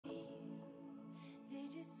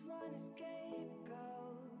want a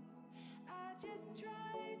scapegoat. I just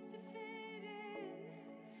tried to fit in.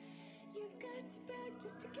 You've got to beg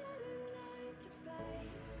just to get in line. The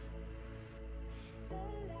fights, the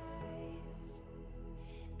lies.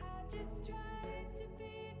 I just tried to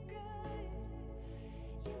be good.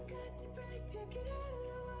 You've got to break to get out of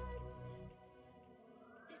the woods.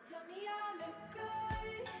 They tell me I look good.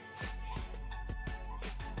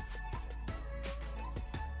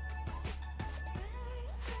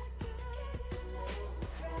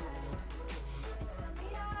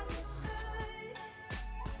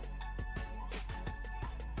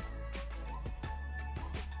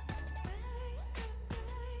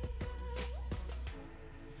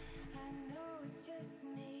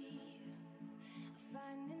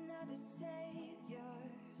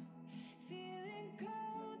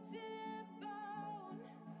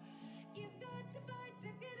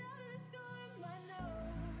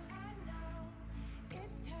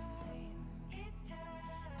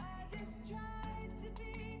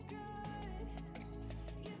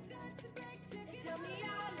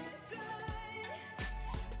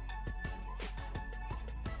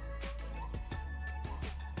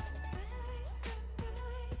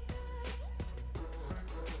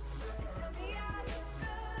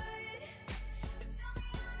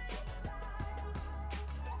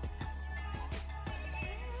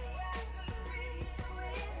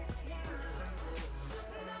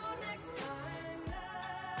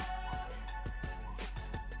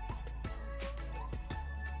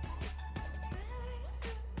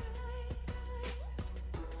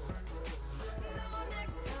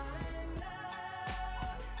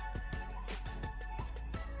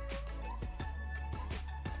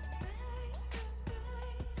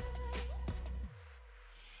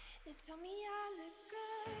 Tell me I look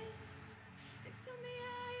good. They tell me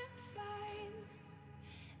I am fine,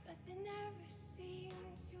 but they never seem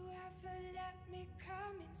to ever let me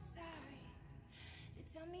come inside. They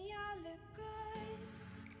tell me I look good.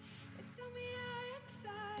 They tell me I am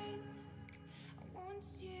fine. I want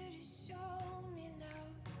you to show me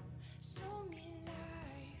love, show me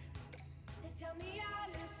life. They tell me I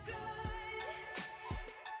look good.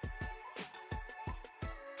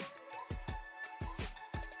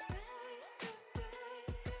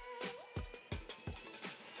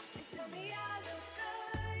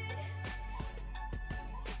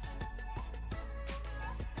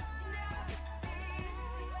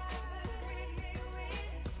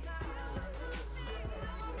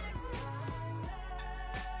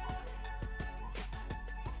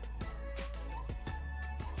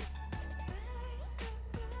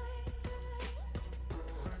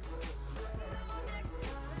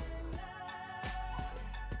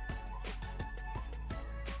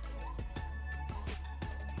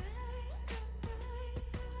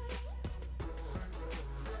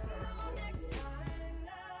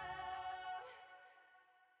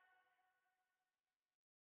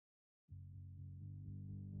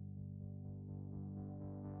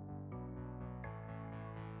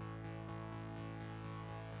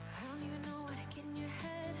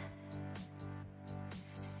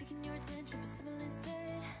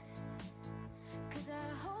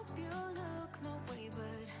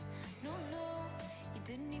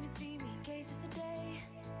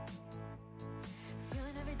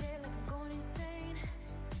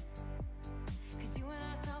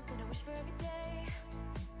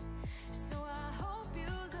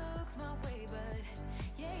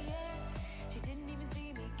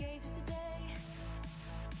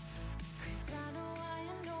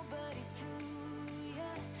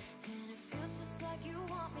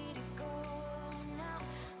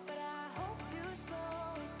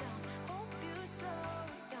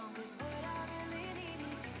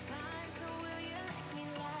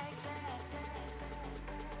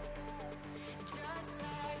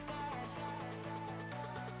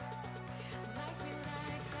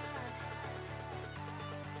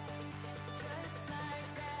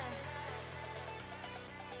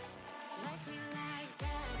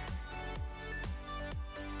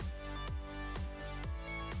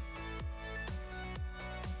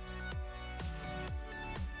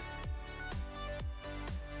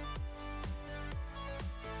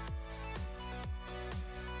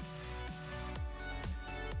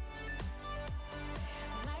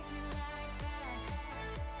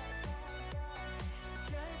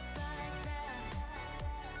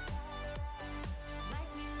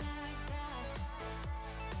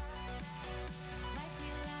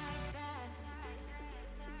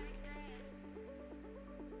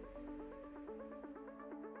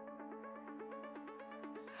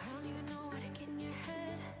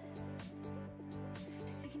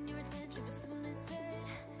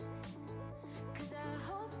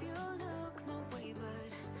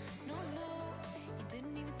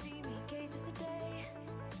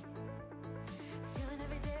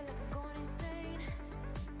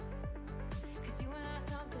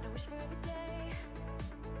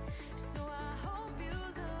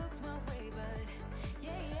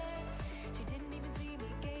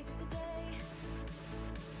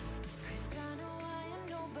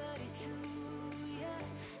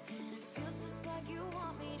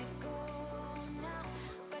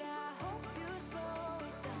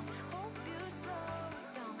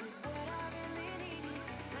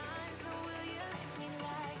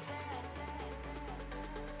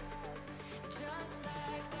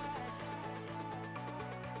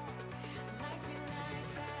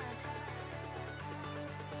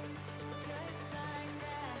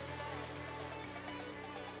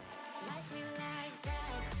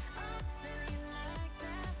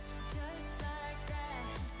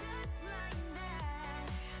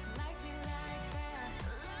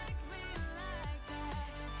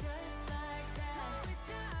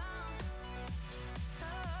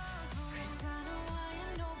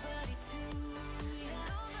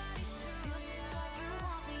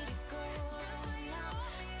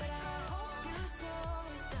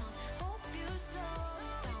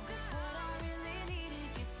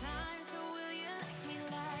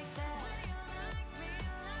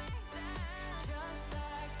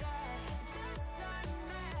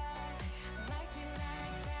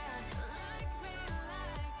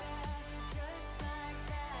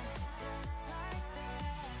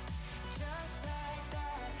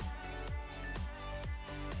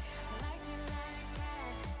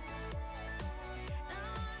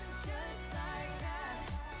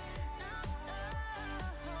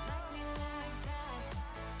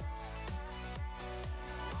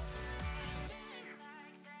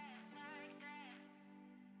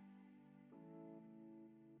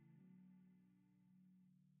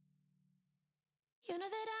 You know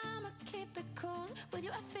that I'ma keep it cool. With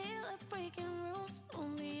you I feel like breaking rules.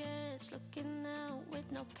 On the edge, looking out with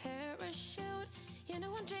no parachute. You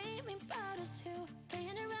know I'm dreaming about us two,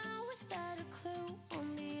 playing around without a clue.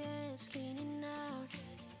 On the edge, leaning out.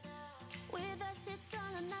 With us it's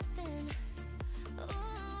all or nothing.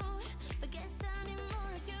 Ooh, but guess I need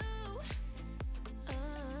more of you.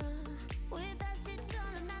 With us it's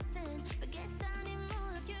all or nothing. But guess I need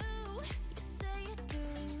more of you. You say it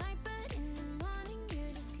during night, but in the morning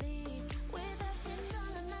you just leave. With us it's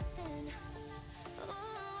all or nothing.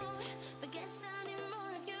 Ooh, but guess I need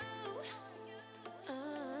more of you.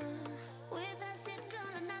 With us it's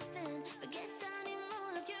all or nothing. But guess I need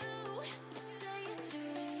more of you. You say it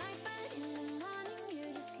during night, but in the morning you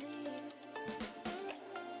just leave.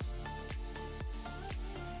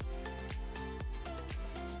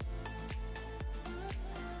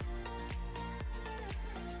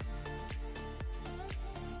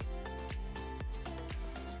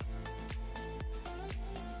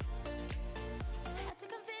 I had to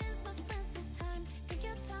convince my friends this time. Think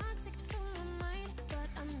you're toxic to my mind, but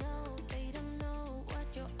I know they don't know what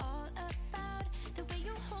you're all about. The way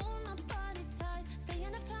you hold my body tight,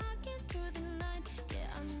 staying up talking through the night.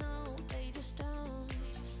 Yeah, I know they just don't.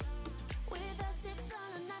 With us it's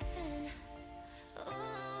all or nothing.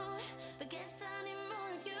 Ooh, but guess I need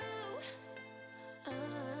more of you.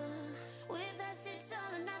 With us it's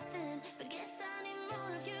all or nothing. But guess I need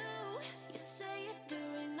more of you. You say it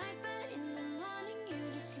during night, but in the morning you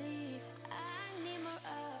just leave. I need more of.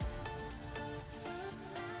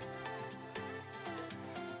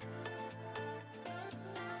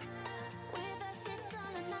 With us it's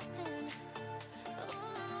all or nothing.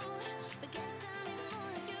 Ooh, but guess I need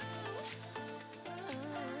more of you.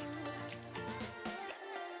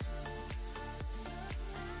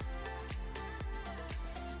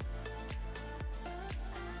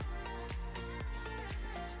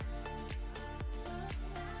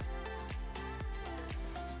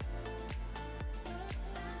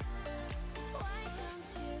 Why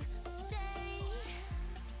don't you stay?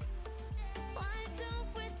 Why don't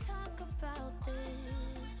we talk about this?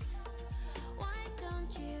 Why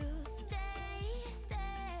don't you stay?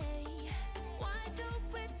 Why don't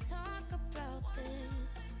we talk about this?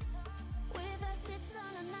 With us it's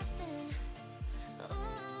all or nothing.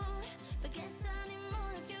 Ooh, but guess I need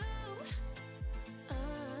more of you.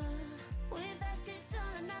 With us it's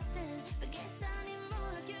all or nothing. But guess I need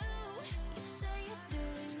more of you. You say it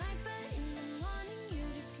during night, but in the morning you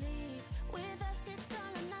just leave. With us it's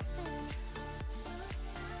all or nothing.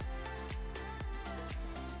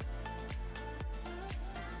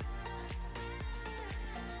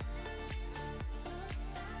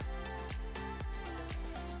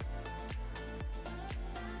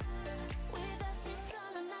 With us it's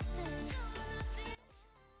all or nothing.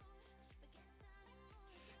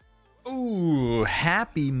 Ooh,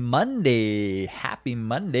 happy Monday. Happy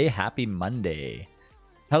Monday. Happy Monday.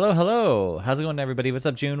 Hello, hello. How's it going, everybody? What's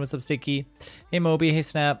up, June? What's up, Sticky? Hey, Moby. Hey,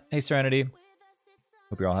 Snap. Hey, Serenity.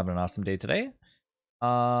 Hope you're all having an awesome day today.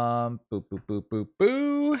 Boo, boo, boo, boo,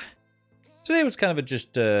 boo. Today was kind of a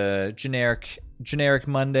just generic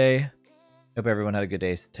Monday. Hope everyone had a good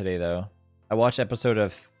day today, though. I watched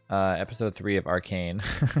episode 3 of Arcane.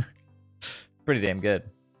 Pretty damn good.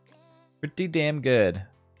 Pretty damn good.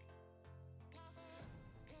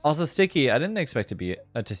 Also, Sticky, I didn't expect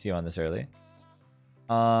to see you on this early.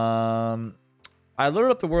 I loaded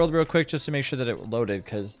up the world real quick just to make sure that it loaded,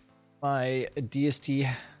 because my DST,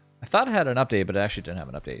 I thought it had an update, but it actually didn't have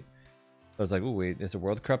an update. I was like, oh wait, is the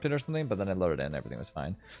world corrupted or something? But then I loaded it and everything was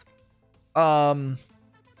fine.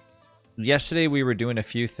 Yesterday we were doing a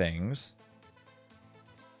few things.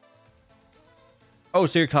 Oh,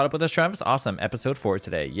 so you're caught up with us, Travis? Awesome. Episode 4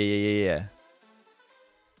 today. Yeah.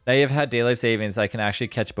 Now you've had daylight savings. I can actually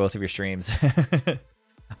catch both of your streams.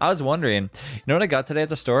 I was wondering, you know what I got today at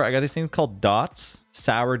the store? I got these things called Dots,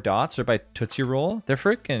 sour Dots, or by Tootsie Roll. They're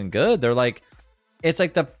freaking good. They're like, it's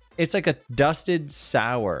like a dusted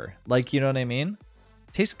sour. Like, you know what I mean?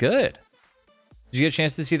 Tastes good. Did you get a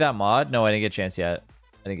chance to see that mod? No, I didn't get a chance yet.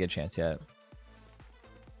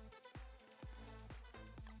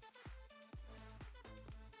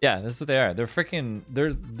 Yeah, this is what they are. They're freaking,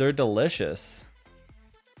 they're delicious.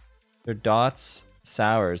 They're Dots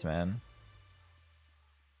sours, man.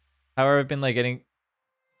 However, I've been like getting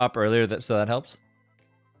up earlier, so that helps.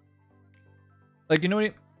 Like, you know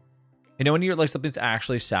when you're like something's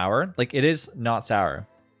actually sour, like it is not sour,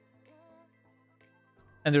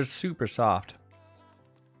 and they're super soft.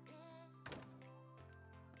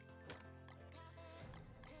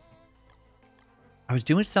 I was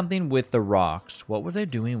doing something with the rocks. What was I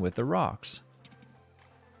doing with the rocks?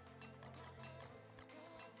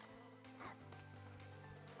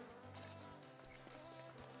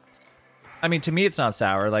 I mean, to me, it's not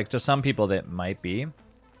sour. Like, to some people, that might be.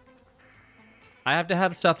 I have to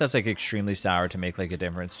have stuff that's, like, extremely sour to make, like, a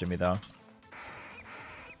difference to me, though.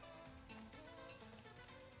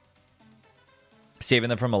 Saving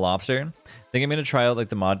them from a lobster. I think I'm going to try out, like,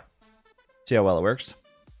 the mod. See how well it works.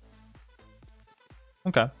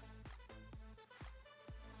 Okay.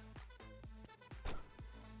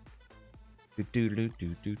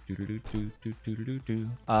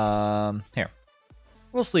 Here.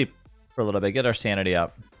 We'll sleep for a little bit. Get our sanity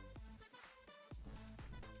up.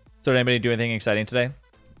 So did anybody do anything exciting today?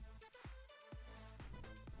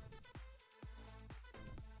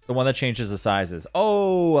 The one that changes the sizes.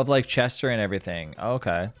 Oh, of like Chester and everything.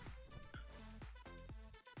 Okay.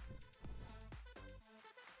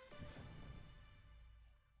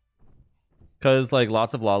 Because like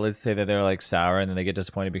lots of lollies say that they're like sour and then they get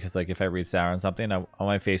disappointed because like if I read sour on something, I want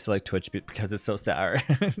my face to like twitch because it's so sour.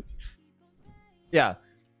 Yeah.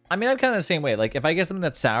 I mean, I'm kind of the same way. Like if I get something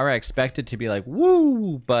that's sour, I expect it to be like,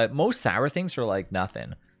 woo, but most sour things are like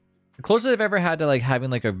nothing. The closest I've ever had to like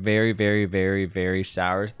having like a very, very, very, very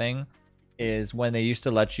sour thing is when they used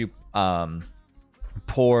to let you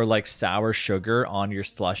pour like sour sugar on your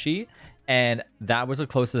slushie. And that was the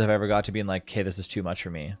closest I've ever got to being like, okay, this is too much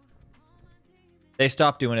for me. They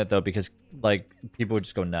stopped doing it though because like people would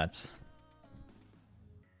just go nuts.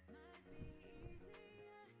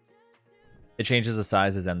 It changes the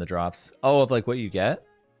sizes and the drops. Oh, of like what you get?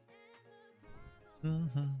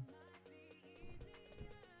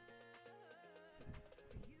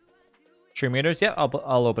 True meters? Yeah,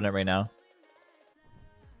 I'll open it right now.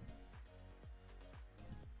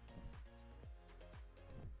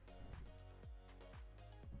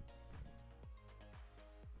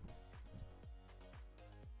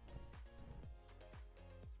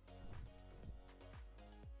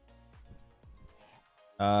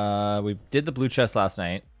 We did the blue chest last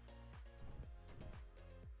night.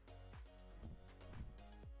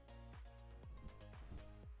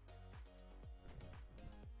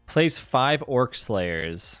 Place 5 orc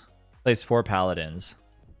slayers. Place 4 paladins.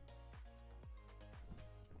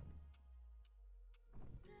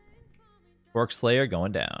 Orc slayer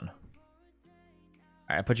going down.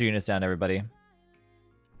 All right, put your units down, everybody.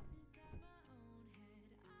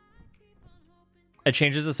 It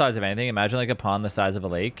changes the size of anything. Imagine like a pond the size of a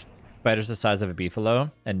lake, spiders the size of a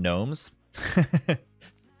beefalo, and gnomes.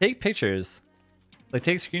 Take pictures. Like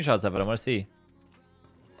take screenshots of it. I want to see.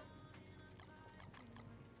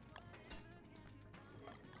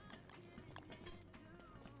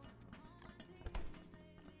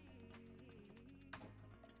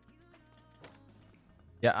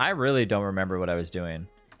 Yeah, I really don't remember what I was doing.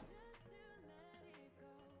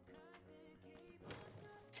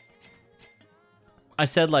 I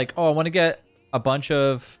said like, oh, I want to get a bunch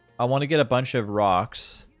of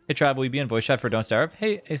rocks. Hey Trav, will you be in voice chat for Don't Starve?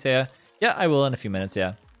 Hey Saya. Yeah, I will in a few minutes,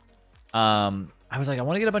 yeah. I was like, I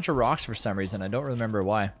want to get a bunch of rocks for some reason. I don't remember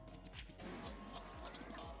why.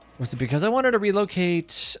 Was it because I wanted to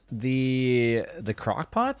relocate the crock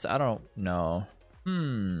pots? I don't know.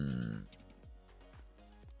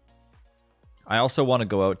 I also want to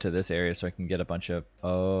go out to this area so I can get a bunch of...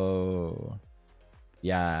 Oh.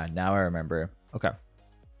 Yeah, now I remember. Okay.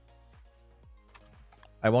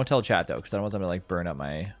 I won't tell chat though, because I don't want them to like burn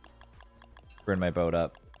my boat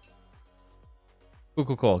up.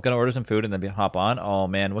 Cool. Gonna order some food and then hop on. Oh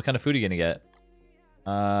man, what kind of food are you gonna get?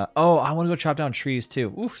 Oh, I want to go chop down trees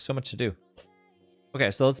too. Oof, so much to do.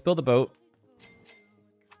 Okay, so let's build a boat.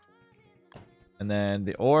 And then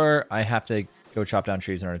the ore, I have to go chop down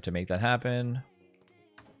trees in order to make that happen.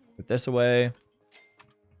 Put this away.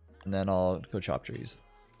 And then I'll go chop trees.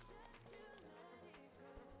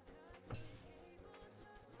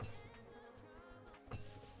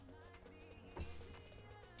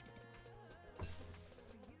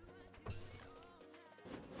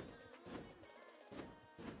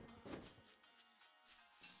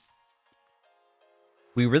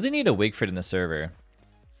 We really need a Wigford in the server.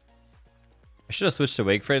 I should have switched to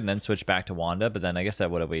Wigford and then switched back to Wanda, but then I guess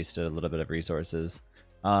that would have wasted a little bit of resources.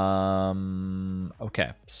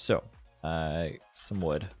 Okay, so some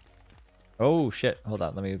wood. Oh shit! Hold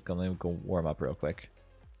on, let me go warm up real quick.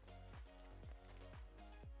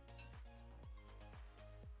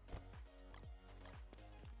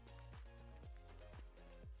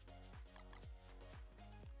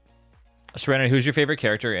 Serenity, who's your favorite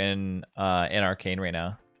character in Arcane right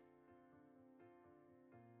now?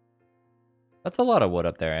 That's a lot of wood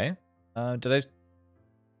up there, eh? Did I?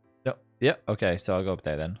 No. Yeah. Okay, so I'll go up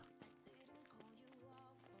there then.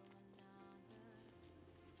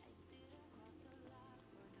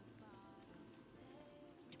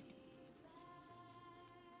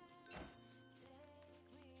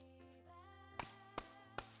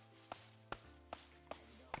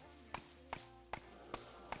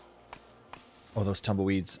 Oh, those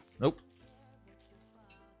tumbleweeds. Nope.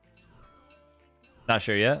 Not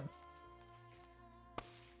sure yet.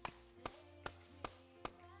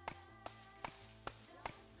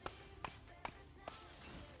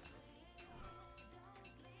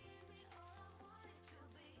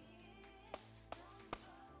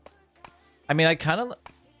 I mean, I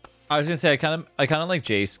was gonna say I kind of like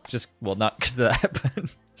Jace, just well, not because of that, but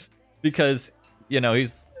because you know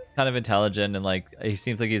he's kind of intelligent and like he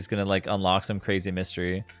seems like he's gonna like unlock some crazy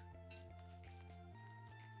mystery.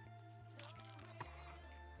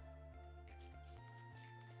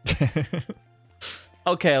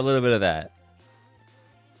 Okay, a little bit of that.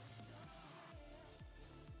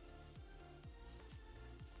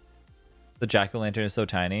 The jack-o'-lantern is so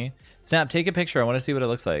tiny. Snap, take a picture. I want to see what it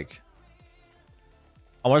looks like.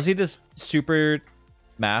 I want to see this super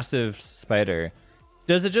massive spider.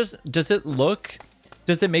 Does it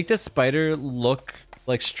make the spider look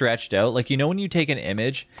like stretched out? Like, you know when you take an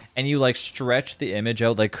image and you like stretch the image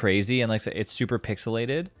out like crazy and like it's super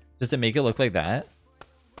pixelated? Does it make it look like that?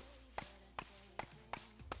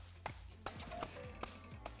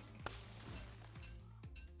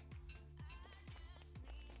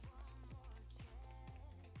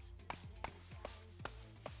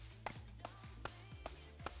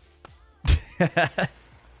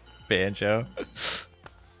 Banjo.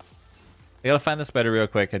 I gotta find the spider real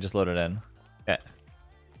quick. I just loaded in. Okay.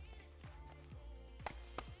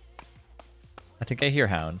 I think I hear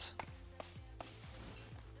hounds.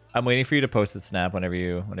 I'm waiting for you to post it, Snap, whenever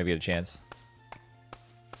you get a chance.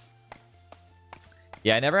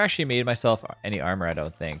 Yeah, I never actually made myself any armor, I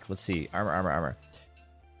don't think. Let's see. Armor.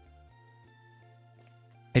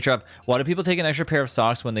 Hey, Trev, why do people take an extra pair of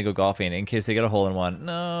socks when they go golfing in case they get a hole in one?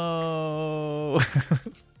 No.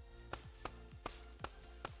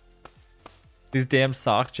 These damn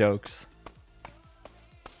sock jokes.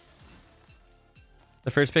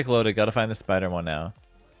 The first pick loaded. Gotta find the spider one now.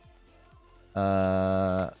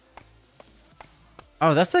 Oh,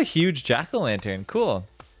 that's a huge jack-o'-lantern. Cool.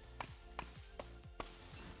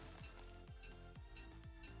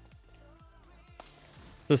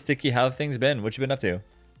 So, Sticky, how have things been? What you been up to?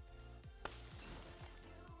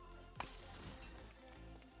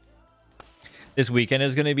 This weekend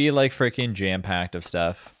is going to be like freaking jam-packed of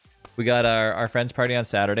stuff. We got our friends party on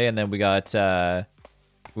Saturday, and then we got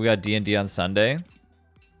D&D on Sunday.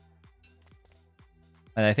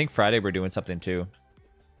 And I think Friday we're doing something too.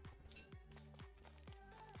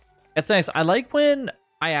 It's nice. I like when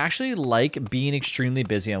I actually like being extremely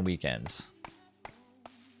busy on weekends.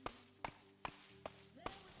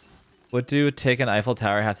 What do Tick and Eiffel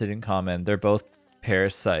Tower have to do in common? They're both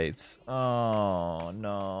parasites. Oh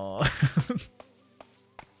no.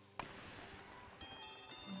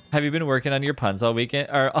 Have you been working on your puns all weekend,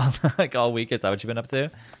 or like all week? Is that what you've been up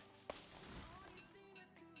to?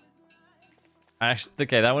 Actually,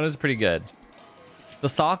 okay, that one is pretty good. The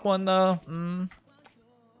sock one though,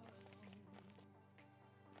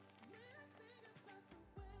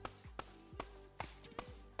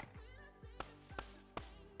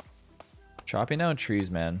 Chopping down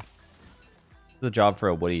trees, man. This is a job for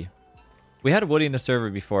a Woody. We had a Woody in the server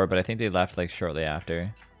before, but I think they left like shortly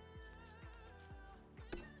after.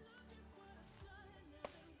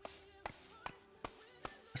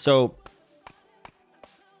 So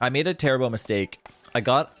I made a terrible mistake. I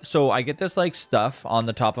get this like stuff on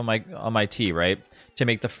the top of my tea, right? To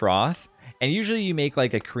make the froth. And usually you make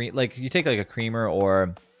like a cream, like you take like a creamer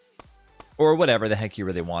or whatever the heck you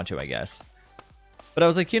really want to, I guess. But I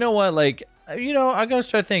was like, you know what? Like, you know, I'm going to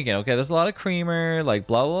start thinking, okay, there's a lot of creamer, like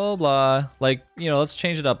blah, blah, blah. Like, you know, let's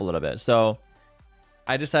change it up a little bit. So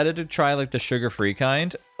I decided to try like the sugar-free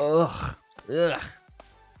kind. Ugh.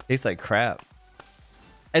 Tastes like crap.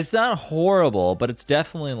 It's not horrible, but it's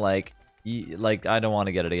definitely like I don't want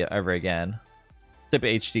to get it ever again. Tip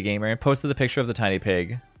HD Gamer posted the picture of the tiny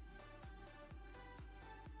pig.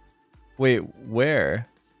 Wait, where?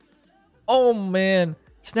 Oh man,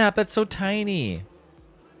 Snap, that's so tiny.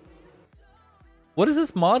 What is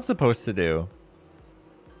this mod supposed to do?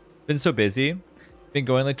 Been so busy. Been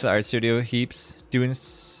going like to the art studio heaps, doing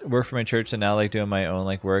work for my church, and now like doing my own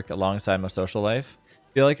like work alongside my social life.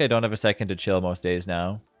 Feel like I don't have a second to chill most days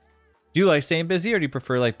now. Do you like staying busy, or do you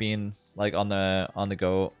prefer like being like on the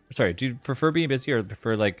go? Sorry, do you prefer being busy or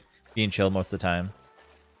prefer like being chill most of the time?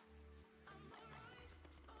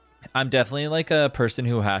 I'm definitely like a person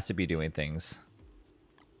who has to be doing things.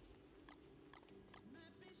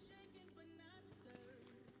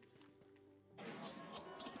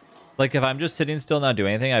 Like if I'm just sitting still not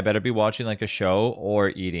doing anything, I better be watching like a show or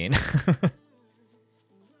eating.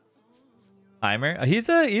 Heimer? He's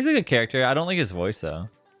a good character. I don't like his voice though.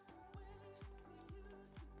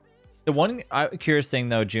 The one curious thing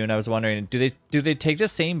though, June, I was wondering, do they take the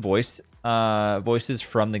same voices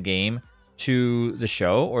from the game to the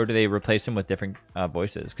show, or do they replace them with different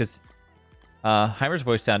voices? Because Heimer's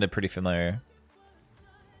voice sounded pretty familiar.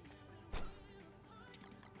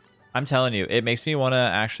 I'm telling you, it makes me want to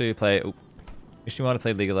actually play. Makes me want to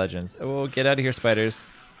play League of Legends. Oh, get out of here, spiders!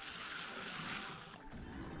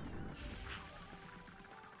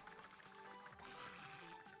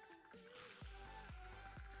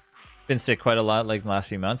 Been sick quite a lot, like the last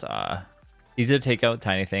few months. Easy to take out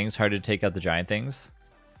tiny things, hard to take out the giant things.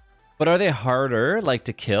 But are they harder, like,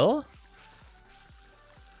 to kill?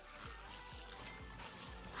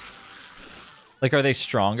 Like, are they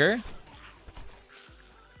stronger?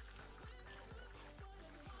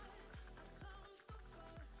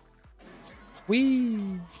 Whee!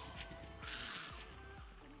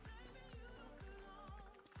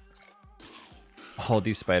 Oh,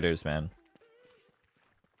 these spiders, man.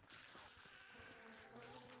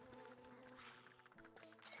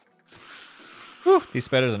 Whew, these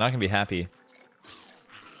spiders are not gonna be happy.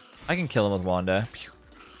 I can kill them with Wanda. Pew.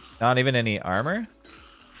 Not even any armor?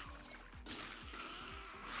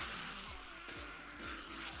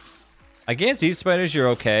 Against these spiders, you're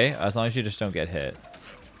okay, as long as you just don't get hit.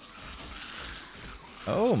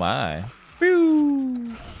 Oh my.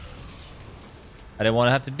 Pew. I didn't want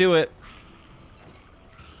to have to do it.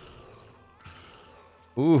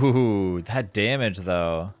 Ooh, that damage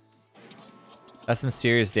though. That's some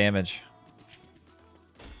serious damage.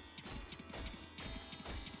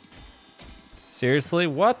 Seriously?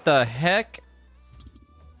 What the heck?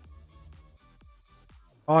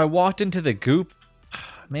 Oh, I walked into the goop.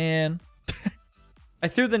 Man. I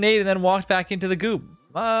threw the nade and then walked back into the goop.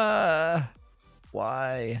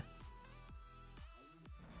 Why?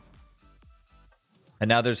 And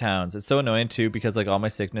now there's hounds. It's so annoying too because like all my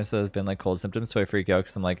sickness has been like cold symptoms, so I freak out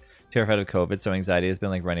because I'm like terrified of COVID. So anxiety has been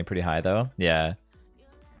like running pretty high though. Yeah.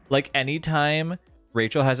 Like anytime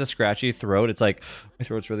Rachel has a scratchy throat, it's like my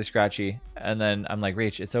throat's really scratchy, and then I'm like,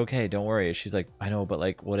 Rach, it's okay, don't worry. She's like, I know, but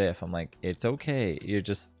like, what if? I'm like, it's okay. You're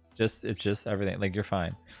just it's just everything. Like you're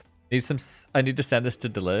fine. I need to send this to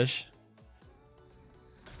Delish.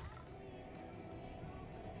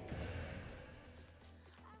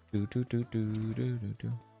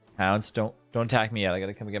 Hounds, don't attack me yet. I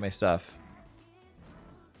gotta come get my stuff.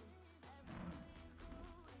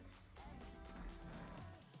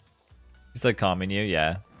 He's like calming you,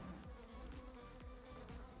 yeah.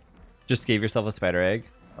 Just gave yourself a spider egg.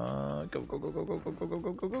 Go go go go go go go go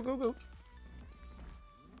go go go go go.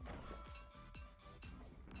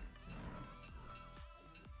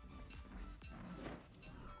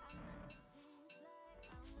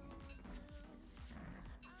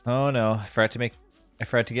 Oh no, I forgot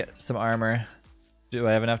to get some armor. Do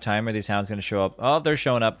I have enough time? Or are these hounds gonna show up? Oh, they're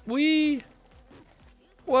showing up. Whee!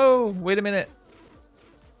 Whoa, wait a minute.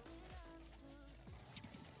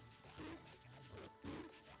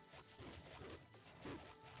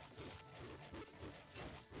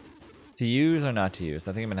 To use or not to use?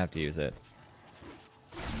 I think I'm gonna have to use it.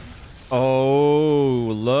 Oh,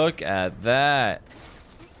 look at that.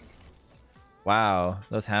 Wow,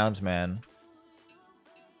 those hounds, man.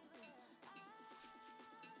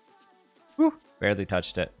 Whew, barely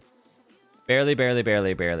touched it. Barely, barely,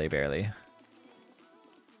 barely, barely, barely.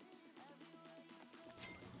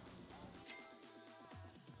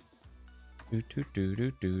 Do do do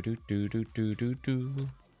do do do do do do do do.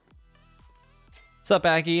 What's up,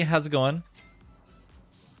 Aggie? How's it going?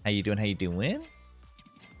 How you doing? How you doing?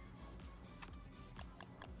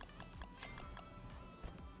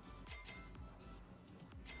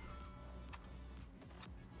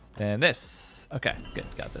 And this. Okay, good.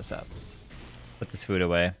 Got this up. Put this food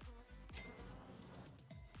away.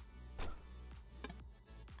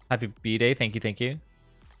 Happy B-Day. Thank you, thank you.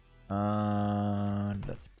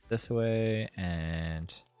 That's this way.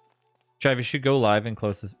 And Travis should go live in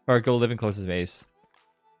closest, or go live in closest base.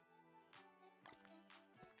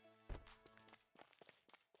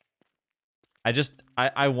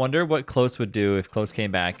 I wonder what Close would do if Close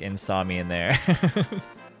came back and saw me in there.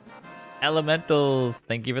 Elementals,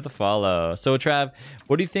 thank you for the follow. So Trav,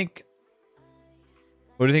 what do you think?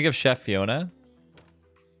 What do you think of Chef Fiona?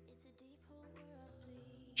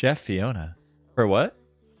 Chef Fiona? For what?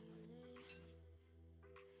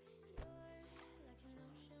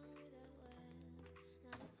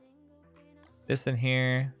 This in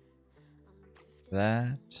here.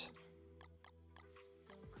 That.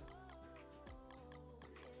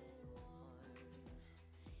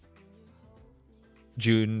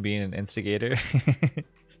 June being an instigator.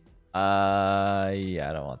 Yeah,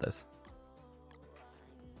 I don't want this.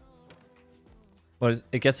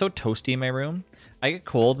 it gets so toasty in my room. I get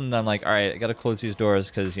cold and I'm like, all right, I gotta close these doors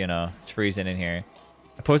because you know it's freezing in here.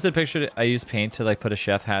 I posted a picture. I used paint to like put a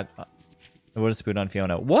chef hat. I put a spoon on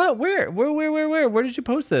Fiona. What? Where? Where did you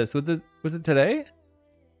post this? Was it today?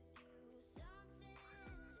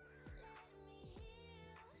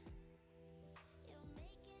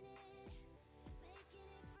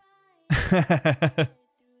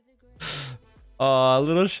 Oh,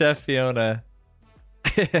 little Chef Fiona.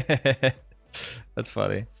 That's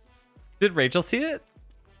funny. Did Rachel see it?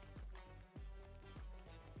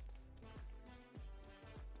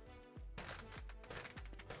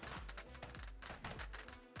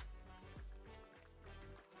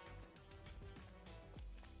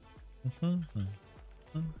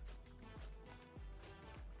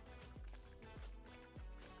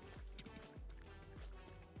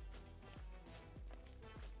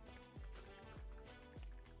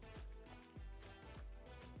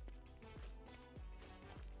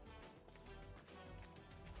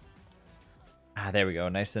 Ah, there we go.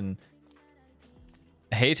 Nice and...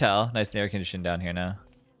 Hey, Tal. Nice and air conditioned down here now.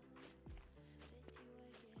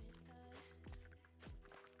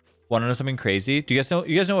 Want to know something crazy? Do you guys know?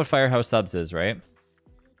 You guys know what Firehouse Subs is, right?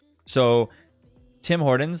 So, Tim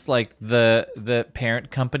Hortons, like the parent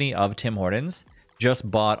company of Tim Hortons, just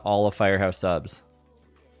bought all of Firehouse Subs.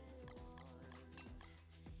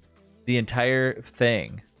 The entire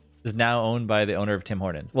thing is now owned by the owner of Tim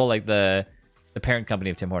Hortons. Well, like the parent company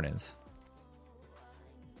of Tim Hortons.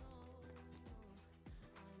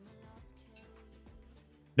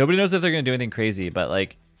 Nobody knows if they're going to do anything crazy, but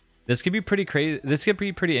like this could be pretty crazy. This could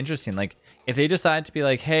be pretty interesting. Like if they decide to be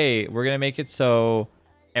like, hey, we're going to make it so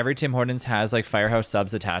every Tim Hortons has like Firehouse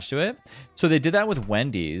Subs attached to it. So they did that with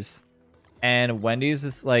Wendy's, and Wendy's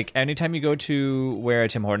is like anytime you go to where a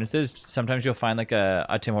Tim Hortons is, sometimes you'll find like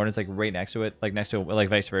a Tim Hortons like right next to it, like next to it, like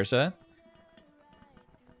vice versa.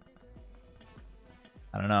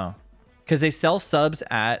 I don't know, because they sell subs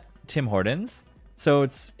at Tim Hortons, so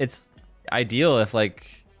it's ideal if like.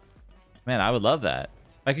 Man, I would love that.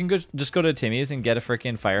 I can just go to Timmy's and get a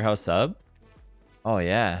freaking Firehouse sub. Oh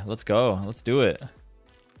yeah, let's go. Let's do it.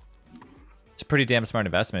 It's a pretty damn smart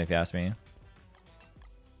investment if you ask me.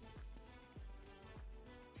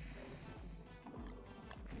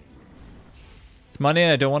 It's Monday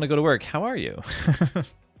and I don't want to go to work. How are you?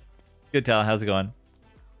 Good, Tal. How's it going?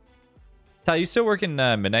 Tal, you still working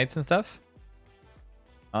midnights and stuff?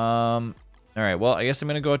 All right. Well, I guess I'm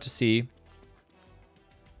gonna go out to sea.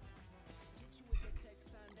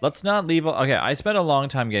 Let's not leave... Okay, I spent a long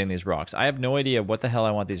time getting these rocks. I have no idea what the hell I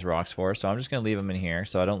want these rocks for, so I'm just going to leave them in here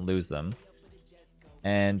so I don't lose them.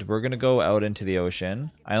 And we're going to go out into the ocean.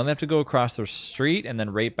 I only have to go across the street and then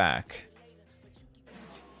right back.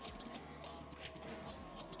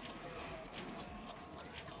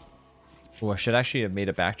 Oh, I should actually have made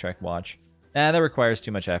a backtrack watch. Nah, that requires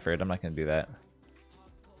too much effort. I'm not going to do that.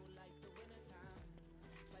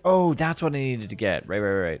 Oh, that's what I needed to get.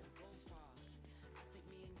 Right.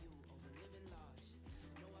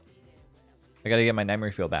 I gotta get my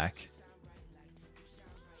nightmare fuel back.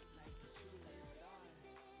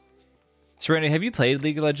 Serenity, have you played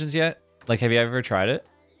League of Legends yet? Like, have you ever tried it?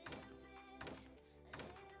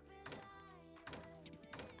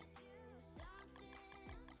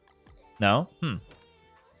 No? Do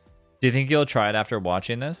you think you'll try it after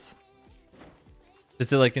watching this?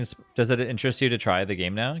 Does it like does it interest you to try the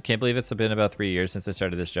game now? Can't believe it's been about 3 years since I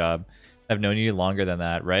started this job. I've known you longer than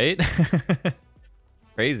that, right?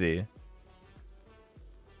 Crazy.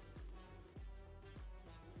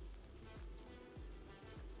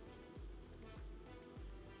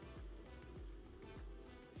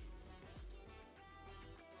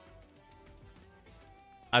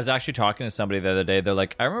 I was actually talking to somebody the other day. They're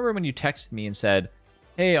like, I remember when you texted me and said,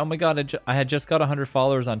 hey, oh my God, I had just got 100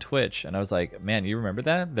 followers on Twitch. And I was like, man, you remember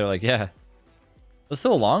that? They're like, yeah. It was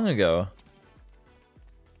so long ago.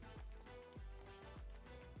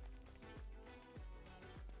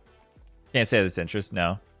 Can't say that's interest.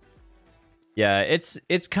 No. Yeah, it's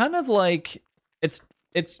kind of like, it's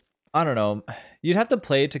I don't know. You'd have to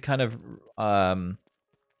play it to kind of,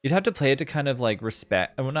 you'd have to play it to kind of like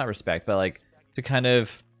respect, well, not respect, but like, to kind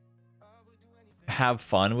of have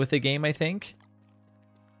fun with the game, I think.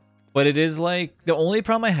 But it is like the only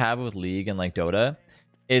problem I have with League and like Dota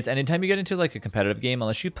is anytime you get into like a competitive game,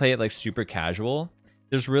 unless you play it like super casual,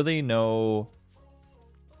 there's really no...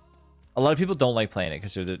 A lot of people don't like playing it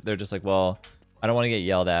because they're just like, well, I don't want to get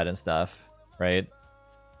yelled at and stuff, right?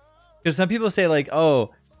 Because some people say like,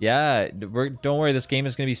 oh yeah, don't worry, this game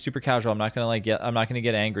is going to be super casual. I'm not going to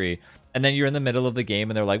get angry. And then you're in the middle of the game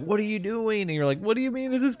and they're like, what are you doing? And you're like, what do you mean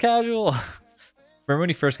this is casual? Remember when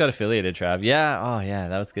he first got affiliated, Trav? Yeah. Oh yeah,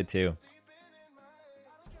 that was good too.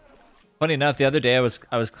 Funny enough, the other day I was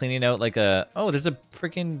cleaning out like a there's a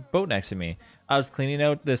freaking boat next to me. I was cleaning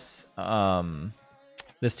out this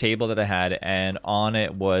this table that I had, and on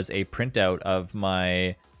it was a printout of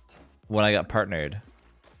my when I got partnered.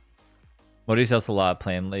 Modi sells a lot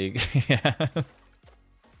playing League. Yeah.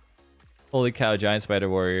 Holy cow, giant spider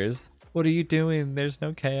warriors. What are you doing? There's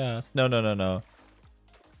no chaos. No, no, no, no.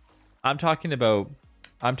 I'm talking about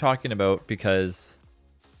because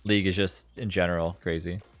League is just in general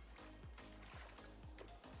crazy.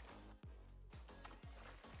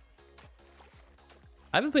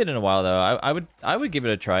 I haven't played in a while though. I would give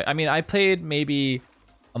it a try. I mean, I played maybe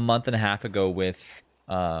a month and a half ago with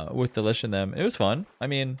Delish and them. It was fun. I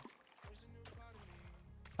mean,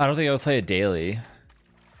 I don't think I would play it daily.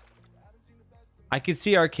 I could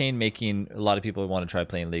see Arcane making a lot of people want to try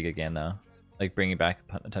playing League again though, like bringing back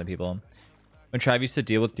a ton of people. When Trav used to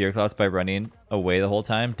deal with deer claws by running away the whole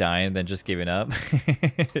time, dying, then just giving up.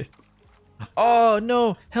 Oh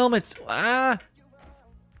no, helmets! Ah!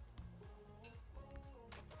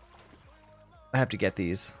 I have to get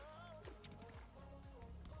these.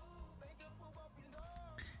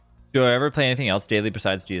 Do I ever play anything else daily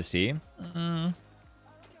besides DST?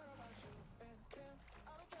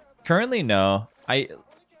 Currently, no.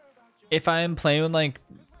 If I'm playing like,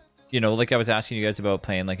 you know, like I was asking you guys about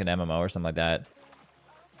playing like an MMO or something like that.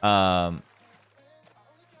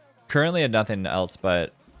 Currently, I have nothing else,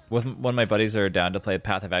 but when my buddies are down to play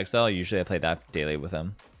Path of Exile, usually I play that daily with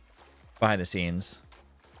them, behind the scenes.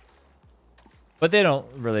 But they don't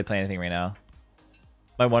really play anything right now.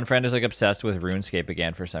 My one friend is like obsessed with RuneScape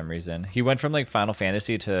again for some reason. He went from like Final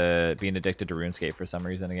Fantasy to being addicted to RuneScape for some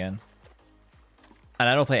reason again. And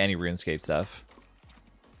I don't play any RuneScape stuff.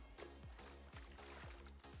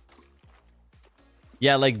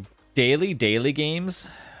 Yeah, like daily games.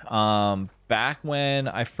 Back when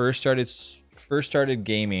I first started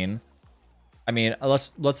gaming, I mean,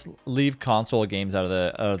 let's leave console games out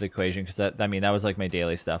of the equation, because that was like my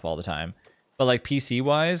daily stuff all the time. But like PC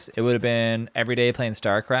wise, it would have been every day playing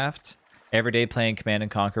StarCraft, every day playing Command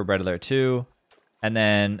and Conquer Red Alert 2, and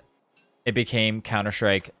then it became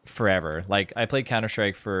Counter-Strike forever. Like I played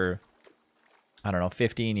Counter-Strike for, I don't know,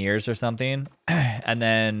 15 years or something. And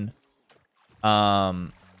then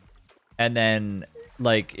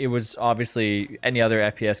like it was obviously any other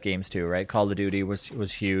FPS games too, right? Call of Duty was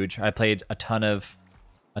huge. I played a ton of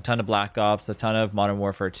Black Ops, a ton of Modern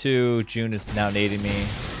Warfare 2. June is now nading me.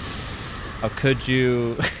 How could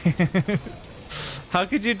you? How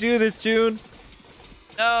could you do this, June?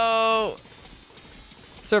 No!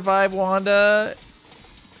 Survive, Wanda!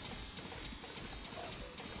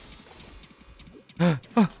 Woo!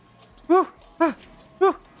 Woo!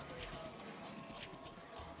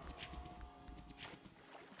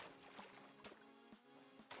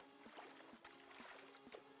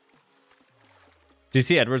 Do you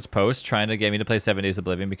see Edward's post trying to get me to play 7 Days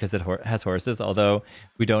Oblivion because it has horses, although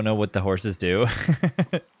we don't know what the horses do?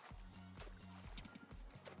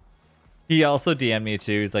 He also DM'd me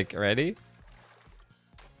too. He's like, ready?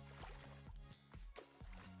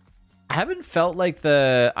 I haven't felt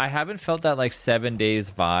that like 7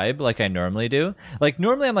 days vibe like I normally do. Like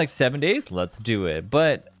normally I'm like 7 days, let's do it.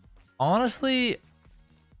 But honestly,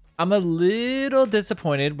 I'm a little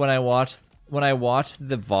disappointed when I watched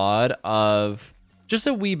the VOD of, just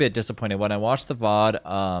a wee bit disappointed when I watched the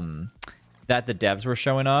VOD that the devs were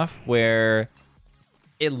showing off, where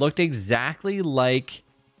it looked exactly like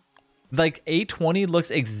A20 looks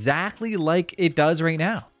exactly like it does right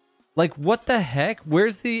now. Like, what the heck?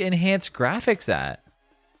 Where's the enhanced graphics at?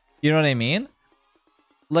 You know what I mean?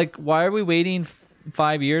 Like, why are we waiting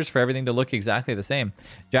 5 years for everything to look exactly the same?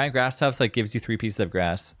 Giant grass tufts like gives you 3 pieces of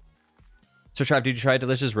grass. So Trav, did you try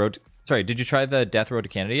Delicious Road? Sorry, did you try the Death Road to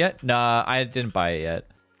Canada yet? Nah, I didn't buy it yet.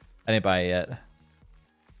 I didn't buy it yet.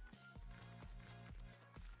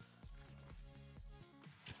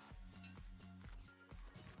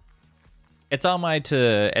 It's on my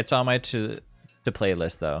to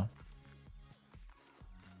playlist though.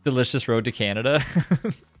 Delicious Road to Canada.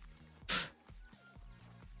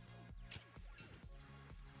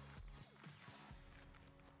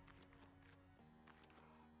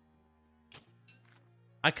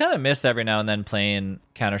 I kind of miss every now and then playing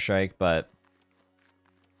Counter-Strike, but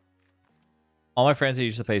all my friends that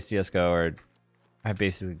used to play CSGO have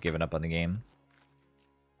basically given up on the game.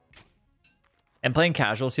 And playing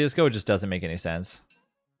casual CSGO just doesn't make any sense.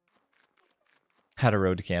 Had a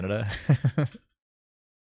road to Canada.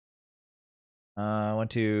 1,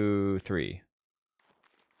 2, 3.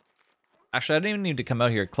 Actually, I didn't even need to come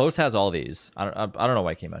out here. Close has all these. I don't know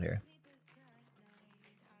why I came out here.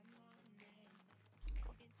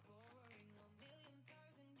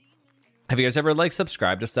 Have you guys ever like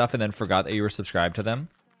subscribed to stuff and then forgot that you were subscribed to them?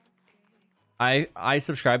 I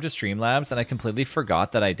subscribed to Streamlabs and I completely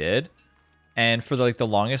forgot that I did. And for the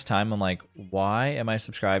longest time, I'm like, why am I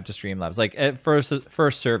subscribed to Streamlabs? Like for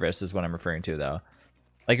a service is what I'm referring to though.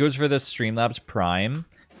 Like it was for the Streamlabs Prime,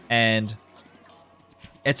 and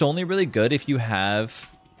it's only really good if you have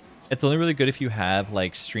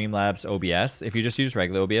like Streamlabs OBS. If you just use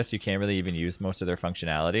regular OBS, you can't really even use most of their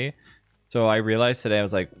functionality. So I realized today, I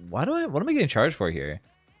was like, what am I getting charged for here?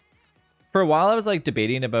 For a while, I was like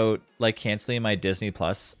debating about like canceling my Disney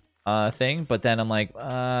Plus thing, but then I'm like,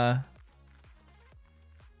 I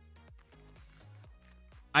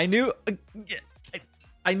knew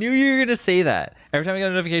you were gonna say that. Every time I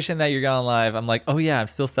get a notification that you're gone live, I'm like, oh yeah, I'm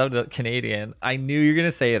still subbed to Canadian. I knew you were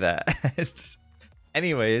gonna say that.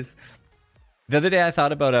 Anyways, the other day I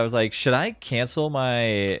thought about it. I was like, should I cancel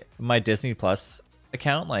my Disney Plus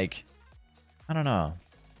account? Like, I don't know.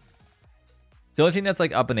 The only thing that's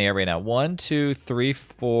like up in the air right now, 1, 2, 3,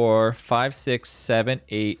 4, 5, 6, 7,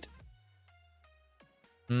 8.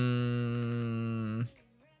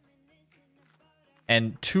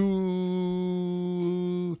 And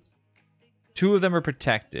two of them are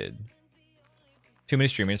protected. Too many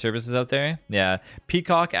streaming services out there. Yeah,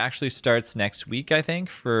 Peacock actually starts next week, I think,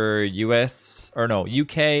 for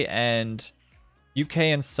UK and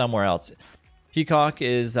somewhere else. Peacock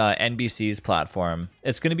is NBC's platform.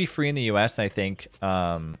 It's going to be free in the US, I think.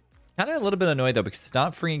 Kind of a little bit annoyed though because it's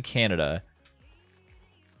not free in Canada.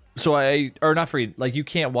 Or not free, like you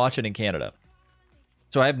can't watch it in Canada.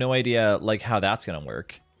 So I have no idea like how that's going to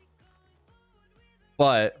work.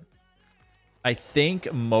 But I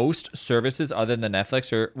think most services other than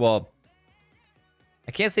Netflix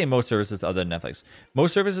I can't say most services other than Netflix.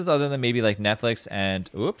 Most services other than maybe like Netflix and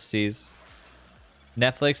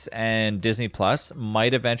Netflix and Disney Plus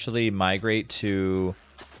might eventually migrate to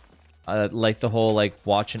like the whole like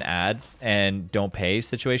watching ads and don't pay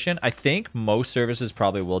situation. I think most services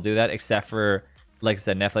probably will do that, except for, like I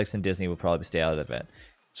said, Netflix and Disney will probably stay out of it.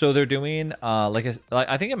 So they're doing like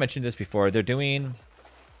I think I mentioned this before. They're doing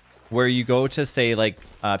where you go to say like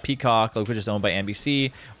Peacock, which is owned by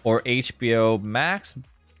NBC, or HBO Max.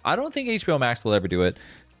 I don't think HBO Max will ever do it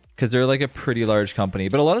because they're like a pretty large company.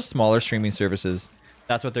 But a lot of smaller streaming services,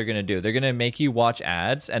 that's what they're going to do. They're going to make you watch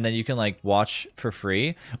ads and then you can like watch for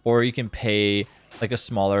free, or you can pay like a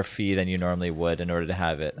smaller fee than you normally would in order to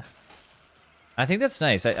have it. I think that's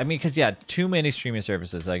nice. I mean, because yeah, too many streaming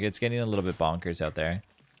services. Like it's getting a little bit bonkers out there.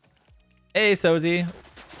 Hey, Sozy.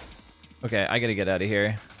 Okay, I got to get out of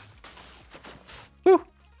here. Woo!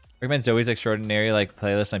 Recommend Zoe's Extraordinary like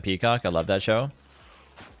playlist on Peacock. I love that show.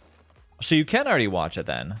 So you can already watch it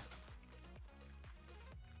then.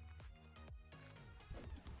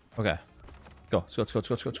 Okay. Let's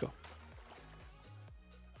go.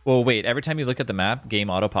 Well, wait. Every time you look at the map, game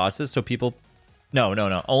auto pauses. So people...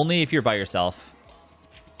 No. Only if you're by yourself.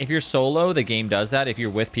 If you're solo, the game does that. If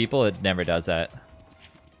you're with people, it never does that.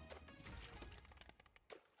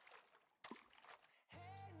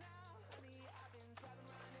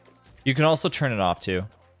 You can also turn it off too.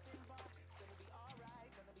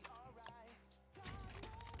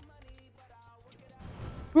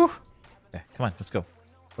 Whew. Okay, come on, let's go.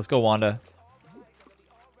 Let's go, Wanda.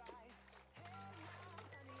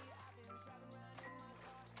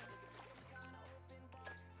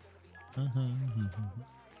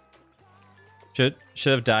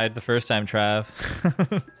 Should have died the first time, Trav.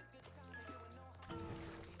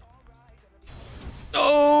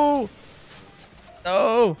 No!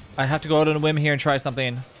 No! I have to go out on a whim here and try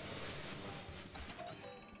something.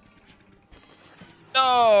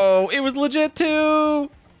 No! It was legit too!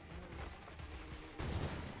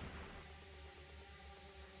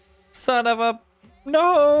 Son of a...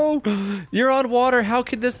 No! You're on water. How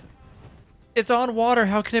could this... It's on water.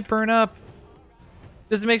 How can it burn up?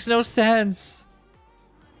 This makes no sense.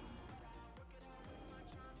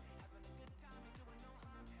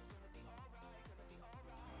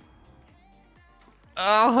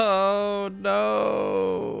 Oh,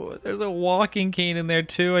 no. There's a walking cane in there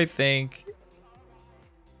too, I think.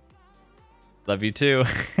 Love you too.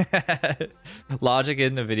 Logic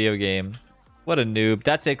in a video game. What a noob.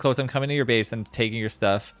 That's it, Close. I'm coming to your base and taking your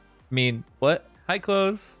stuff. I mean, what? Hi,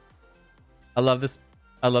 Close. I love this.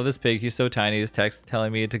 I love this pig. He's so tiny. His text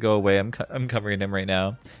telling me to go away. I'm covering him right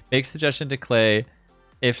now. Make suggestion to Clay.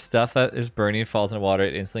 If stuff that is burning falls in water,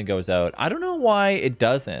 it instantly goes out. I don't know why it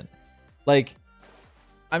doesn't. Like,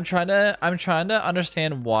 I'm trying to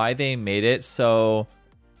understand why they made it so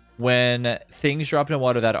when things drop in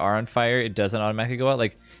water that are on fire, it doesn't automatically go out.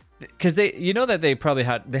 Like, because they, you know, that they probably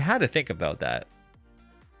had to think about that.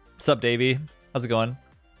 Sup, Davey? How's it going?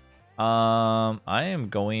 I am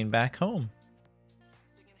going back home.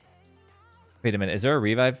 Wait a minute, is there a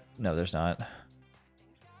revive? No, there's not.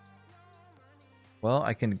 Well,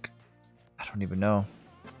 I don't even know.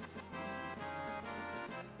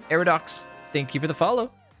 Aerodox, thank you for the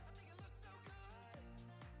follow.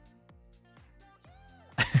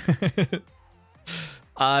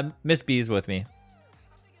 Miss B's with me.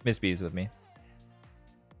 Miss B's with me.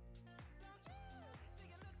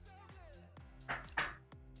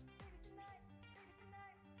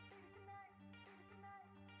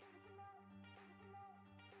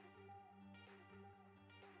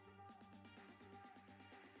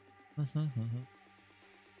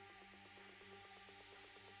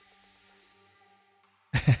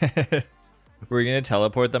 We're gonna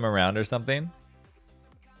teleport them around or something.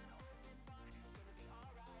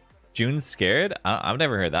 June's scared? I've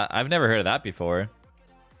never heard that. I've never heard of that before.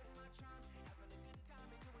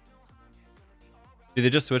 Do they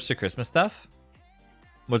just switch to Christmas stuff?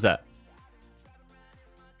 What's that?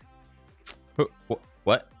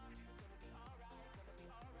 What?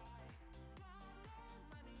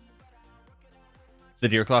 The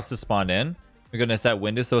Deerclops just spawned in? My goodness, that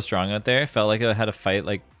wind is so strong out there. Felt like I had a fight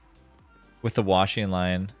like with the washing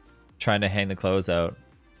line trying to hang the clothes out.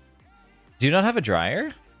 Do you not have a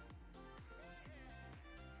dryer?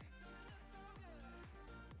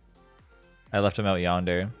 I left them out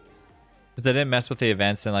yonder. Because I didn't mess with the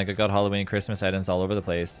events and like I got Halloween and Christmas items all over the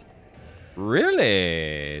place.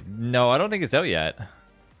 Really? No, I don't think it's out yet.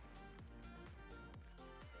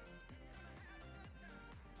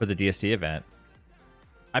 For the DST event.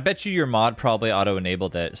 I bet you your mod probably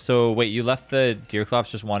auto-enabled it. So wait, you let the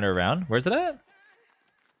Deerclops just wander around? Where's it at?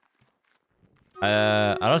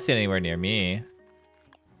 I don't see it anywhere near me.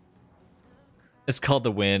 It's called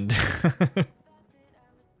the wind.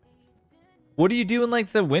 What do you do in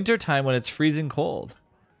like the winter time when it's freezing cold?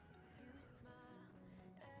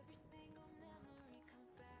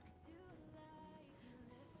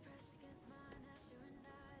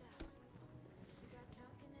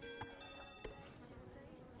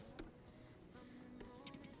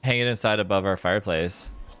 Hang it inside above our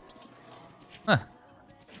fireplace. Huh.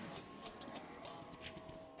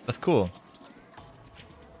 That's cool.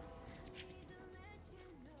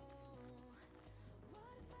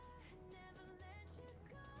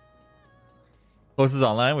 Host is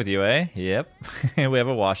online with you, eh? Yep. We have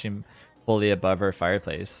a washing fully above our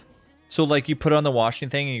fireplace. So like you put on the washing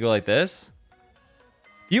thing and you go like this?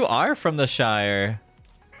 You are from the Shire.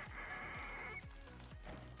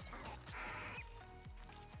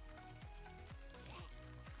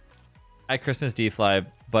 At Christmas D-Fly,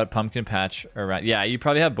 but pumpkin patch around. Yeah, you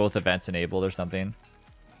probably have both events enabled or something.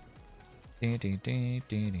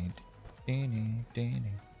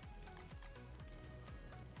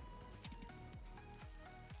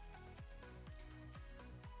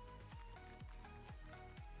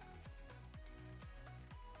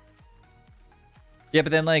 Yeah,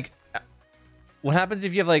 but then like, what happens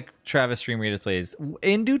if you have like Travis stream redisplays?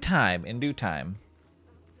 In due time, in due time.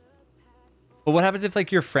 But what happens if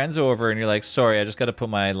like your friend's over and you're like, sorry, I just got to put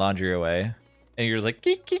my laundry away, and you're just like,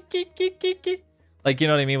 geek, geek, geek, geek, geek, geek. Like, you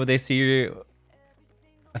know what I mean? Would they see you?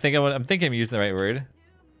 I'm thinking I'm using the right word.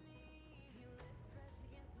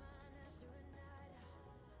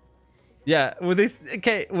 Yeah, would they?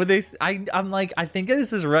 Okay, would they? I'm like, I think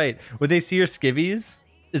this is right. Would they see your skivvies?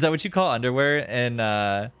 Is that what you call underwear in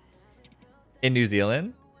New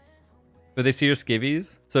Zealand? Would they see your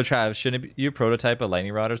skivvies? So Trav, shouldn't you prototype a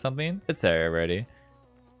lightning rod or something? It's there already.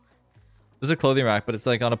 There's a clothing rack, but it's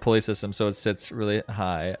like on a pulley system, so it sits really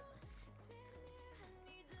high.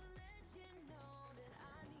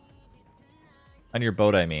 On your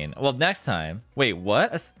boat, I mean. Well, next time. Wait,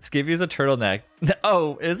 what? Skivvy is a turtleneck.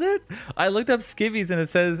 Oh, is it? I looked up skivvies and it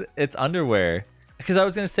says it's underwear. Because I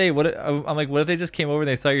was gonna say, I'm like, what if they just came over and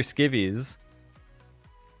they saw your skivvies?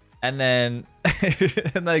 And then,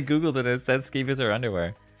 and I googled it and it said skivvies are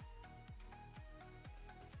underwear.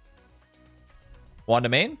 Wanda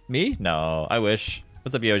main? Me? No, I wish.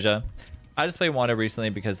 What's up, Yoja? I just played Wanda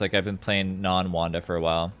recently because like I've been playing non-Wanda for a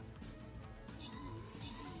while.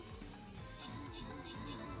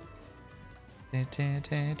 I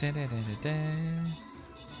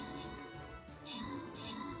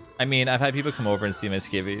mean, I've had people come over and see my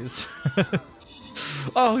skivvies.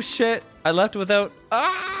 Oh shit! I left without.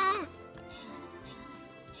 Ah!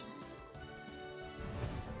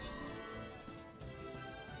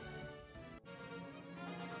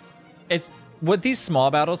 With these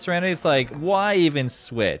small battles, Serenity, it's like, why even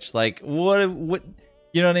switch? Like, what?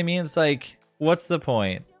 You know what I mean? It's like, what's the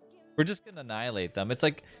point? We're just gonna annihilate them. It's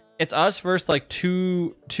like, it's us versus like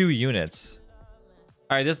two units.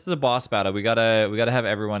 All right, this is a boss battle. We gotta have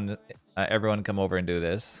everyone come over and do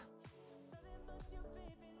this.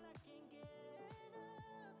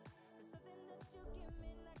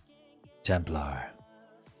 Templar.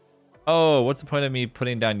 Oh, what's the point of me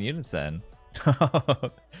putting down units then?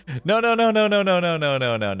 No.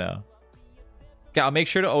 Okay, I'll make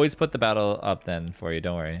sure to always put the battle up then for you.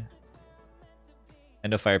 Don't worry.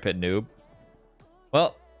 Endo fire pit noob.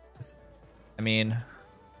 Well, I mean,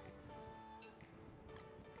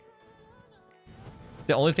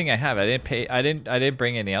 the only thing I have. I didn't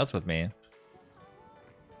bring anything else with me.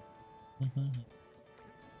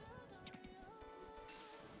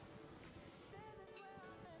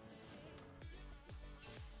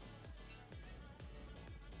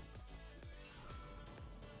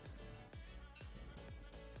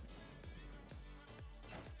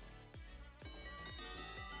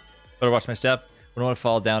 Better watch my step. I don't want to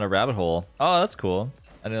fall down a rabbit hole. Oh, that's cool.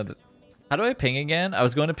 I know that. How do I ping again? I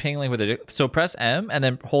was going to ping like with it. So press M and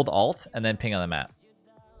then hold Alt and then ping on the map.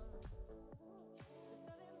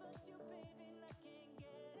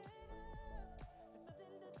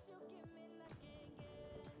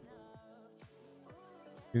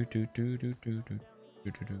 I go to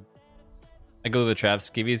the Trav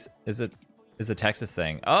Skivvies. Is a Texas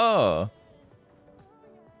thing. Oh.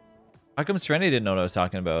 How come Serenity didn't know what I was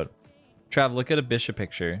talking about? Trav, look at a bishop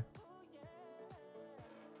picture.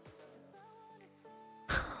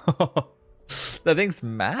 That thing's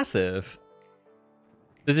massive.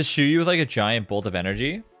 Does it shoot you with like a giant bolt of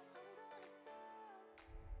energy?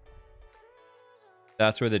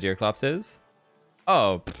 That's where the Deerclops is?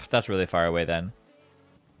 Oh, that's really far away then.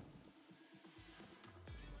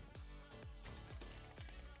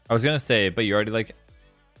 I was gonna say, but you already like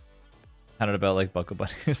counted about like Buckle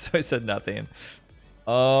Bunny, so I said nothing.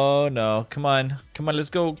 Oh no, come on. Come on, let's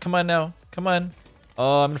go. Come on now. Come on.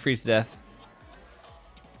 Oh, I'm gonna freeze to death.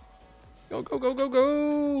 Go, go, go, go,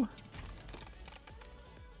 go.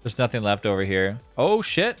 There's nothing left over here. Oh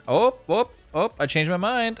shit. Oh, oh, oh, I changed my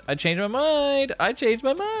mind. I changed my mind. I changed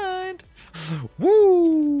my mind.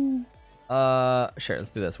 Woo. Sure, let's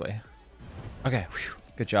do this way. Okay. Whew.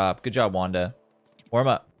 Good job. Good job, Wanda. Warm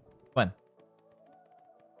up. Come on.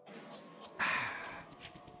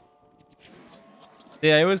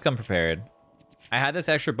 Yeah, I always come prepared. I had this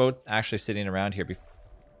extra boat actually sitting around here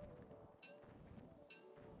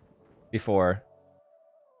before.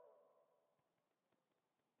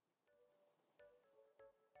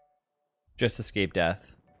 Just escape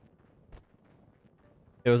death.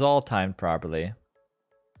 It was all timed properly.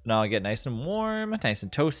 Now I get nice and warm, nice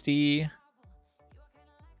and toasty.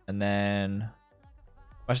 And then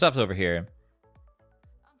my stuff's over here.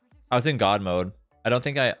 I was in God mode. I don't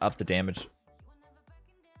think I upped the damage.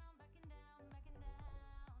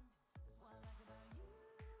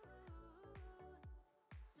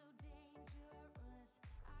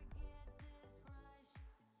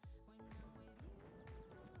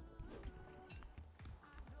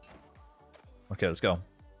 Okay, let's go.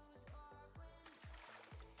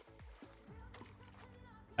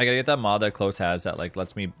 I gotta get that mod that Close has that like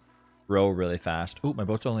lets me row really fast. Ooh, my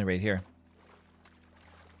boat's only right here.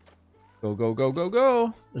 Go, go, go, go,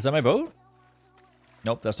 go. Is that my boat?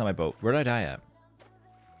 Nope, that's not my boat. Where did I die at?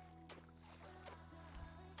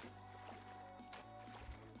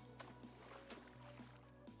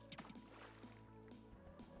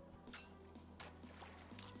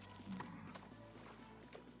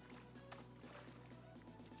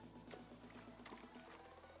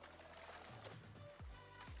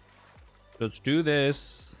 Let's do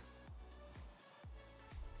this.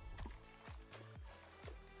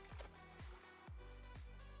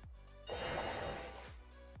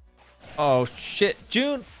 Oh shit,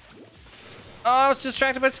 June. Oh, I was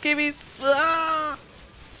distracted by skivvies. Ah!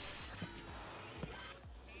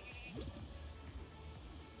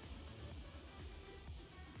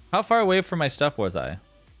 How far away from my stuff was I?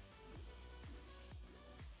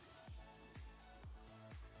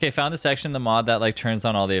 Okay, found the section in the mod that like turns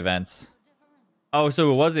on all the events. Oh,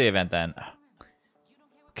 so it was the event then.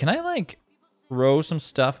 Can I like throw some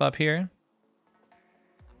stuff up here?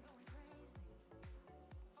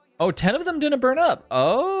 Oh, 10 of them didn't burn up.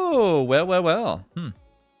 Oh, well, well, well.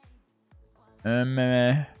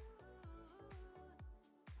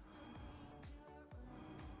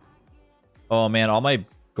 Oh man, all my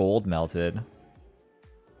gold melted.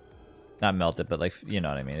 Not melted, but like, you know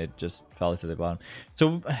what I mean? It just fell to the bottom.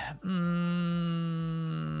 So,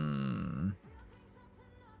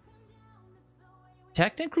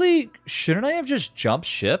 technically, shouldn't I have just jumped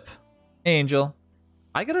ship? Angel,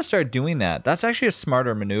 I gotta start doing that. That's actually a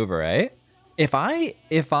smarter maneuver, right? If I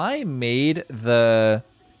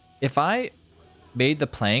made the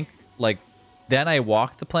plank, like, then I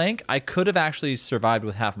walked the plank, I could have actually survived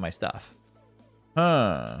with half of my stuff.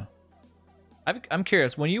 Huh. I'm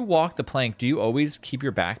curious, when you walk the plank, do you always keep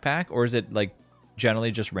your backpack, or is it, like,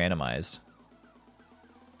 generally just randomized?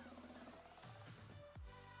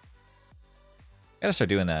 Gotta start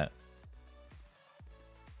doing that.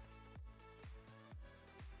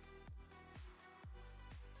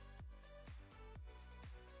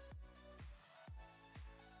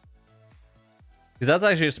 Because that's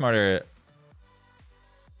actually a smarter...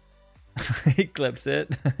 He clips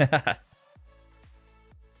it.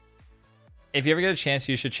 If you ever get a chance,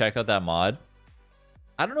 you should check out that mod.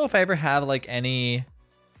 I don't know if I ever have, like, any...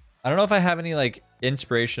 I don't know if I have any, like,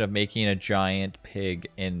 inspiration of making a giant pig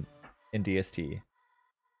in DST.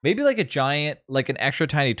 Maybe, like, a giant... Like, an extra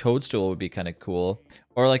tiny toadstool would be kind of cool.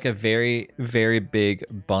 Or, like, a very, very big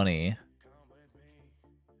bunny.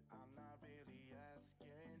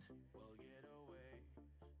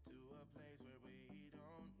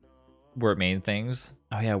 Where it made things.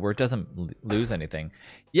 Oh, yeah, where it doesn't lose anything.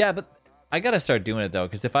 Yeah, but... I gotta start doing it though,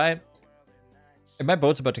 because if my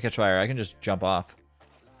boat's about to catch fire, I can just jump off.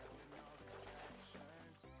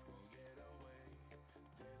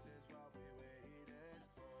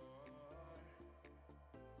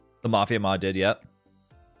 The Mafia mod did, yep.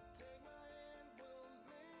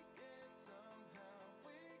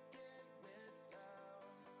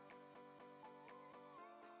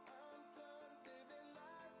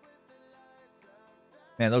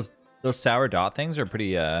 Man, those sour dot things are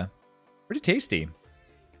pretty tasty.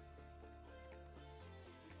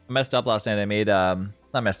 I messed up last night. I made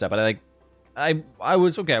not messed up, but I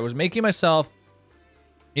was okay. I was making myself,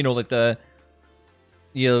 you know, like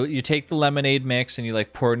you take the lemonade mix and you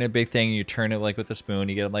like pour it in a big thing and you turn it like with a spoon.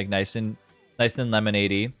 You get it like nice and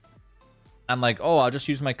lemonade-y. I'm like, oh, I'll just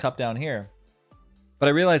use my cup down here. But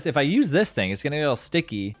I realized if I use this thing, it's gonna get all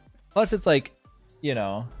sticky. Plus, it's like, you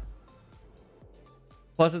know.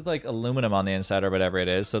 Plus, it's like aluminum on the inside or whatever it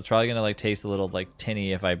is, so it's probably gonna like taste a little like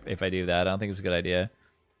tinny if I do that. I don't think it's a good idea.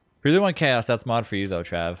 If you really want chaos, that's mod for you though,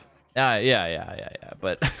 Trav. Yeah.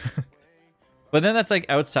 But but then that's like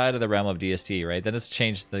outside of the realm of DST, right? Then it's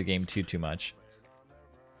changed the game too much.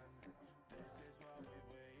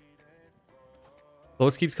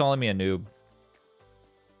 Lois keeps calling me a noob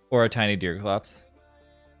or a tiny deerclops.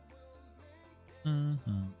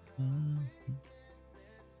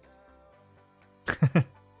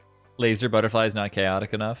 Laser butterfly is not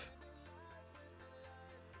chaotic enough.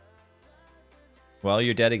 Well,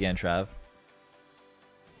 you're dead again, Trav.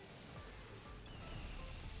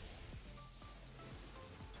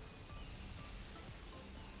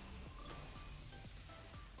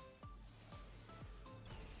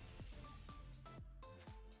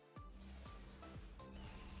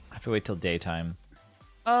 I have to wait till daytime.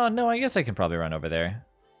 Oh, no, I guess I can probably run over there.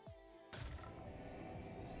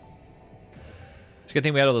 It's a good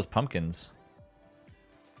thing we had all those pumpkins.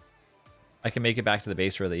 I can make it back to the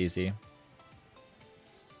base really easy.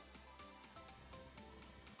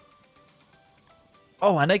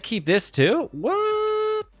 Oh, and I keep this too?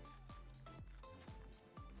 What?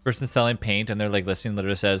 Person selling paint and they're like listing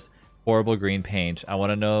literally says horrible green paint. I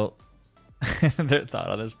want to know their thought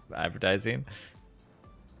on this advertising.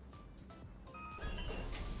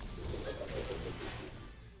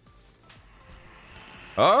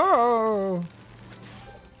 Oh!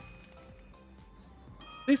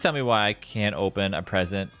 Please tell me why I can't open a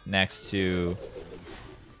present next to...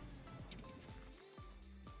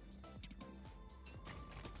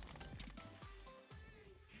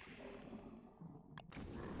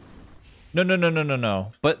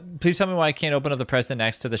 No. But please tell me why I can't open up the present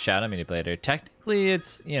next to the shadow manipulator. Technically,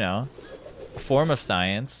 it's, you know, a form of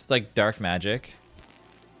science. It's like dark magic.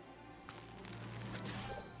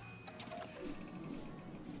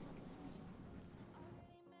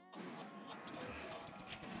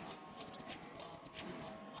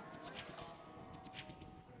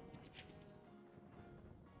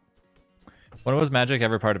 When was magic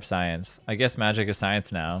ever part of science? I guess magic is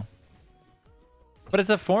science now. But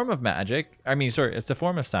it's a form of magic. I mean, sorry, it's a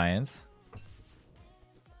form of science.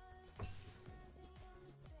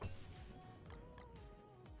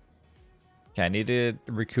 Okay, I need to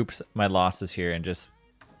recoup my losses here and just...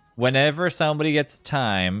 Whenever somebody gets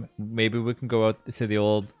time, maybe we can go out to the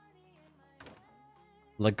old...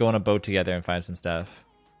 Like, go on a boat together and find some stuff.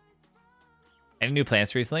 Any new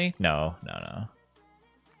plants recently? No.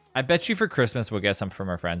 I bet you for Christmas we'll get some from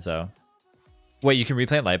our friends, though. Wait, you can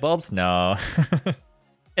replant light bulbs? No.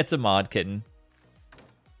 It's a mod, kitten.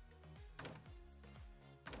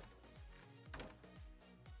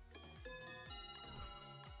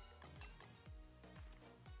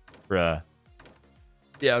 Bruh.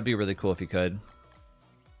 Yeah, it would be really cool if you could.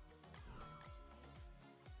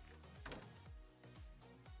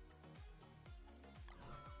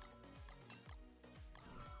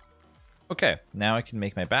 Okay, now I can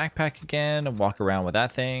make my backpack again and walk around with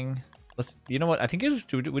that thing. Let's, you know what? I think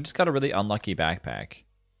we just got a really unlucky backpack.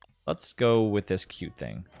 Let's go with this cute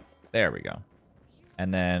thing. There we go.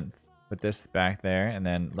 And then put this back there. And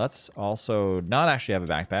then let's also not actually have a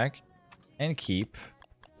backpack and keep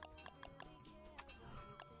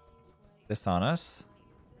this on us.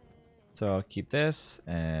 So I'll keep this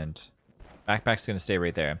and backpack's going to stay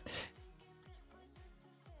right there.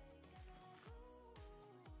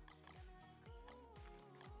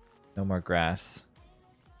 No more grass.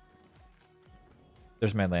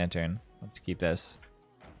 There's my lantern. Let's keep this.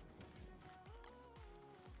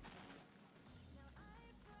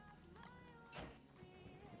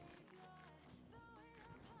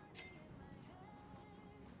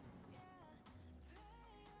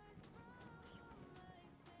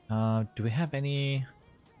 Do we have any?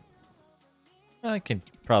 I can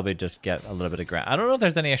probably just get a little bit of grass. I don't know if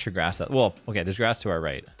there's any extra grass. Well, okay, there's grass to our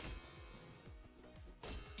right.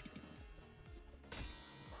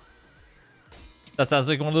 That sounds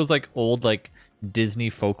like one of those like old like Disney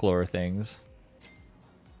folklore things.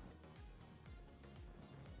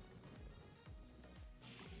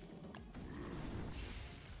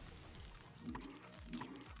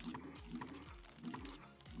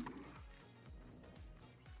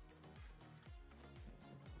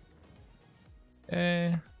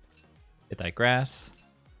 Okay. Get that grass.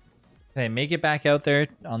 Can I make it back out there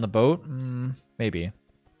on the boat? Maybe.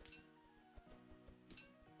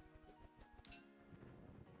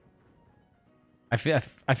 I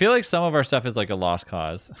feel like some of our stuff is like a lost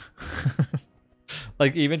cause.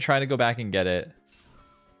 Like even trying to go back and get it.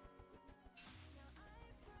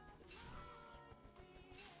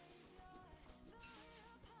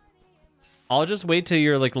 I'll just wait till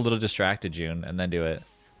you're like a little distracted, June, and then do it.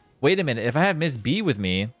 Wait a minute. If I have Miss B with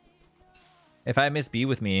me,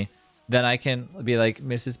 then I can be like,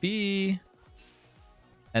 Mrs. B.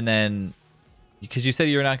 And then, because you said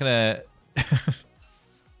you were not going to...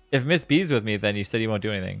 If Miss B's with me, then you said you won't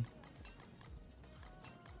do anything.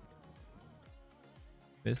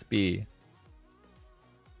 Miss B.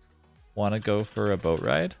 Want to go for a boat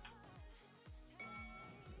ride?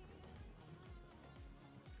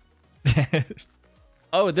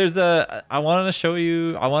 Oh, there's a... I want to show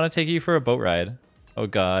you... I want to take you for a boat ride. Oh,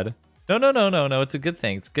 God. No, no, no, no, no. It's a good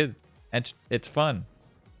thing. It's good. And it's fun.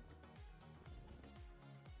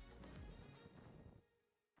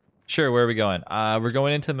 Sure, where are we going? We're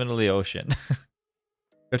going into the middle of the ocean. We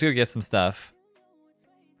have to go get some stuff.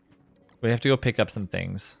 We have to go pick up some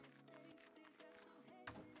things.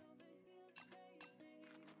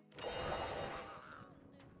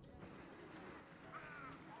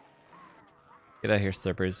 Get out of here,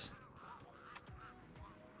 Slurpers.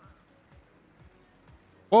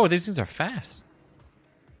 Whoa, these things are fast.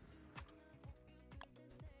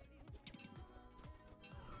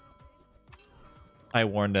 I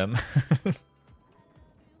warned him.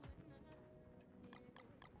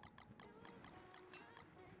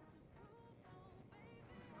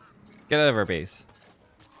 Get out of our base.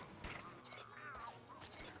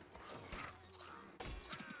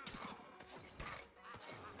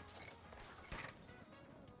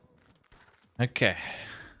 Okay.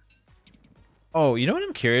 Oh, you know what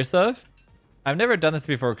I'm curious of? I've never done this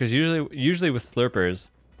before because usually with slurpers,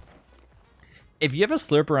 if you have a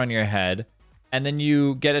slurper on your head and then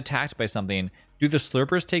you get attacked by something, do the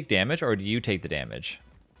slurpers take damage or do you take the damage?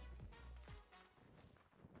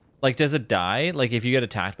 Like, does it die? Like, if you get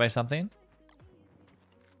attacked by something?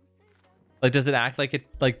 Like, does it act like it,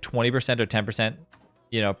 like 20% or 10%,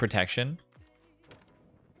 you know, protection?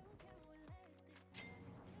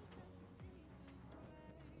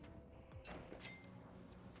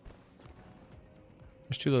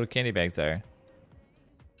 There's 2 little candy bags there.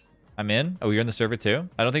 I'm in? Oh, you're in the server too?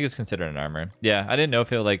 I don't think it's considered an armor. Yeah, I didn't know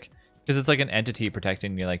if it like, because it's like an entity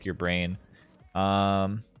protecting you, like your brain.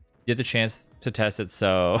 You had the chance to test it,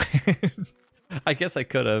 so I guess I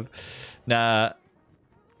could have. Nah.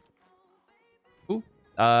 Ooh.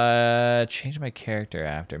 Change my character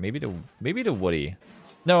after. Maybe to Woody.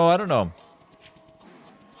 No, I don't know.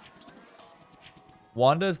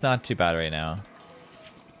 Wanda's not too bad right now.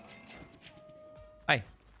 Hi.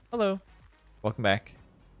 Hello. Welcome back.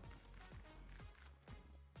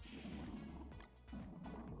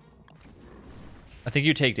 I think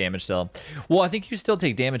you take damage still. Well, I think you still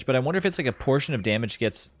take damage, but I wonder if it's like a portion of damage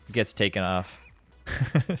gets taken off.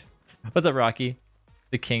 What's up, Rocky?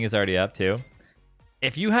 The king is already up too.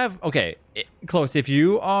 If you have okay, close. If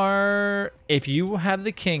you have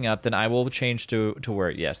the king up, then I will change to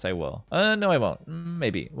word. Yes, I will. No, I won't.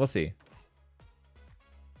 Maybe we'll see.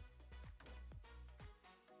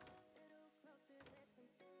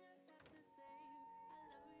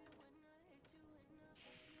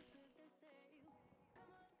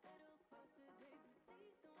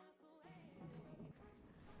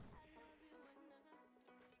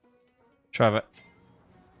 Trava.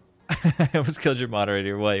 I almost killed your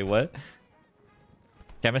moderator. Wait, what? Okay,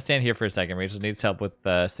 I'm gonna stand here for a second. Rachel needs help with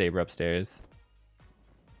Saber upstairs.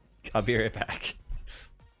 I'll be right back.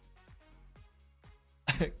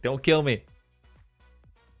 Don't kill me.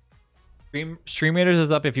 Stream Raiders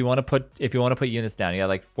is up if you want to put units down. You got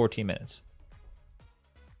like 14 minutes.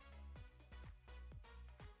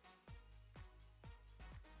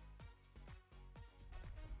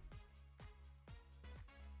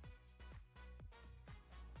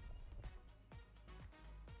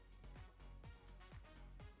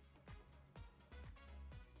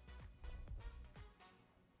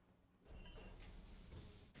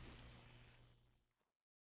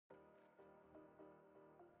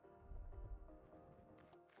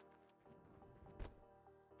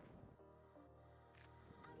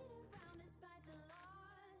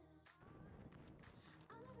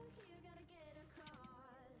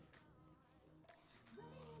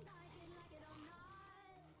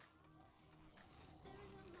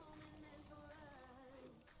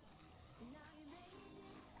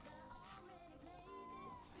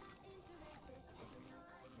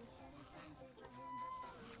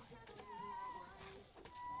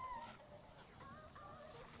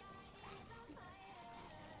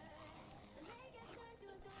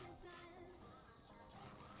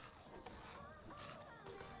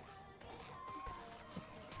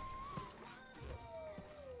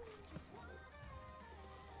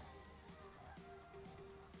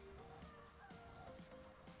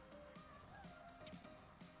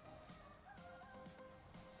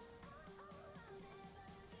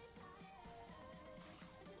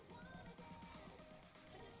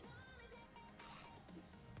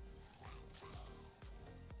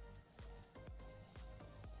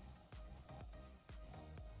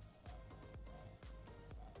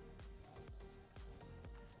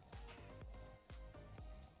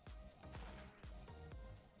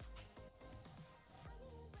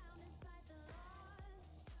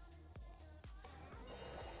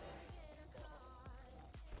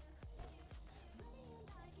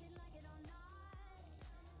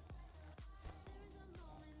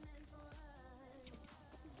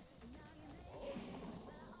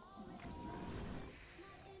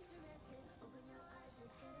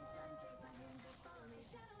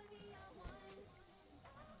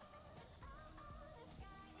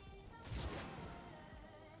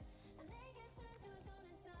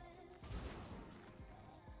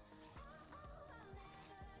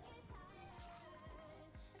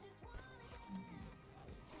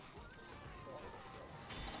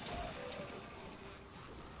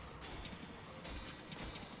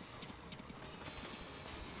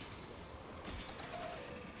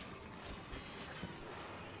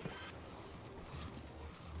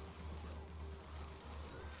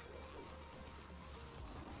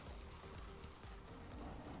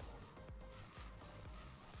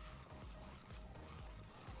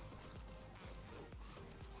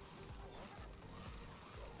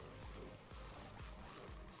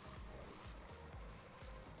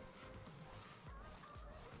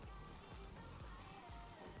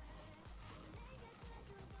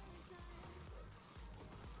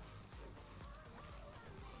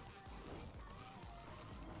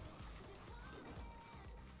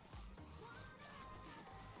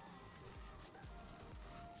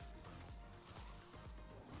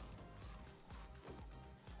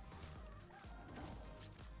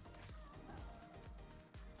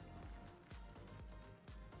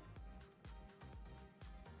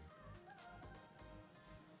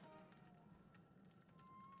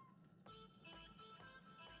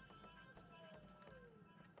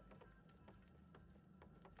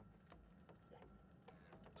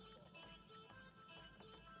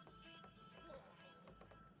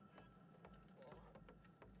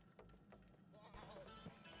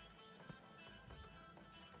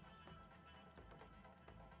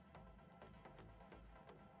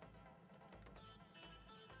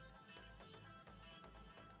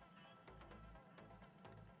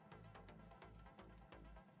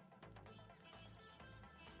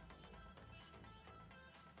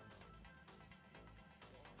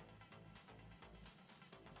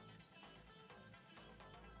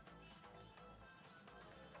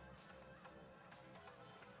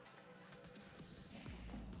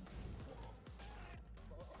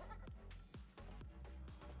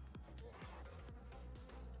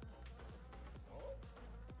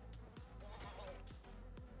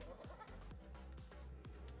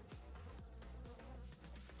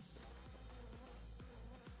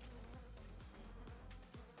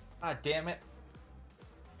 God damn it.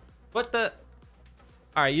 What the?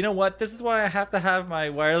 Alright, you know what? This is why I have to have my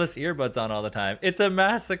wireless earbuds on all the time. It's a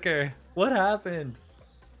massacre. What happened?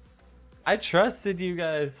 I trusted you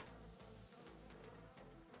guys.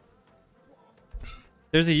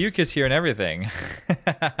 There's a Yukis here and everything.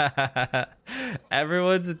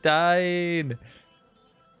 Everyone's dying.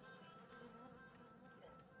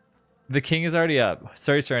 The king is already up.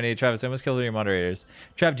 Sorry, Serenity. Travis, I almost killed your moderators.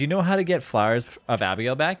 Trav, do you know how to get flowers of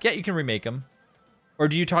Abigail back? Yeah, you can remake them. Or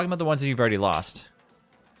do you talking about the ones that you've already lost?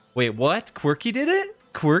 Wait, what? Quirky did it?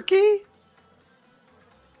 Quirky?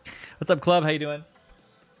 What's up, Club? How you doing?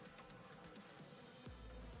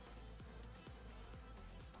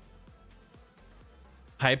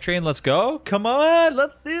 Hype train, let's go. Come on,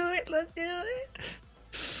 let's do it. Let's do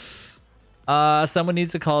it. Someone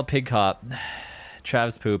needs to call a pig cop.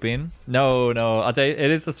 Trav's pooping. No, I'll tell you,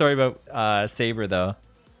 it is a story about Saber though.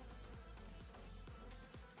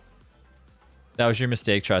 That was your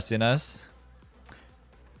mistake trusting us.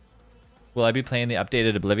 Will I be playing the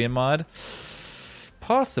updated Oblivion mod?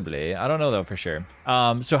 Possibly. I don't know though for sure.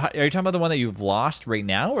 So are you talking about the one that you've lost right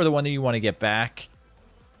now, or the one that you want to get back?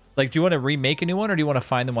 Like, do you want to remake a new one, or do you want to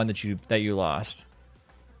find the one that you lost?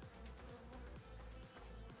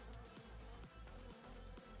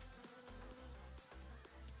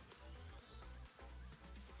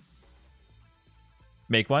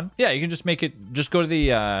 Make one? Yeah, you can just make it. Just go to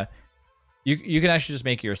the. You can actually just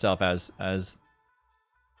make it yourself as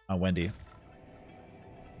Wendy.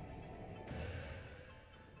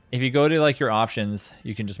 If you go to like your options,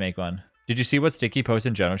 you can just make one. Did you see what Sticky posted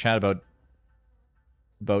in general chat about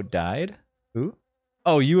died? Who?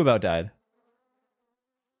 Oh, you about died.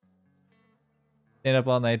 Staying up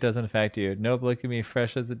all night doesn't affect you. Nope, look at me,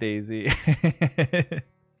 fresh as a daisy.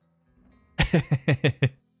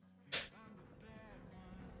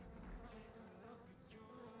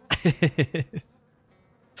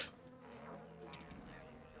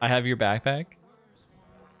 I have your backpack.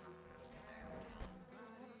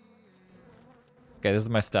 Okay, this is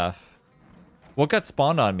my stuff. What got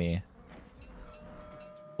spawned on me?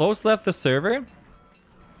 Close left the server?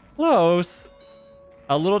 Close.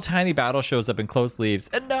 A little tiny battle shows up and Close leaves.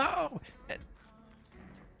 And no!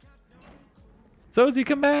 Sozy,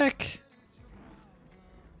 come back!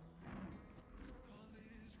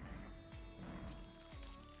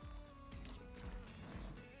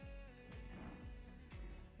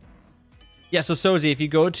 Yeah, so Sozy, if you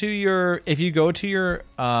go to your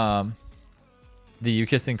the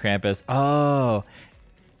Yukis and Krampus. Oh.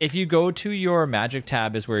 If you go to your magic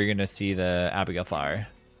tab is where you're gonna see the Abigail flower.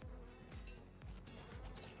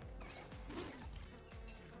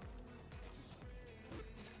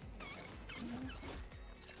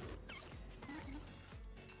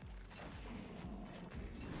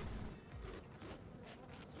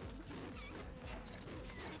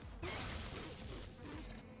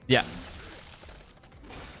 Yeah.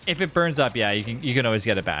 If it burns up, yeah, you can always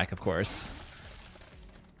get it back, of course.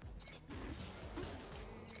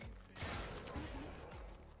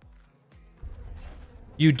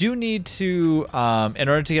 You do need to, in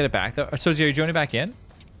order to get it back, though. So, are you joining back in?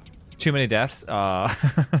 Too many deaths.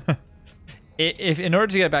 If in order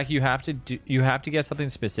to get it back, you have to get something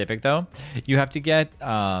specific, though. You have to get,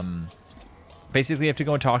 basically, you have to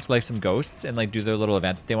go and talk to like some ghosts and like do their little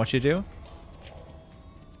event that they want you to do.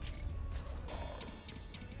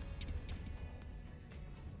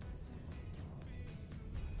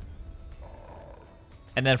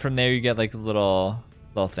 And then from there, you get like a little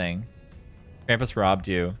thing. Krampus robbed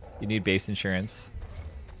you. You need base insurance.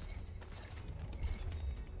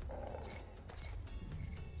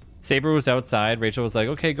 Saber was outside. Rachel was like,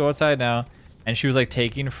 okay, go outside now. And she was like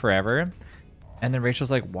taking forever. And then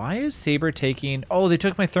Rachel's like, why is Saber taking... Oh, they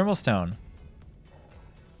took my thermal stone.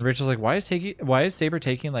 Rachel's like, why is Saber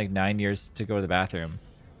taking like 9 years to go to the bathroom?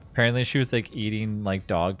 Apparently she was like eating like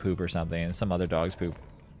dog poop or something and some other dog's poop.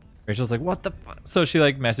 Rachel's like, what the fuck? So she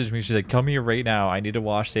like messaged me. She's like, come here right now. I need to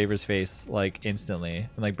wash Saber's face like instantly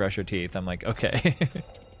and like brush her teeth. I'm like, okay.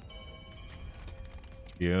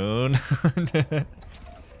 June.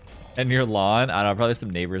 And your lawn? I don't know, probably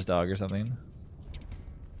some neighbor's dog or something.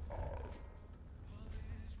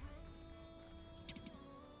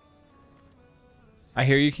 I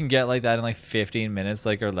hear you can get like that in like 15 minutes,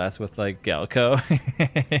 like or less with like Gelco.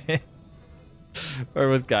 Or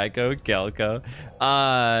with Geico, Gelco.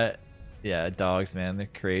 Yeah, dogs, man, they're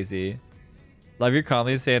crazy. Love your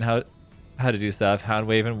comments saying how to do stuff. Hound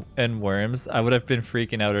wave and worms. I would have been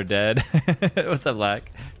freaking out or dead. What's up,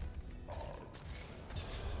 Black?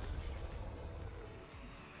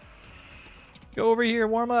 Go over here,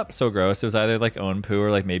 warm up. So gross. It was either like own poo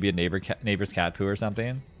or like maybe a neighbor's cat poo or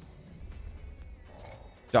something.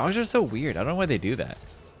 Dogs are so weird. I don't know why they do that.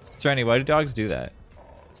 Serenity, why do dogs do that?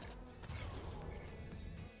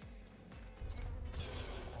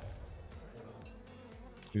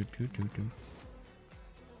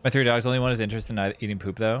 My 3 dogs, only one is interested in eating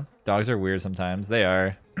poop though. Dogs are weird sometimes. They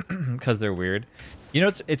are, because they're weird. You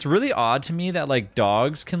know, it's really odd to me that like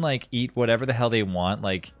dogs can like eat whatever the hell they want.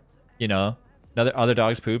 Like, you know, other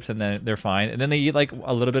dogs poops and then they're fine. And then they eat like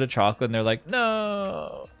a little bit of chocolate and they're like,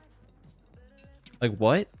 no. Like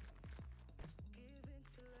what?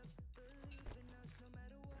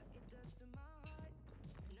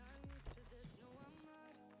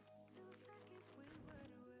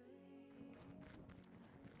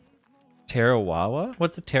 Tarawawa?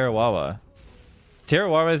 What's a Tarawawa?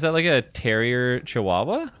 Tarawawa, is that like a terrier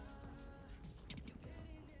chihuahua?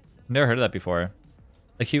 Never heard of that before.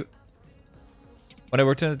 Like when I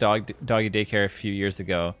worked in a doggy daycare a few years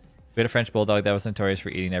ago, we had a French bulldog that was notorious for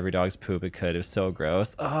eating every dog's poop it could. It was so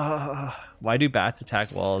gross. Oh, why do bats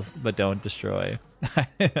attack walls but don't destroy?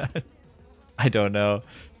 I don't know.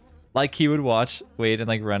 Like he would watch, wait, and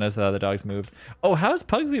like run as the other dogs moved. Oh, how's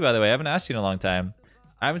Pugsley, by the way? I haven't asked you in a long time.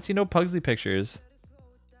 I haven't seen no Pugsley pictures.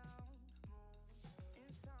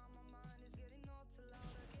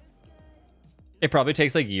 It probably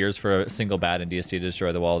takes like years for a single bat in DST to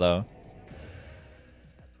destroy the wall, though.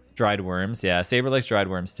 Dried worms, yeah. Saber likes dried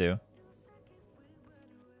worms too.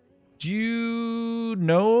 Do you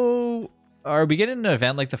know? Are we getting an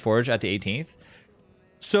event like the Forge at the 18th?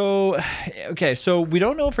 So, okay, so we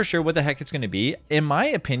don't know for sure what the heck it's going to be. In my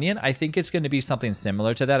opinion, I think it's going to be something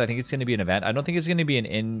similar to that. I think it's going to be an event. I don't think it's going to be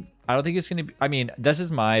I don't think it's going to be, I mean, this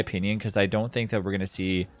is my opinion because I don't think that we're going to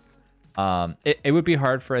see, it would be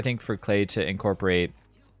hard for, I think, for Clay to incorporate,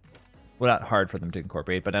 well, not hard for them to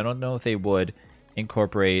incorporate, but I don't know if they would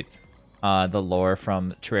incorporate the lore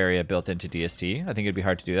from Terraria built into DST. I think it'd be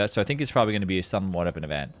hard to do that. So I think it's probably going to be somewhat of an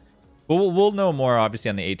event. We'll know more obviously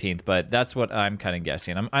on the 18th, but that's what I'm kind of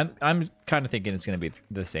guessing. I'm kind of thinking it's going to be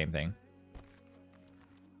the same thing.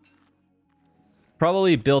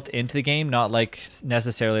 Probably built into the game, not like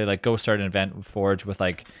necessarily like go start an event with Forge with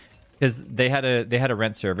like, because they had to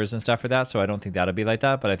rent servers and stuff for that, so I don't think that'll be like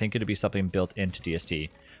that. But I think it'll be something built into DST.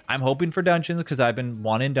 I'm hoping for dungeons because I've been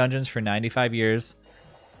wanting dungeons for 95 years,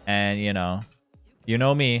 and you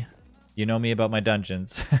know me about my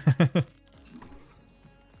dungeons.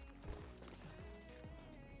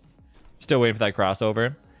 Still waiting for that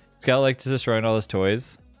crossover. Scout likes destroying all his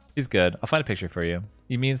toys. He's good. I'll find a picture for you.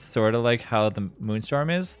 You mean sort of like how the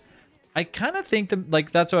Moonstorm is? I kind of think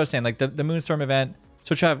like that's what I was saying. Like the Moonstorm event.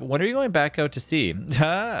 So Trav, when are you going back out to sea?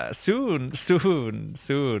 Soon.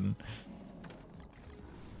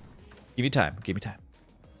 Give me time. Give me time.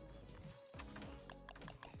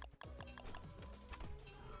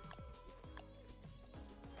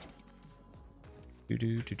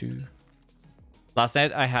 Do. Last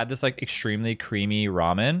night I had this like extremely creamy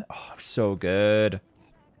ramen. Oh, so good.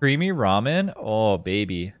 Creamy ramen. Oh,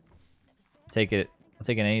 baby. Take it. I'll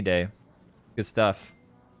take it any day. Good stuff.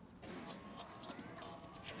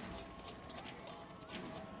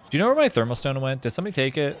 Do you know where my thermal stone went? Did somebody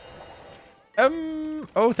take it?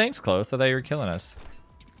 Oh, thanks, Close. I thought you were killing us.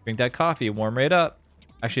 Drink that coffee. Warm right up.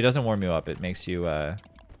 Actually, it doesn't warm you up. It makes you,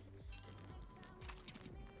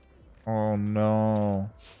 Oh, no.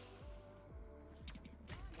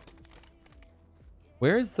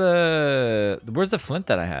 Where's the flint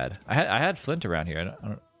that I had? I had flint around here. I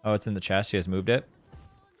don't, oh, it's in the chest. He has moved it.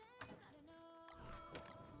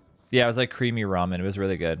 Yeah, it was like creamy ramen. It was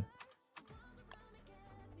really good.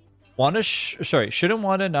 Wanda, shouldn't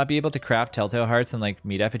Wanda not be able to craft telltale hearts and like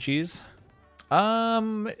meat effigies?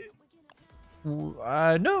 No.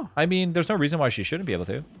 I mean, there's no reason why she shouldn't be able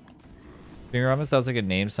to. Creamy ramen sounds like a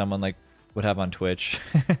name someone like would have on Twitch.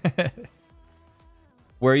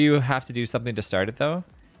 Where you have to do something to start it though?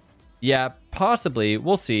 Yeah, possibly.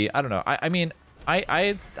 We'll see. I don't know. I mean,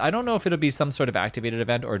 I don't know if it'll be some sort of activated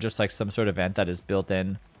event or just like some sort of event that is built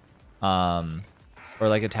in, or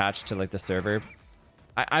like attached to like the server.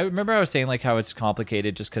 I remember I was saying like how it's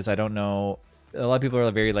complicated just because I don't know. A lot of people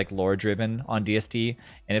are very like lore driven on DST,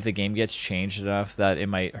 and if the game gets changed enough that it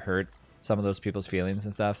might hurt some of those people's feelings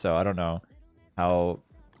and stuff. So I don't know how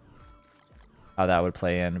that would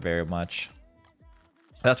play in very much.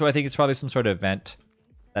 That's why I think it's probably some sort of event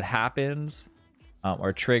that happens,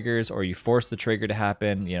 or triggers, or you force the trigger to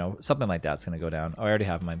happen. You know, something like that's gonna go down. Oh, I already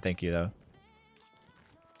have mine. Thank you though.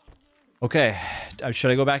 Okay,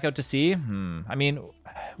 should I go back out to sea? I mean,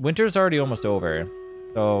 winter's already almost over,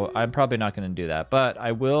 so I'm probably not gonna do that. But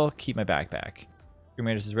I will keep my backpack. Stream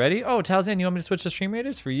Raiders is ready. Oh, Talzan, you want me to switch to Stream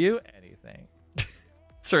Raiders for you? Anything.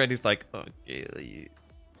 Serenity's like, okay,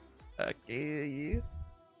 you.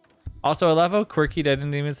 Also, I love how Quirky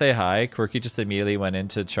didn't even say hi. Quirky just immediately went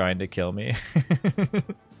into trying to kill me.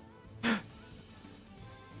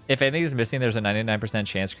 If anything is missing, there's a 99%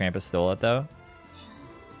 chance Krampus stole it, though.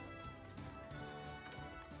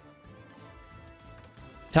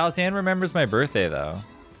 Talzan remembers my birthday, though.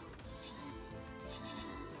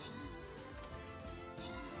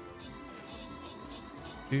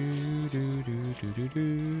 Do, do, do, do, do,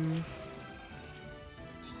 do.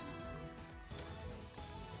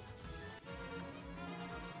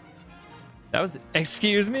 That was...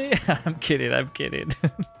 Excuse me? I'm kidding, I'm kidding.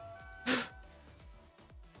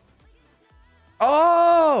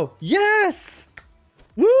 Oh! Yes!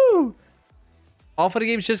 Woo! All for the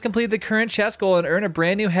Games just completed the current chess goal and earn a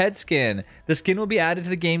brand new head skin. The skin will be added to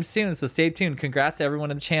the game soon, so stay tuned. Congrats to everyone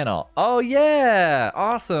on the channel. Oh, yeah!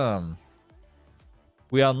 Awesome!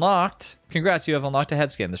 We unlocked. Congrats, you have unlocked a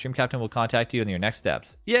head skin. The stream captain will contact you in your next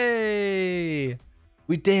steps. Yay!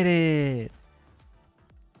 We did it!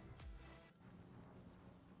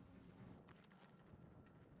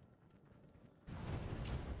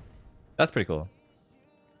 That's pretty cool.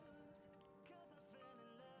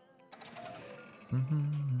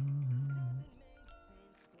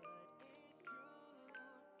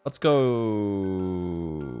 Let's go.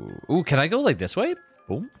 Ooh, can I go like this way?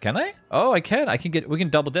 Boom. Can I? Oh, I can. I can get. We can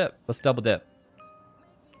double dip. Let's double dip.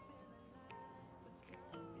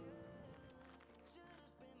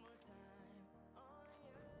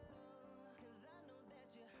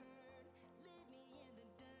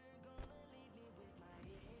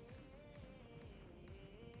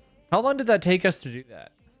 How long did that take us to do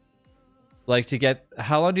that? Like to get,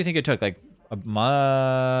 how long do you think it took? Like a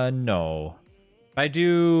month? No. If I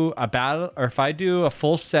do a battle, or if I do a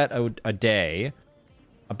full set a day,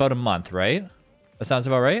 about a month, right? That sounds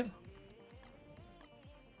about right?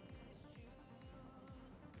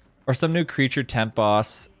 Or some new creature temp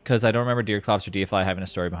boss, because I don't remember Deerclops or Deerfly having a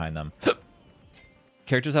story behind them.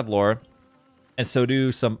 Characters have lore, and so do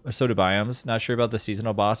biomes. Not sure about the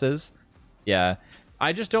seasonal bosses. Yeah.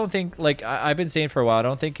 I just don't think, like I've been saying for a while, I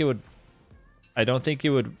don't think it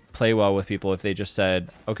would play well with people if they just said,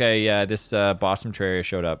 okay, yeah, this boss from Terraria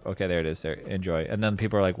showed up. Okay, there it is. There, enjoy. And then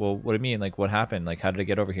people are like, well, what do you mean? Like, what happened? Like, how did it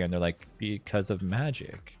get over here? And they're like, because of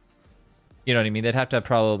magic. You know what I mean? They'd have to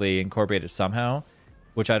probably incorporate it somehow,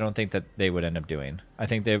 which I don't think that they would end up doing. I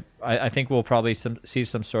think I think we'll probably see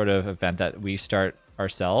some sort of event that we start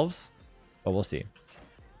ourselves, but we'll see.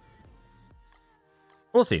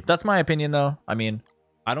 We'll see. That's my opinion, though. I mean,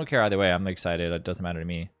 I don't care either way. I'm excited. It doesn't matter to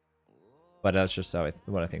me. But that's just how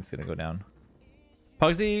what I think is going to go down.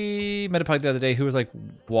 Pugsy met a pug the other day who was like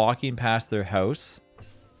walking past their house.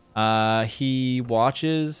 He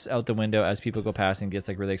watches out the window as people go past and gets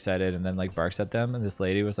like really excited and then like barks at them. And this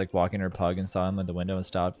lady was like walking her pug and saw him at the window and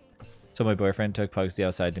stopped. So my boyfriend took Pugsy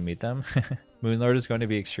outside to meet them. Moonlord is going to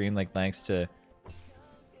be extreme like lengths to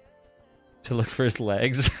look for his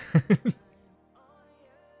legs.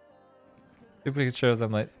 If we could show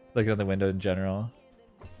them like looking out the window in general.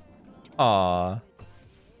 Aw.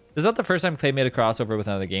 This is not the first time Clay made a crossover with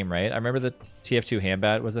another game, right? I remember the TF2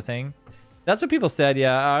 Handbat was a thing. That's what people said.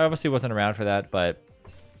 Yeah, I obviously wasn't around for that, but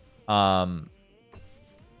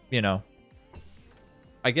you know,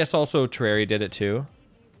 I guess also Terraria did it too.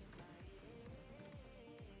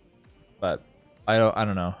 But I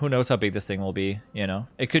don't know. Who knows how big this thing will be, you know?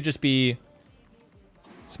 It could just be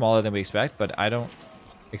smaller than we expect, but I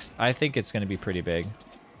think it's going to be pretty big.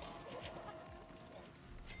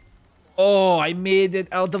 Oh, I made it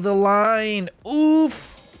out of the line.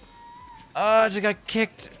 Oof. I just got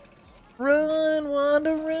kicked. Run,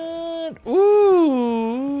 Wanda, run.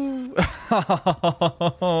 Ooh.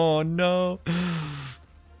 Oh, no.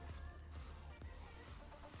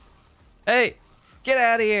 Hey, get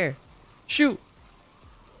out of here. Shoot.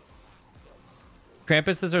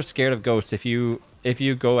 Krampuses are scared of ghosts. If you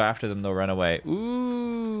go after them, they'll run away.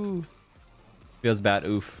 Ooh. Feels bad.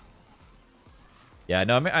 Oof. Yeah,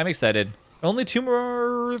 no, I'm excited. Only 3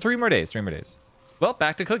 more days. Well,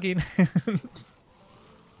 back to cooking.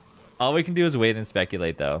 All we can do is wait and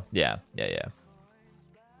speculate, though. Yeah. Look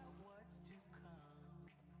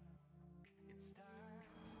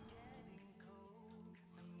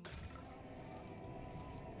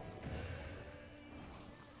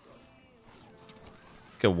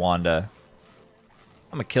at Wanda.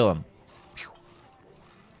 I'm gonna kill him.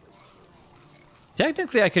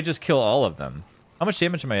 Technically, I could just kill all of them. How much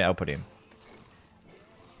damage am I outputting?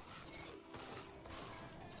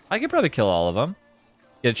 I could probably kill all of them.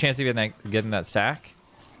 Get a chance of getting that stack.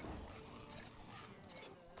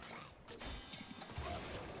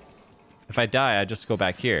 If I die, I just go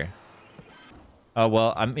back here.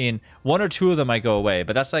 Well, I mean, one or two of them might go away,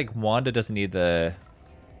 but that's like Wanda doesn't need the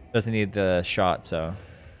shot, so.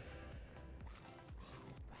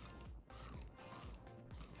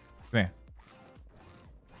 Come here.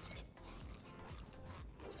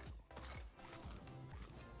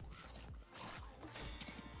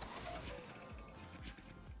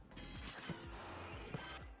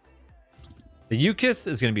 The Yukis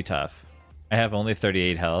is going to be tough. I have only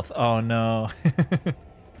 38 health. Oh, no.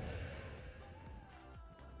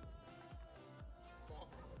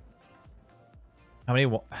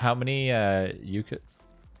 How many Yukis?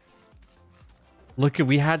 Look,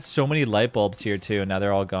 we had so many light bulbs here, too, and now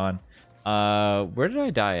they're all gone. Where did I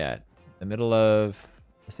die at? The middle of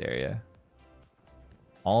this area.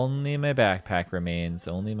 Only my backpack remains.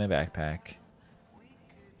 Only my backpack.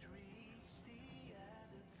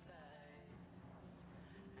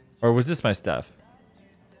 Or was this my stuff?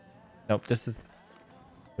 Nope, this is...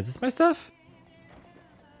 Was this my stuff?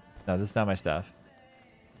 No, this is not my stuff.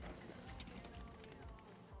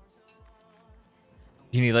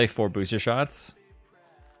 You need like 4 booster shots?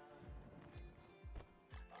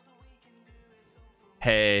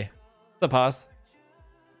 Hey. The pause.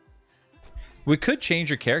 We could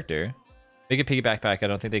change your character. Make a piggy backpack. I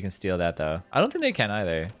don't think they can steal that, though. I don't think they can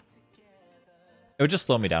either. It would just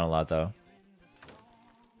slow me down a lot, though.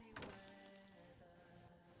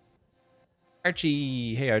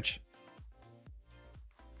 Archie. Hey, Arch.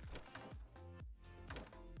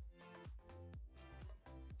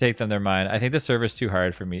 Take them, they're mine. I think the server's too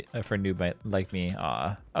hard for me, for a noob like me.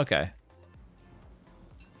 Aw, okay.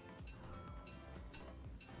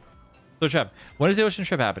 So, Trap, when is the ocean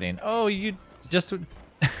trip happening? Oh, you just...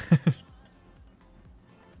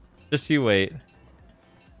 just you wait.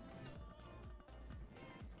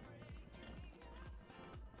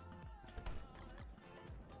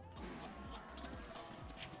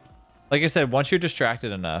 Like I said, once you're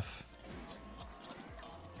distracted enough.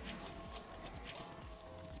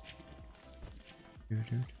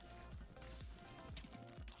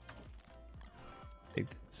 Take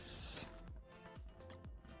this.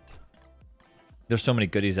 There's so many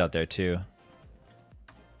goodies out there too.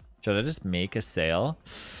 Should I just make a sale?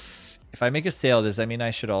 If I make a sale, does that mean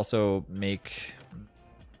I should also make...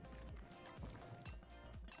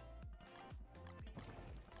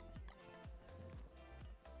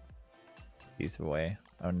 Piece away.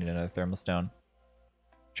 I don't need another thermal stone.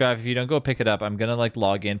 Trav, if you don't go pick it up, I'm gonna like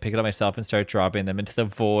log in, pick it up myself, and start dropping them into the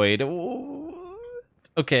void. Ooh.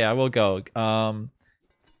 Okay, I will go. I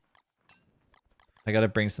gotta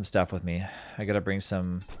bring some stuff with me. I gotta bring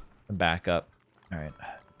some backup. All right,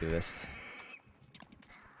 do this.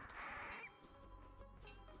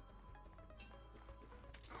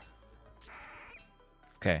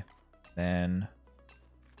 Okay, then.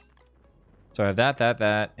 So I have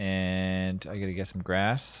that, and I gotta get some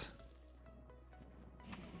grass.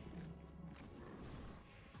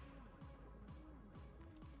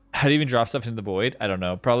 How do you even drop stuff into the void? I don't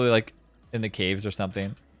know. Probably like in the caves or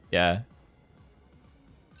something. Yeah.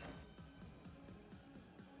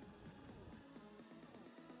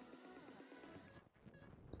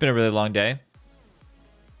 It's been a really long day.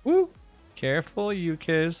 Woo! Careful,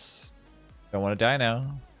 Yukis. Don't want to die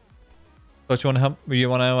now. Don't you want to help? You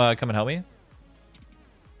want to come and help me?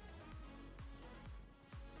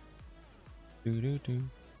 Do.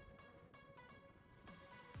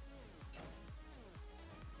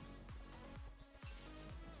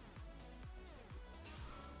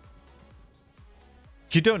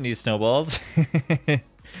 You don't need snowballs. Yeah,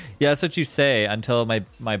 that's what you say until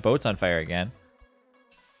my boat's on fire again.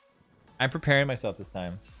 I'm preparing myself this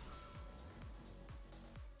time.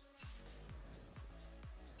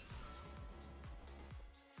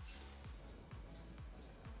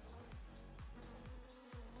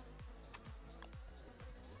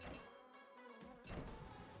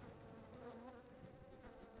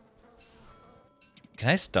 Can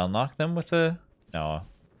I stun lock them with a... No.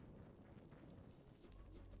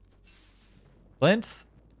 Flints?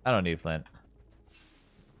 I don't need flint.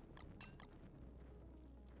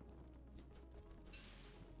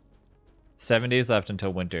 Seven days left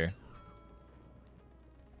until winter.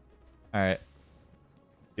 Alright.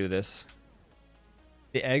 Do this.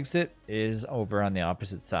 The exit is over on the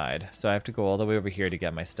opposite side, so I have to go all the way over here to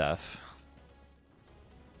get my stuff.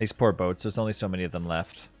 These poor boats, there's only so many of them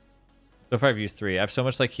left. So far I've used 3. I have so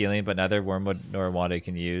much like healing, but neither Wormwood nor Wanda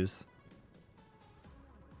can use.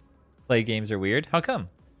 Play games are weird? How come?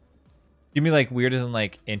 You mean like weird isn't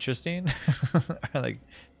like interesting? Or like,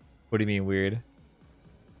 what do you mean weird?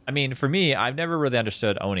 I mean, for me, I've never really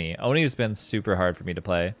understood Oni. Oni has been super hard for me to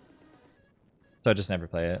play. So I just never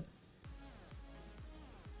play it.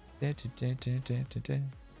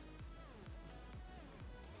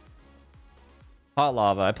 Hot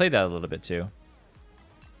lava. I played that a little bit too.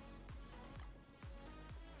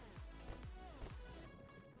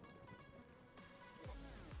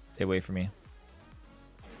 Stay away from me.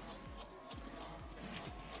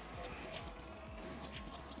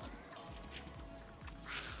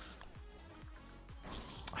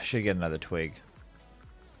 I should get another twig.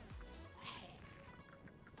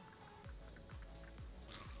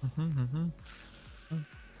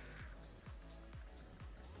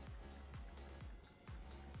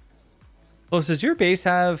 Oh, does your base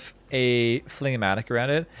have a flingomatic around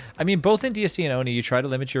it? I mean, both in DST and Oni, you try to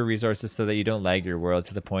limit your resources so that you don't lag your world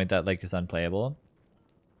to the point that like is unplayable.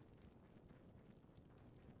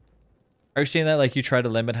 Are you saying that like you try to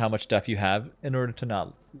limit how much stuff you have in order to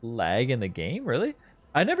not lag in the game? Really?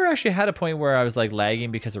 I never actually had a point where I was like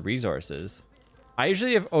lagging because of resources. I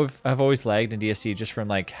usually have always lagged in DST just from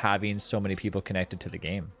like having so many people connected to the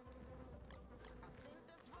game.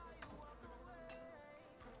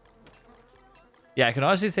 Yeah, I can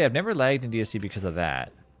honestly say I've never lagged in DST because of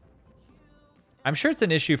that. I'm sure it's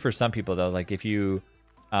an issue for some people though. Like if you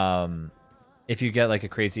get like a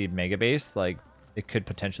crazy mega base, like it could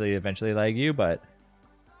potentially eventually lag you, but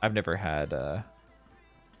I've never had too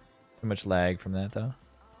much lag from that though.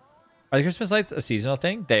 Are the Christmas lights a seasonal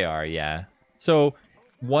thing? They are, yeah. So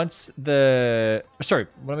once the... Sorry,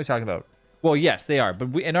 what am I talking about? Well, yes, they are.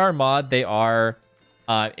 But in our mod, they are...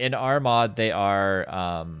 like,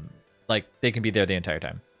 they can be there the entire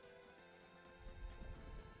time.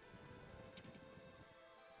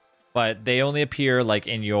 But they only appear, like,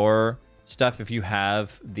 in your stuff if you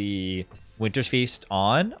have the Winter's Feast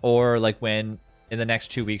on, or, like, when... in the next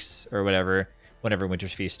 2 weeks or whatever, whenever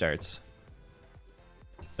Winter's Feast starts.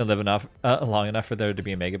 To live enough, long enough for there to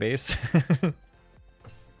be a mega base.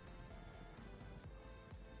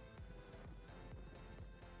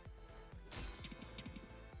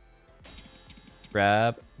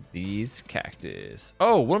 Grab these cactus.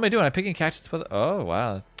 Oh, what am I doing? I'm picking cactus with... Oh,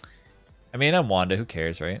 wow. I mean, I'm Wanda. Who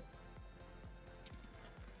cares, right?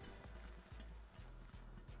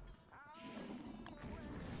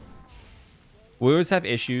 We always have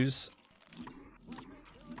issues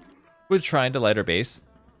with trying to light our base.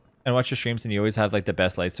 And watch your streams and you always have like the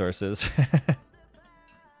best light sources.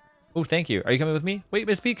 Oh, thank you. Are you coming with me? Wait,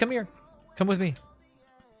 Miss B, come here. Come with me.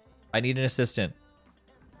 I need an assistant.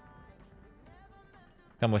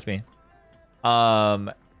 Come with me.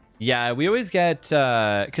 Yeah, we always get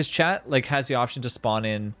because chat like has the option to spawn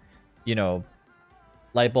in, you know,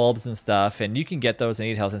 light bulbs and stuff, and you can get those. I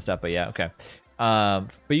need health and stuff, but yeah, okay.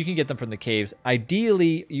 But you can get them from the caves.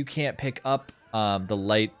 Ideally, you can't pick up the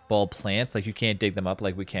light bulb plants, like you can't dig them up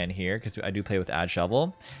like we can here, because I do play with add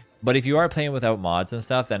shovel. But if you are playing without mods and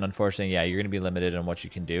stuff, then unfortunately, yeah, you're going to be limited on what you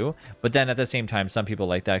can do. But then at the same time, some people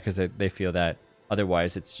like that because they feel that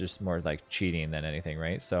otherwise it's just more like cheating than anything,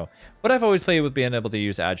 right? So, but I've always played with being able to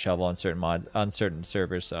use add shovel on certain mods, on certain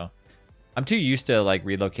servers, so I'm too used to like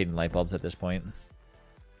relocating light bulbs at this point.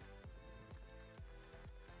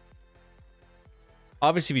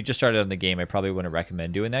 Obviously, if you just started on the game, I probably wouldn't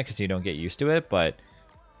recommend doing that because you don't get used to it, but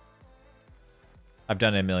I've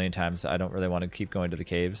done it a million times. I don't really want to keep going to the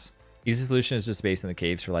caves. Easy solution is just based in the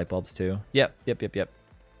caves for light bulbs too. Yep.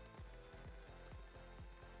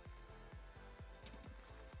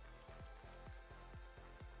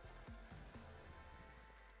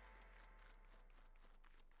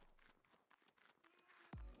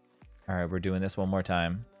 All right, we're doing this one more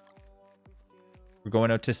time. We're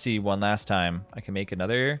going out to sea one last time. I can make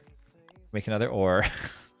another ore.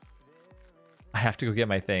 I have to go get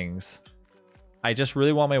my things. I just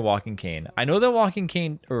really want my walking cane. I know that walking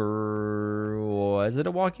cane, was it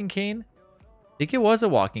a walking cane? I think it was a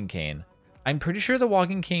walking cane. I'm pretty sure the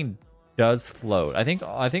walking cane does float. I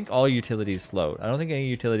think all utilities float. I don't think any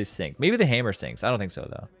utilities sink. Maybe the hammer sinks. I don't think so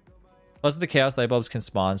though. Plus the chaos light bulbs can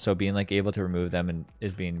spawn, so being like able to remove them and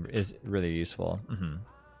is really useful.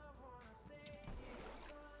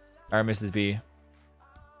 Alright, Mrs. B.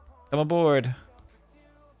 Come aboard.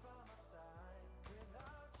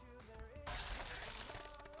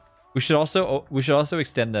 We should also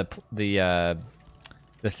extend the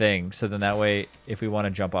thing, so then that way if we want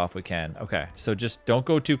to jump off we can. Okay, so just don't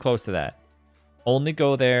go too close to that. Only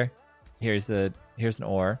go there. Here's an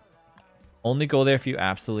ore. Only go there if you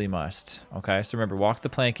absolutely must. Okay, so remember, walk the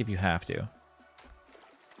plank if you have to.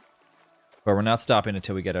 But we're not stopping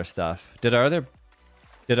until we get our stuff. Did our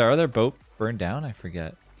other boat burn down? I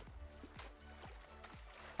forget.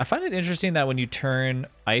 I find it interesting that when you turn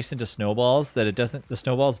ice into snowballs, that the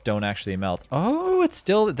snowballs don't actually melt. Oh, it's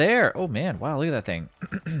still there. Oh man, wow, look at that thing.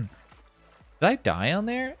 Did I die on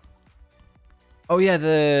there? Oh yeah,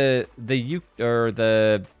 the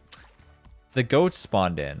goats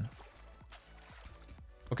spawned in.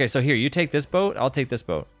 Okay, so here, you take this boat, I'll take this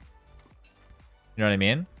boat. You know what I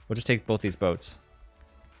mean? We'll just take both these boats.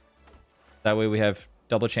 That way we have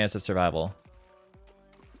double chance of survival.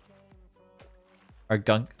 The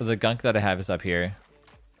gunk that I have is up here.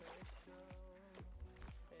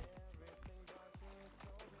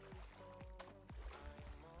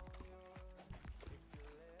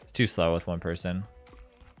 It's too slow with one person.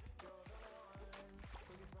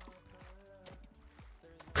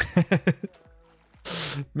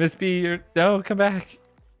 Miss B, no, come back.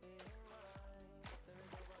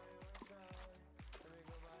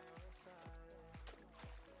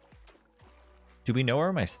 Do we know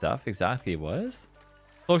where my stuff exactly was?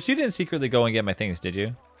 Oh, so you didn't secretly go and get my things, did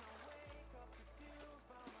you?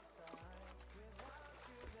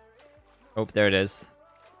 Oh, there it is.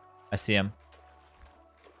 I see him.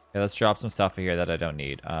 Okay, let's drop some stuff here that I don't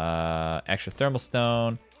need. Extra thermal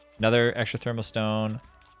stone. Another extra thermal stone.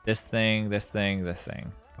 This thing, this thing, this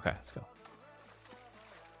thing. Okay, let's go.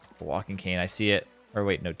 A walking cane, I see it. Or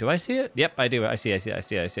wait, no, do I see it? Yep, I do. I see it.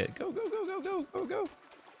 Go, go, go, go, go, go, go.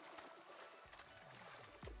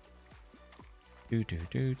 Do, do,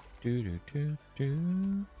 do, do, do, do,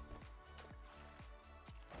 do.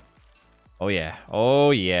 Oh, yeah.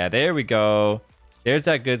 Oh, yeah. There we go. There's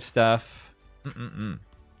that good stuff.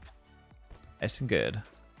 Nice and good.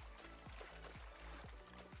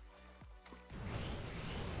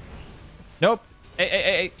 Nope.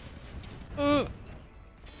 Hey.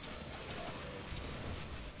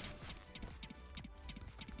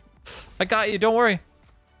 I got you. Don't worry.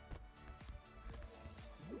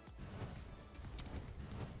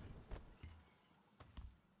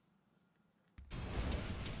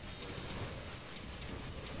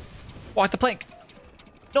 Walk the plank.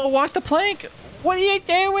 No, walk the plank. What are you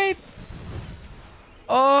doing?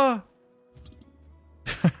 Oh.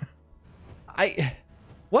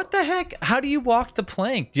 What the heck? How do you walk the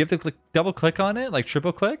plank? Do you have to double click on it? Like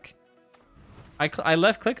triple click? I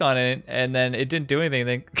left click on it and then it didn't do anything.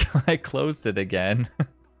 Then I closed it again.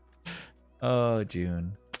 Oh,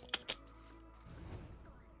 June.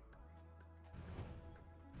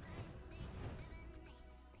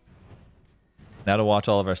 Now to watch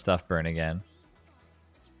all of our stuff burn again.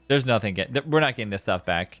 There's nothing. We're not getting this stuff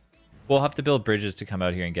back. We'll have to build bridges to come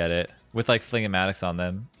out here and get it. With like flingamatics on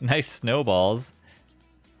them. Nice snowballs.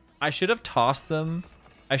 I should have tossed them.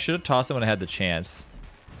 I should have tossed them when I had the chance.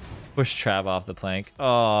 Push Trav off the plank.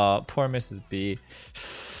 Oh, poor Mrs. B.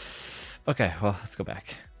 Okay, well, let's go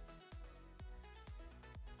back.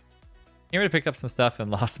 Here to pick up some stuff and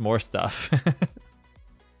lost more stuff.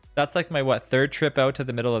 That's like my, what, third trip out to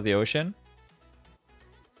the middle of the ocean?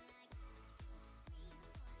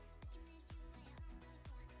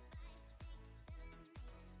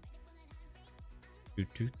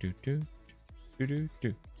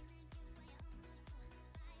 Do.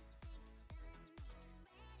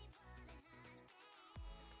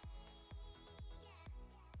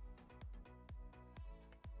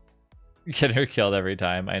 Get her killed every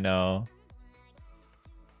time, I know.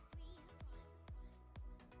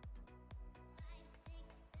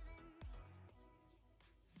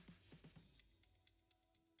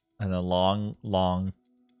 And a long, long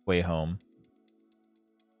way home.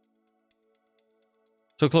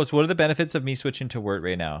 So close, what are the benefits of me switching to Wort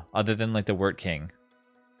right now? Other than like the Wort King.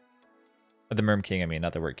 Or the Merm King, I mean,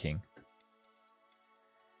 not the Wort King.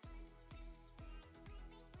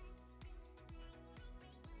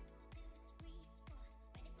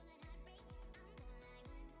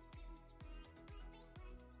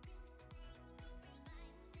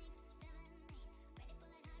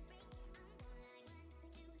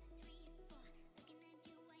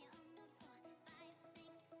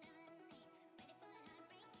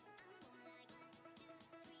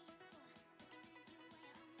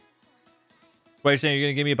 Wait, you're saying you're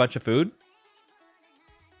gonna give me a bunch of food?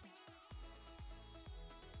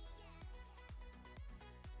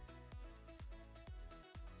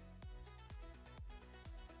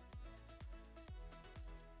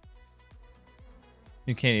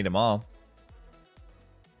 You can't eat them all.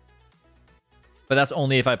 But that's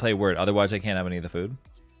only if I play Word. Otherwise, I can't have any of the food.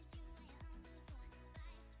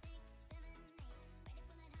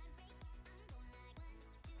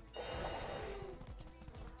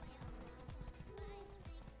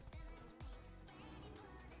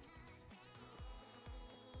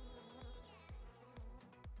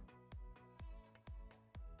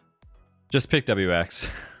 Just pick WX.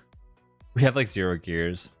 We have like 0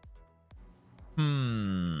 gears.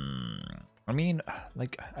 I mean,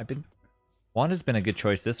 like, Wanda's been a good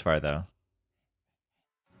choice this far, though.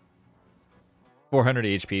 400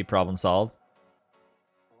 HP, problem solved.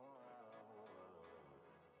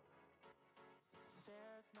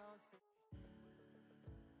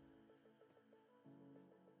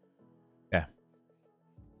 Yeah.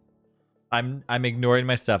 I'm ignoring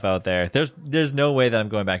my stuff out there. There's no way that I'm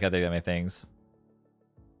going back out there to get my things.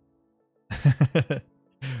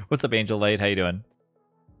 What's up, Angel Light? How you doing?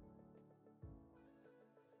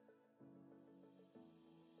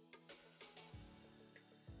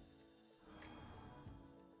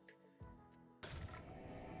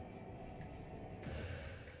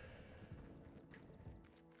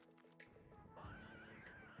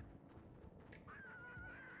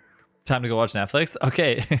 Time to go watch Netflix?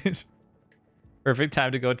 Okay. Perfect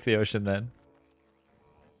time to go to the ocean then.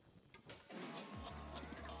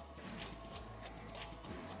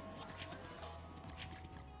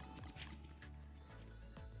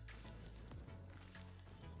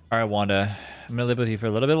 All right, Wanda. I'm going to live with you for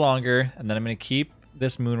a little bit longer, and then I'm going to keep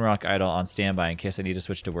this Moonrock idol on standby in case I need to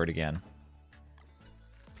switch to Word again.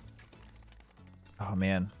 Oh,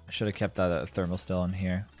 man. I should have kept that thermal still in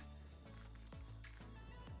here.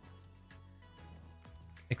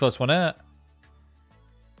 Hey, Close, wanna...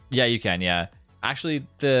 Yeah, you can, yeah. Actually,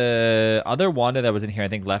 the other Wanda that was in here, I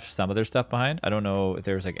think, left some of their stuff behind. I don't know if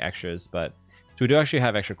there was, like, extras, but... So we do actually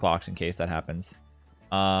have extra clocks in case that happens.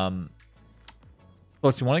 Close,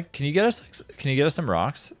 you want to... Can you get us some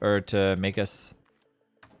rocks? Or to make us...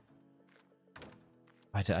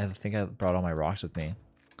 I think I brought all my rocks with me.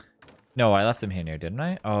 No, I left them in here, didn't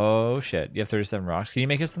I? Oh, shit. You have 37 rocks. Can you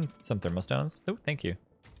make us some thermal stones? Oh, thank you.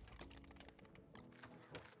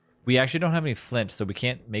 We actually don't have any flint, so we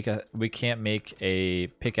can't make a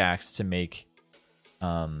pickaxe to make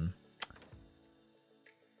a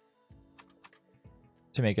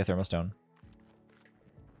thermal stone.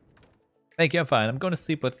 Thank you, I'm fine. I'm going to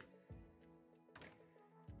sleep with...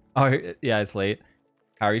 Oh, yeah, it's late.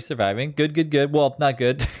 How are you surviving? Good, good, good. Well, not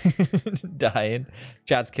good. Dying.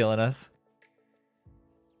 Chat's killing us.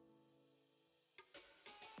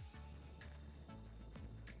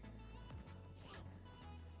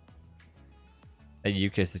 That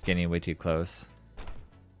Yukis is getting way too close.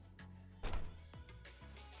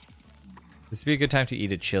 This would be a good time to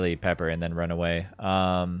eat a chili pepper and then run away.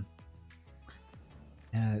 Yeah,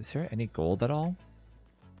 is there any gold at all?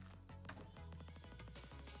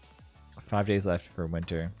 5 days left for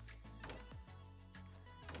winter.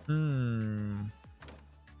 We're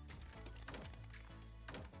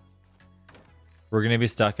gonna be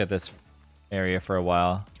stuck at this area for a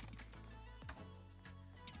while.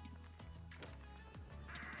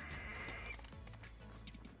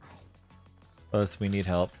 Plus, we need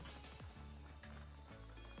help.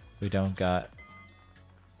 We don't got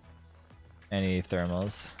any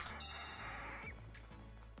thermals.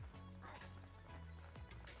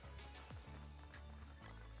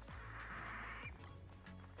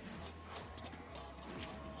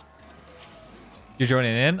 You're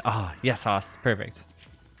joining in? Ah, oh, yes, Haas. Perfect.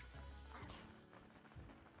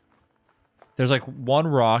 There's like one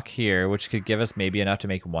rock here, which could give us maybe enough to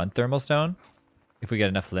make one thermal stone. If we get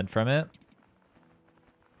enough flint from it.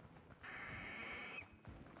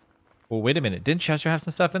 Well, wait a minute. Didn't Chester have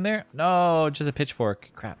some stuff in there? No, just a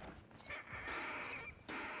pitchfork. Crap.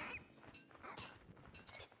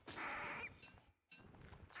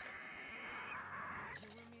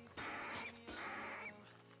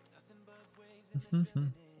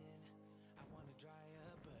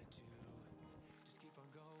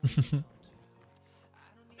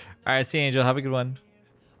 All right, see you, Angel. Have a good one.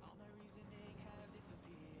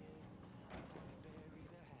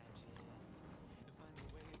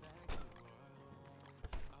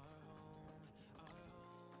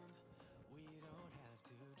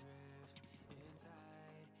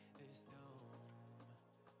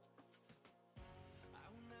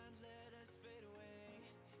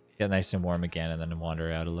 Get nice and warm again and then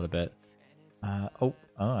wander out a little bit. Oh,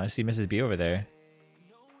 I see Mrs. B over there.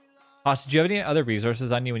 Haas, did you have any other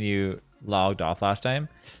resources on you when you logged off last time?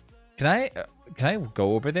 Can I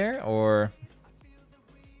go over there, or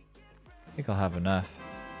I think I'll have enough.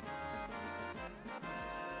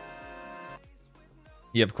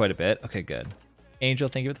 You have quite a bit. Okay, good. Angel,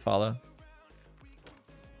 thank you for the follow.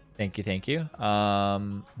 Thank you, thank you.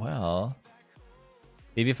 Well,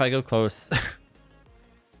 maybe if I go close.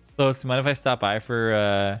 Close. Mind if I stop by for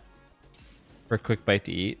a quick bite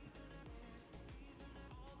to eat?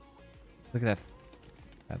 Look at that.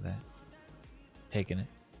 Got that. Taking it.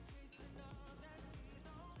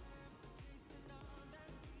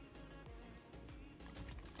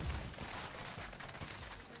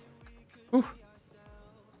 Ooh.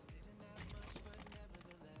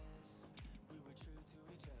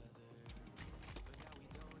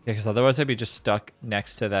 Because otherwise I'd be just stuck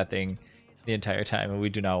next to that thing the entire time, and we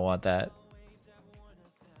do not want that.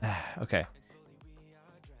 Okay.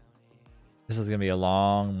 This is gonna be a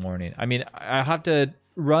long morning. I mean, I have to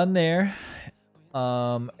run there,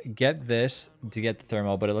 get this to get the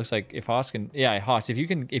thermal, but it looks like if Haas can, yeah, Haas, if you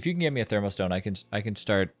can get me a thermal stone, I can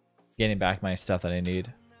start getting back my stuff that I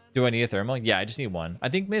need. Do I need a thermal? Yeah, I just need one. I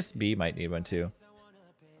think Miss B might need one too.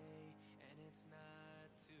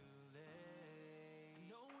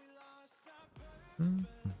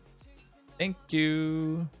 Thank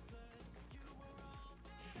you.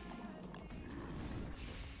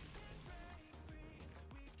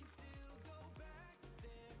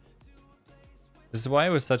 This is why it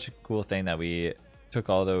was such a cool thing that we took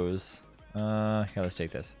all those. Here, let's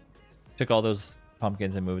take this. Took all those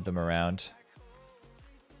pumpkins and moved them around.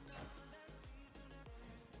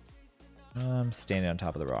 I'm standing on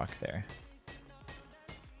top of the rock there.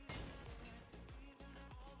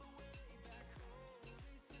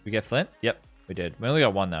 We get flint? Yep, we did. We only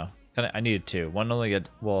got one though. I needed two. One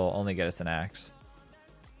will only get us an axe.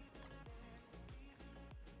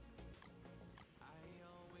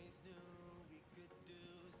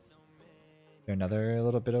 Is there another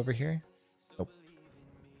little bit over here? Nope.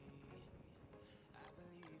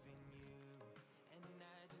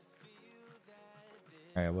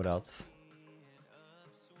 Alright, what else?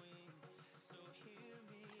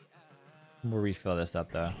 We'll refill this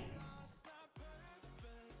up though.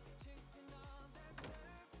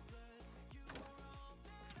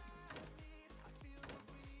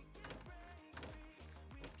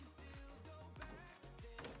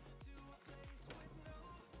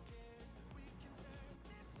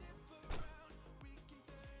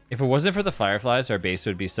 If it wasn't for the fireflies, our base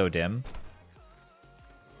would be so dim.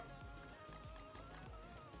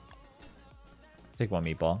 Take one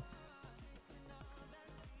meatball.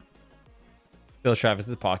 Fill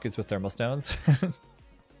Travis's pockets with thermal stones.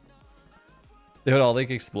 They would all like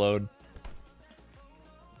explode.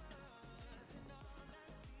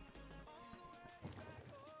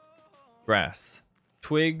 Grass.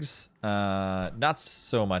 Twigs, not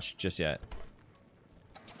so much just yet.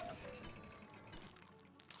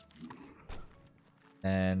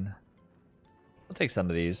 And I'll take some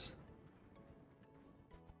of these.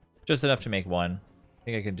 Just enough to make one. I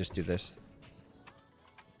think I can just do this.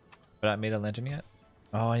 But I made a lantern yet?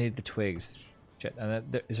 Oh, I need the twigs. Shit.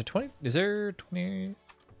 And is there 20? Is there 20?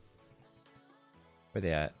 Where are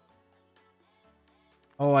they at?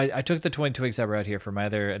 Oh, I took the 20 twigs that were out here for my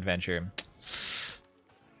other adventure.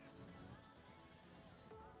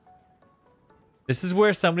 This is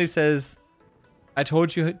where somebody says, I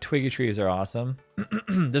told you twiggy trees are awesome.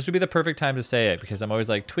 This would be the perfect time to say it because I'm always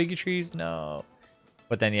like, twiggy trees? No.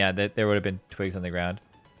 But then, yeah, there would have been twigs on the ground.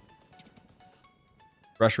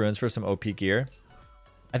 Rush ruins for some OP gear.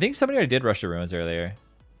 I think somebody already did rush the ruins earlier.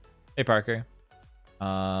 Hey, Parker.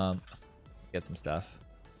 Let's get some stuff.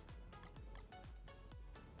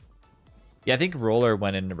 Yeah, I think Roller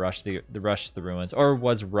went in to rush the ruins, or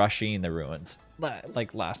was rushing the ruins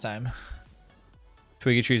like last time.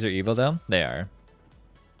 Twiggy trees are evil though. They are.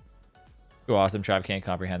 Go awesome. Trav can't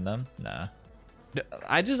comprehend them. Nah.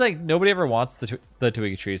 I just like nobody ever wants the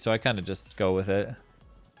twiggy trees, so I kind of just go with it.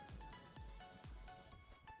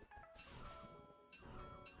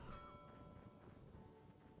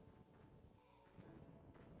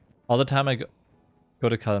 All the time I go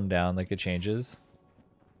to cut them down, like it changes.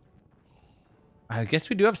 I guess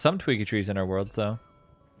we do have some twiggy trees in our world, so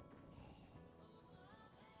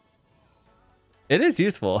it is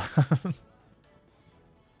useful.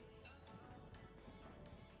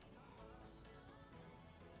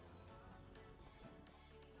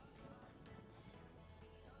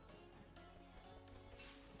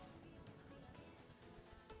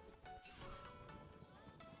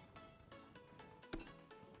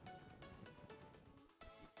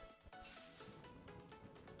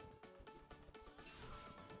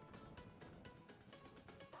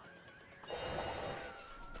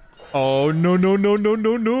 Oh, no, no, no, no,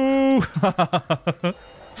 no, no.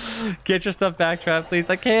 Get your stuff back, Trav, please.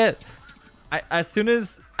 I can't. As soon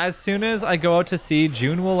as I go out to sea,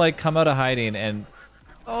 June will like come out of hiding and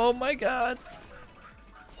oh my god.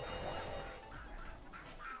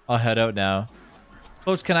 I'll head out now.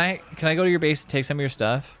 Close, can I go to your base and take some of your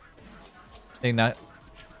stuff? I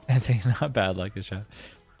think not bad luck, is Trav.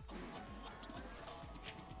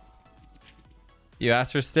 You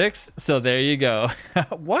asked for sticks, so there you go.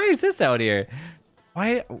 Why is this out here?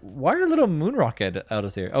 Why are little moon rocket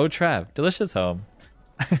out here? Oh, Trav, Delicious home.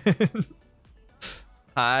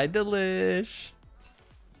 Hi, Delish.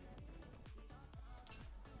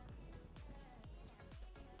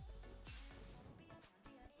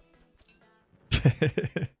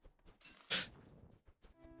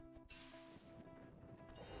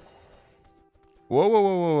 Whoa, whoa, whoa,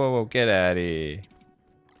 whoa, whoa, whoa, get out of here.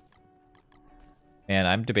 And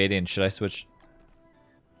I'm debating, should I switch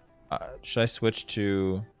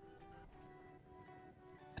to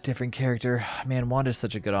a different character? Man, Wanda's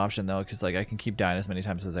such a good option though, because like I can keep dying as many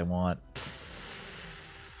times as I want.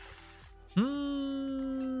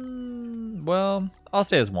 Well, I'll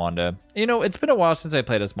stay as Wanda. You know, it's been a while since I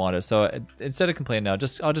played as Wanda, so instead of complaining now,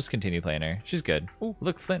 I'll just continue playing her. She's good. Oh,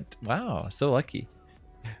 look, Flint. Wow, so lucky.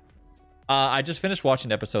 I just finished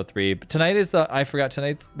watching episode 3. But tonight is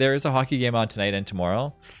there is a hockey game on tonight and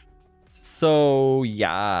tomorrow. So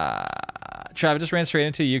yeah, Trav just ran straight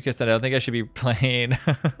into Yukis, and I don't think I should be playing.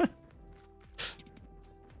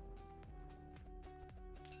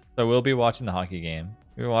 So we'll be watching the hockey game.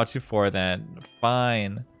 We're watching 4 then.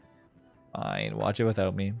 Fine. Fine. Watch it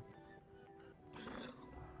without me.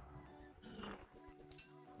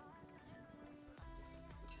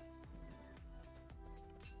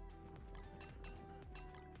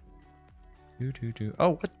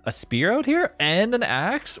 Oh, what? A spear out here and an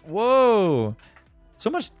axe? Whoa!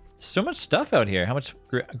 So much stuff out here. How much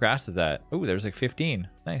grass is that? Oh, there's like 15.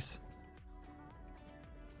 Nice.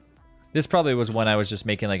 This probably was when I was just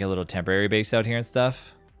making like a little temporary base out here and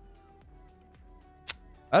stuff.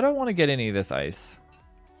 I don't want to get any of this ice,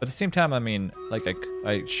 but at the same time, I mean, like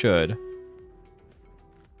I should.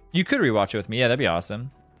 You could rewatch it with me. Yeah, that'd be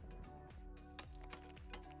awesome.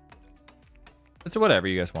 It's whatever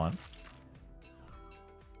you guys want.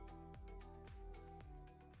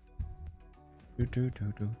 You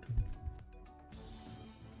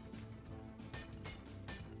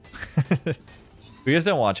guys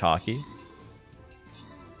don't watch hockey?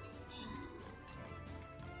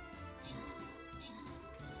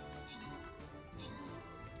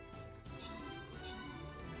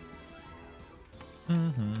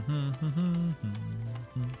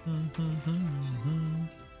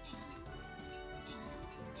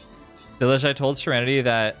 Delish, I told Serenity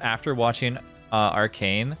that after watching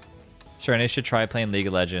Arcane, Serenity should try playing League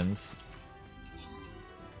of Legends.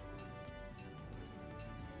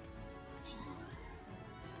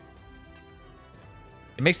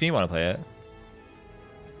 It makes me want to play it.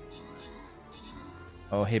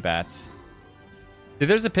 Oh, hey, Bats. Dude,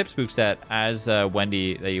 there's a Pip Spook set as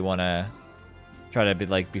Wendy that you want to try to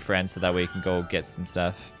be friends so that way you can go get some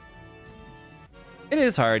stuff. It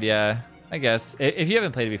is hard, yeah. I guess if you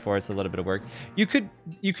haven't played it before, it's a little bit of work. You could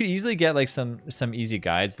easily get like some easy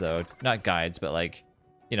guides though, not guides, but like,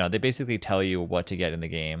 you know, they basically tell you what to get in the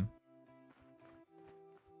game.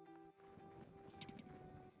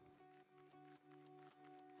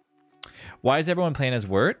 Why is everyone playing as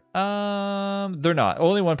Wirt? They're not.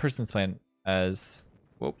 Only one person's playing as.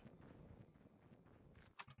 Whoa.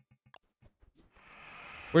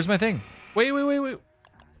 Where's my thing? Wait.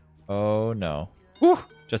 Oh no. Whew.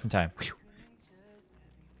 Just in time. Whew.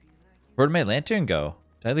 Where did my lantern go?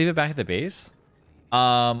 Did I leave it back at the base?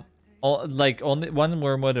 Like only one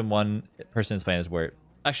Wormwood and one person is playing as Wirt.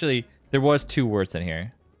 Actually, there was 2 Wirts in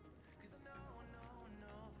here.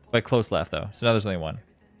 But close left though, so now there's only one.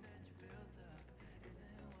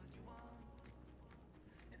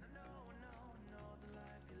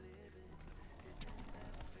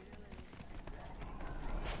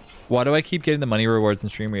 Why do I keep getting the money rewards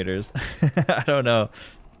and stream readers? I don't know.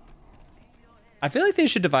 I feel like they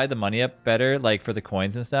should divide the money up better, like for the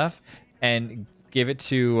coins and stuff, and give it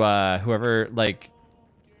to whoever, like,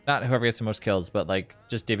 not whoever gets the most kills, but like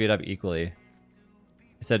just divvy it up equally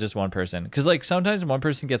instead of just one person. Because like sometimes one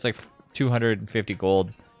person gets like 250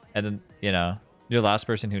 gold, and then you know you're the last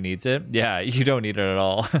person who needs it. Yeah, you don't need it at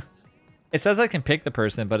all. It says I can pick the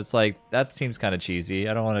person, but it's like that seems kind of cheesy.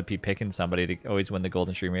 I don't want to be picking somebody to always win the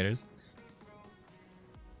golden stream raiders.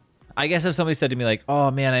 I guess if somebody said to me like, "Oh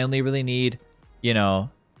man, I only really need, you know,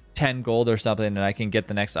 10 gold or something, and I can get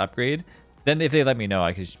the next upgrade," then if they let me know,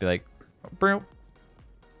 I could just be like, "Bro."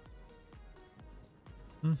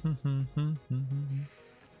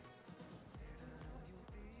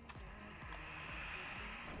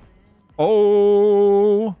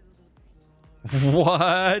 Oh,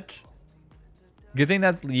 what? Good thing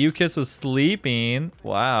that's Yukis was sleeping.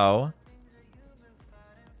 Wow.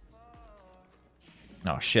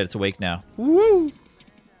 Oh shit, it's awake now. Woo!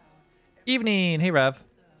 Evening. Hey, Rev.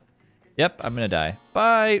 Yep, I'm gonna die.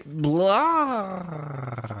 Bye. Blah.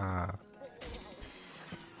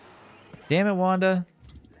 Damn it, Wanda.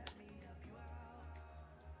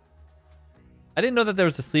 I didn't know that there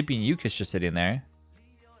was a sleeping Yukis just sitting there.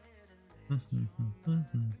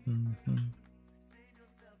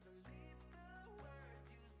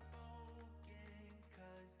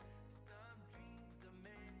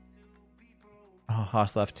 Oh,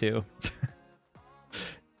 Haas left too.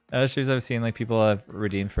 Other streams I've seen, like, people have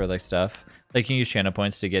redeemed for, like, stuff. Like, you can use channel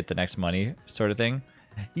points to get the next money sort of thing.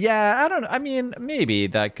 Yeah, I don't know. I mean, maybe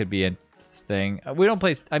that could be a thing. We don't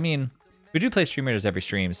play... I mean, we do play Stream Raiders every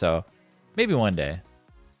stream, so maybe one day.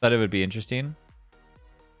 Thought it would be interesting.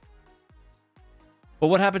 But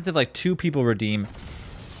what happens if, like, 2 people redeem,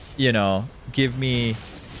 you know, give me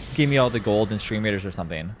all the gold in Stream Raiders or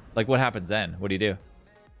something? Like, what happens then? What do you do?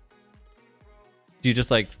 Do you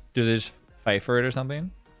just, like, do they just fight for it or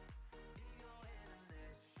something?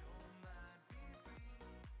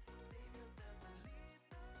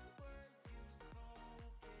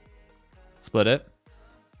 Split it.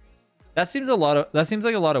 That seems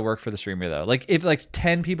like a lot of work for the streamer though. Like if like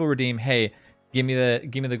 10 people redeem, hey, give me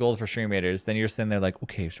the gold for Stream Raiders, then you're sitting there like,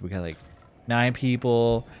 okay, so we got like 9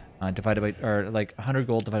 people divided by, or like 100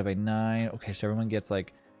 gold divided by 9. Okay, so everyone gets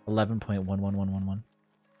like 11.11111.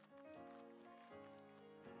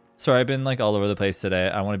 Sorry, I've been like all over the place today.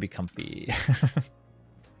 I want to be comfy.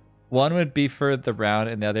 One would be for the round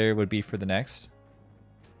and the other would be for the next.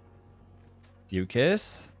 You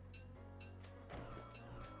kiss.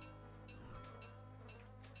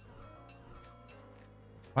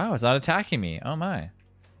 Wow, it's not attacking me. Oh my.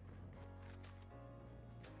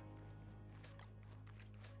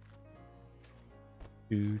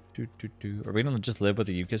 Are we gonna just live with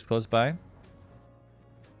the Yukis close by?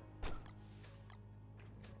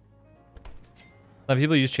 Some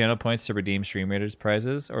people use channel points to redeem Stream Raiders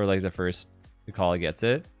prizes, or like the first call gets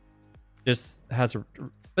it. Just has a,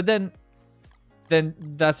 but then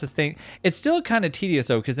that's the thing. It's still kind of tedious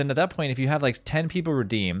though, because then at that point, if you have like 10 people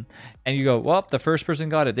redeem, and you go, well, the first person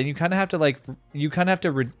got it, then you kind of have to like,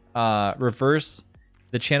 reverse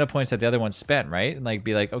the channel points that the other one spent, right? And like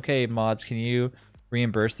be like, okay, mods, can you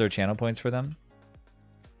reimburse their channel points for them?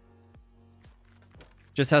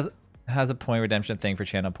 Just has a point redemption thing for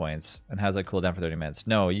channel points and has a cooldown for 30 minutes.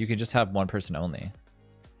 No, you can just have one person only.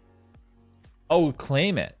 Oh,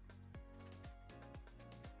 claim it.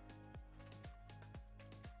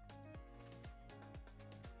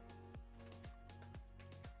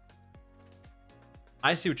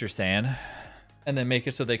 I see what you're saying. And then make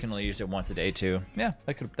it so they can only use it once a day too. Yeah,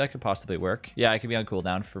 that could possibly work. Yeah, it could be on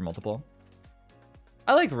cooldown for multiple.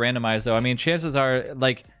 I like randomized though. I mean, chances are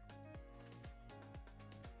like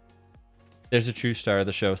there's a true star of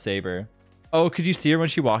the show, Saber. Oh, could you see her when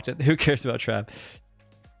she walked it? Who cares about Trap?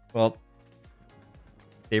 Well,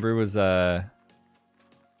 Saber was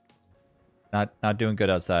not doing good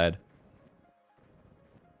outside.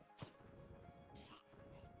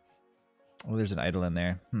 Oh, there's an idol in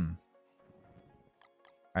there. All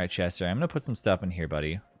right, Chester. I'm gonna put some stuff in here,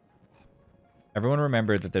 buddy. Everyone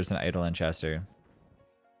remember that there's an idol in Chester.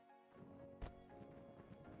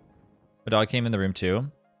 The dog came in the room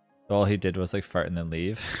too. All he did was like fart and then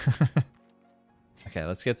leave. Okay,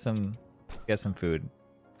 let's get some food.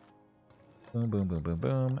 Boom, boom, boom, boom,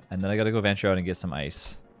 boom. And then I gotta go venture out and get some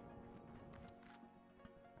ice.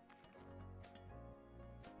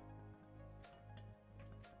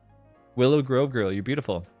 Willow Grove girl, you're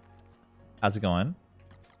beautiful. How's it going?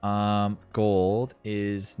 Gold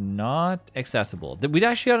is not accessible. We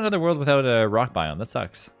actually got another world without a rock biome. That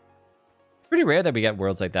sucks. Pretty rare that we get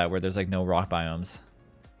worlds like that where there's like no rock biomes.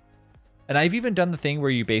 And I've even done the thing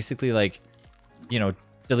where you basically like, you know,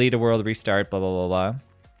 delete a world, restart, blah, blah, blah, blah.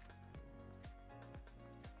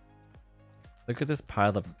 Look at this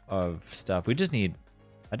pile of stuff. We just need,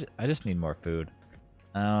 I just need more food.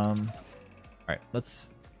 All right,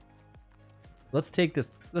 let's take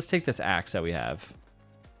this axe that we have.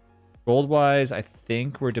 Gold wise, I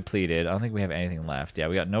think we're depleted. I don't think we have anything left. Yeah,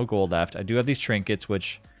 we got no gold left. I do have these trinkets,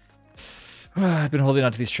 which I've been holding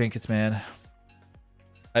on to these trinkets, man.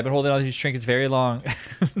 I've been holding on to these trinkets very long.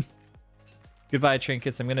 Goodbye,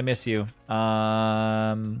 trinkets. I'm gonna miss you.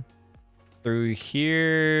 Through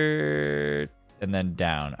here and then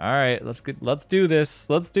down. All right, let's do this.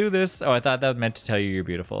 Let's do this. Oh, I thought that meant to tell you you're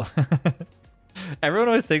beautiful. Everyone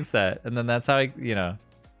always thinks that, and then that's how I, you know,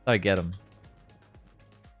 how I get them.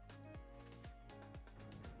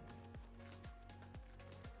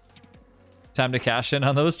 Time to cash in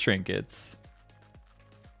on those trinkets.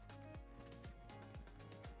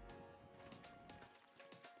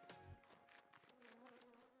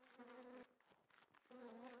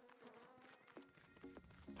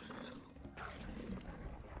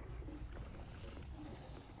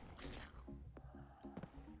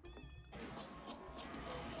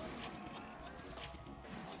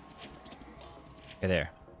 Okay,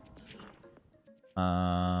 there.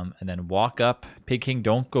 And then walk up. Pig King,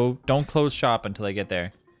 don't close shop until I get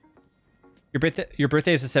there. Your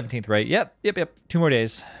birthday is the 17th, right? Yep. 2 more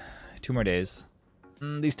days. 2 more days.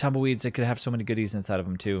 These tumbleweeds, they could have so many goodies inside of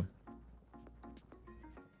them too.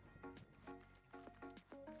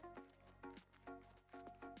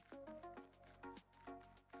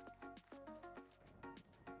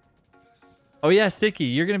 Oh yeah, Sticky,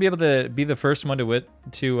 you're gonna be able to be the first one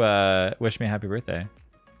to wish me a happy birthday.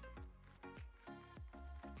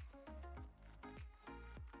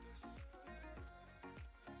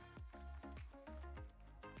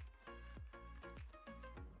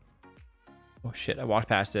 Oh shit, I walked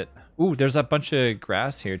past it. Ooh, there's a bunch of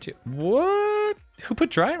grass here too. What? Who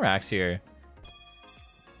put drying racks here?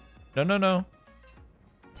 No, no, no.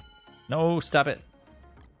 No, stop it.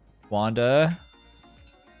 Wanda.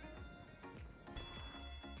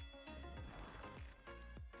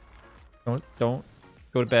 Don't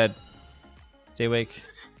go to bed. Stay awake.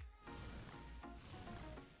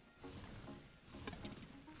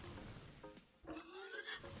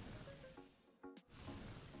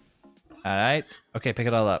 Alright. Okay, pick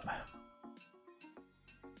it all up.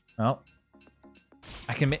 Oh.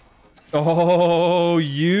 I can make... Oh,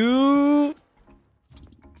 you...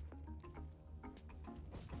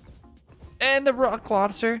 And the rock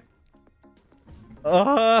lobster.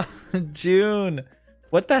 Oh, June.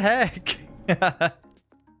 What the heck?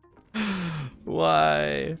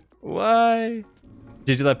 Why? Why?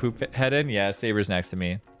 Did you let Poop head in? Yeah, Saber's next to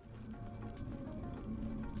me.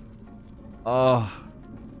 Oh.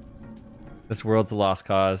 This world's a lost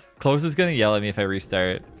cause. Close is gonna yell at me if I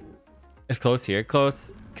restart. Is Close here?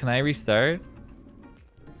 Close, can I restart?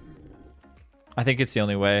 I think it's the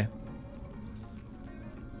only way.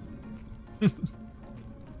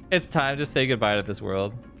 It's time to say goodbye to this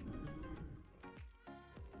world.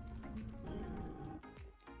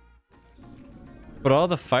 But all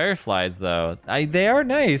the fireflies, though, they are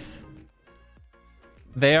nice.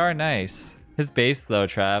 They are nice. His base, though,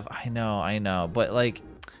 Trav. I know. But, like,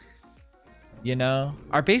 you know,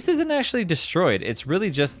 our base isn't actually destroyed. It's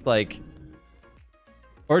really just, like...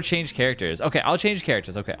 Or change characters. Okay, I'll change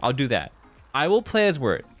characters. Okay, I'll do that. I will play as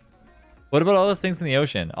Word. What about all those things in the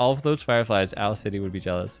ocean? All of those fireflies. Owl City would be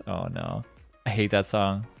jealous. Oh, no. I hate that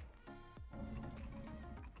song.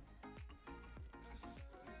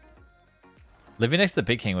 Living next to the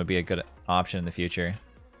Big King would be a good option in the future.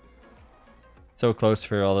 So close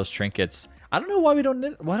for all those trinkets. I don't know why we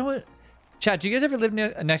don't... Why don't we... Chat, do you guys ever live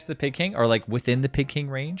next to the Pig King? Or like within the Pig King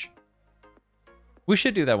range? We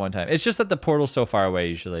should do that one time. It's just that the portal's so far away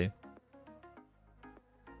usually.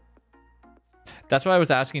 That's why I was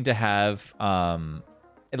asking to have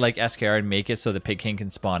like SKR and make it so the Pig King can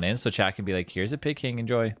spawn in. So chat can be like, here's a Pig King,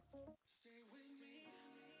 enjoy.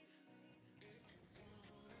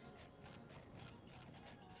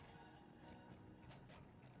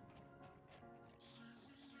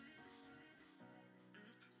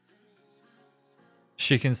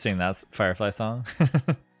 She can sing that Firefly song.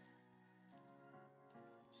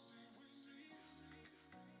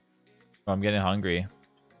 Oh, I'm getting hungry.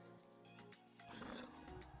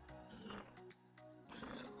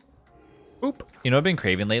 Oop. You know what I've been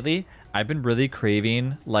craving lately? I've been really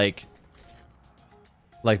craving like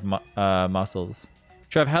mussels.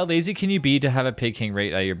 Trev, how lazy can you be to have a Pig King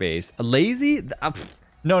right at your base? Lazy?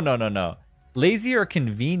 No. Lazy or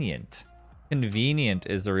convenient? Convenient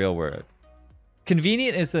is the real word.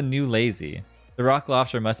 Convenient is the new lazy. The rock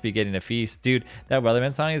lobster must be getting a feast. Dude, that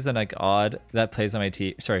Weatherman song is like odd that plays on my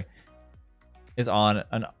TV. Sorry. Is on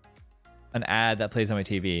an ad that plays on my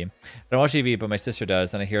TV. I don't watch TV, but my sister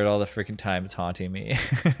does, and I hear it all the freaking time. It's haunting me.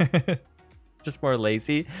 Just more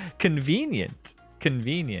lazy. Convenient.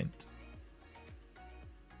 Convenient.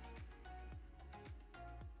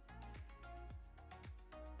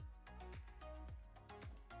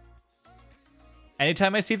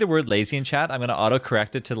 Anytime I see the word lazy in chat, I'm gonna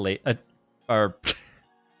autocorrect it to I'm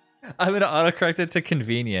gonna autocorrect it to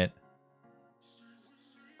convenient.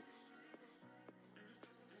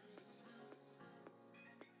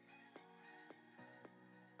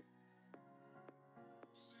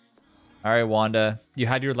 All right, Wanda, you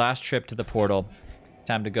had your last trip to the portal.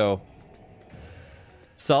 Time to go.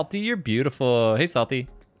 Salty, you're beautiful. Hey, Salty.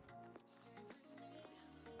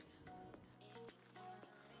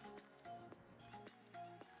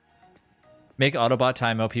 Make Autobot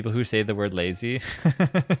time out people who say the word lazy.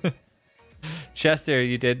 Chester,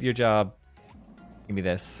 you did your job. Give me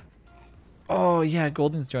this. Oh, yeah,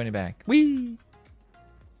 Golden's joining back. Whee!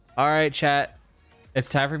 All right, chat. It's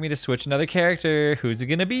time for me to switch another character. Who's it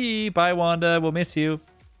gonna be? Bye, Wanda. We'll miss you.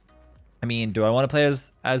 I mean, do I want to play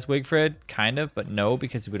as Wigfred? Kind of, but no,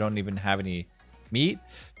 because we don't even have any meat.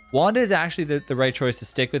 Wanda is actually the right choice to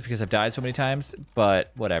stick with because I've died so many times,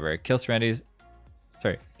 but whatever. Killing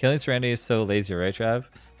Serenity is so lazy, right, Trav?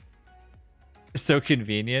 So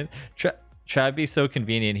convenient. Trav be so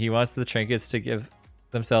convenient. He wants the trinkets to give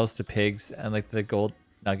themselves to pigs and like the gold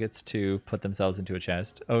nuggets to put themselves into a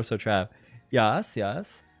chest. Oh, so Trav. Yes,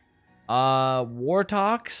 yes. War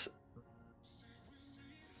Talks.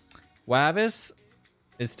 Wavis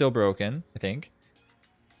is still broken, I think.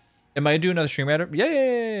 Am I doing another stream at it?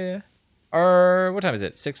 Yeah. Or what time is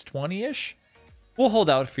it? 6:20-ish? We'll hold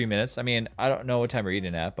out a few minutes. I mean, I don't know what time we're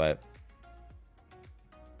eating at, but...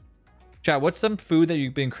 Chat, what's some food that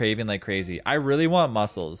you've been craving like crazy? I really want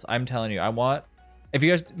mussels. I'm telling you, I want... If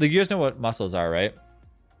you guys know what mussels are, right?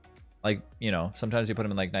 Like, you know, sometimes you put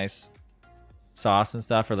them in like nice sauce and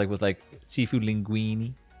stuff, or like with like seafood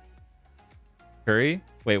linguine. Curry?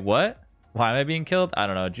 Wait, what? Why am I being killed? I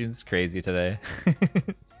don't know. June's crazy today.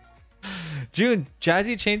 June,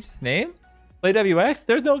 Jazzy changed his name? Play WX?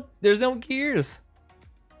 There's no gears.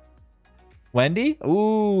 Wendy?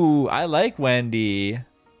 Ooh, I like Wendy.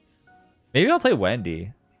 Maybe I'll play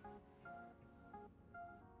Wendy.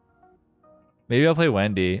 Maybe I'll play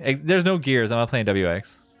Wendy. There's no gears. I'm not playing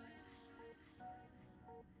WX.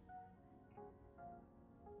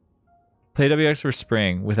 Play WX for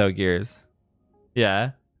spring without gears.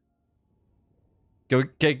 Yeah. Go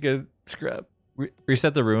scrub.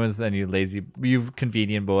 Reset the ruins then, you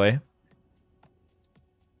convenient boy.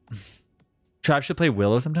 Trav should play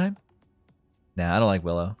Willow sometime? Nah, I don't like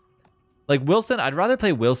Willow. Like Wilson, I'd rather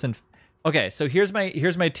play Wilson. Okay, so here's my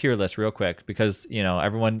tier list real quick, because you know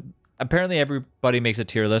apparently everybody makes a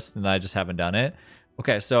tier list and I just haven't done it.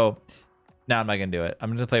 Okay, so now I'm not gonna do it.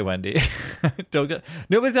 I'm gonna play Wendy.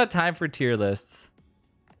 Nobody's got time for tier lists.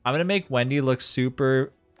 I'm gonna make Wendy look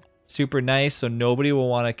super nice, so nobody will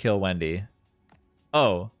want to kill Wendy.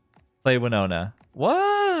 Oh, play Winona.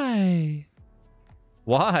 Why?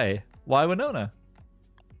 Why Winona?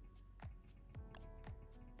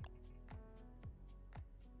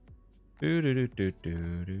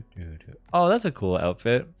 Oh, that's a cool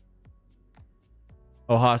outfit.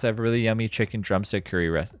 Oh, Haas, I have a really yummy chicken drumstick curry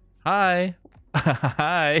rest. Hi.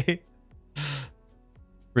 Hi.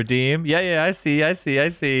 Redeem. Yeah, I see.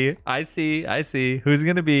 Who's it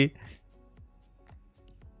gonna be?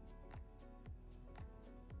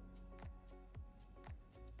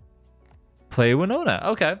 Play Winona.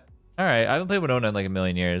 Okay. All right. I haven't played Winona in like a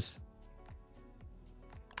million years.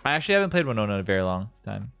 I actually haven't played Winona in a very long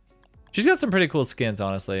time. She's got some pretty cool skins,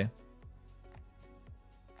 honestly.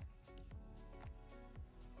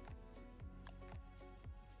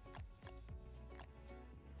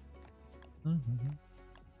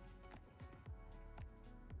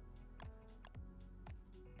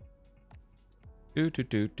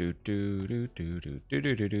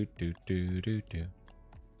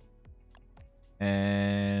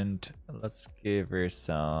 And let's give her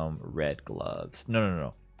some red gloves.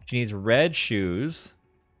 No. She needs red shoes.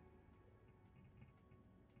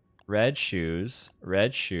 Red shoes.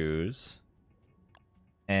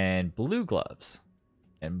 And blue gloves.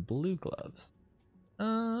 There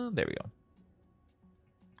we go.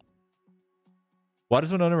 Why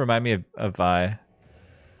does Winona remind me of Vi?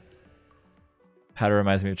 Powder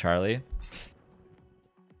reminds me of Charlie.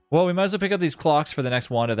 Well, we might as well pick up these clocks for the next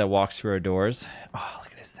Wanda that walks through our doors. Oh,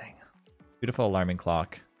 look at this thing. Beautiful alarming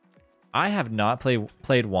clock. I have not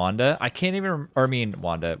played Wanda. I can't even,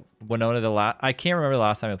 Wanda. Winona I can't remember the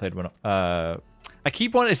last time I played Winona. I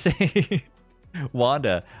keep wanting to say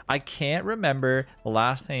Wanda. I can't remember the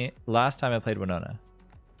last time I played Winona.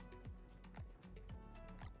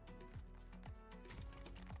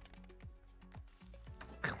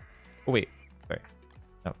 Oh, wait. Sorry.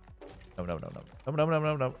 No.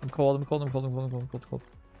 I'm cold.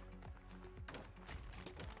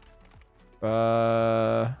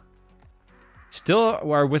 Still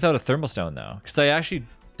are without a thermal stone though, because I actually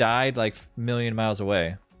died like a million miles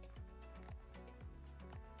away.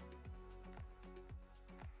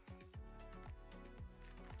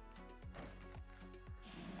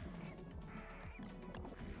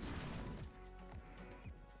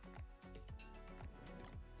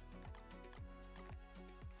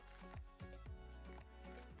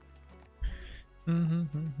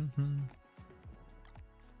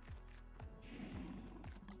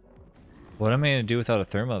 What am I gonna do without a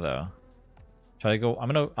thermal though? Try to go.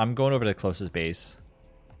 I'm going over to the closest base.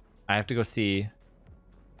 I have to go see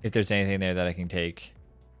if there's anything there that I can take.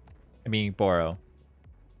 I mean, borrow.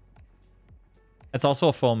 It's also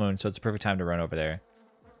a full moon, so it's a perfect time to run over there.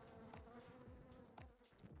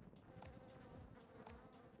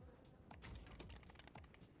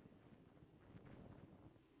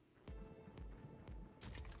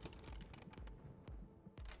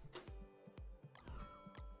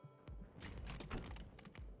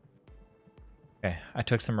 Okay, I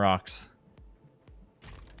took some rocks.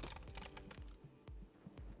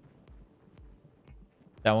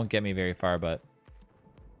 That won't get me very far, but...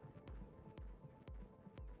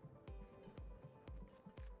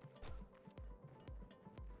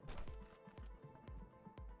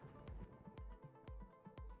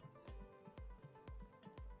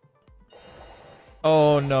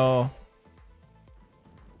 Oh no.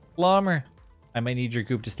 Glommer. I might need your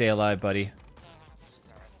goop to stay alive, buddy.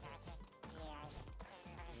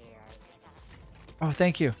 Oh,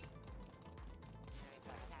 thank you.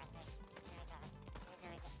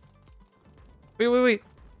 Wait.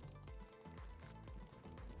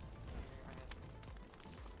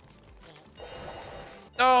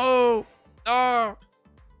 No! No!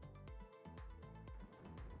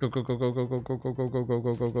 Go.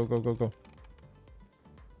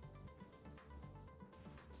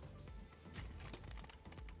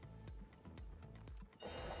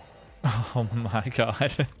 Oh my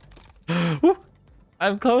god. Woo!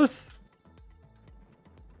 I'm close.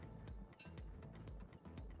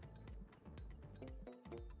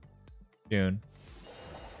 June.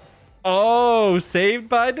 Oh, saved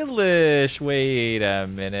by Delish. Wait a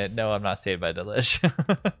minute. No, I'm not saved by Delish.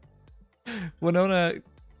 Winona,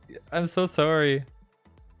 I'm so sorry.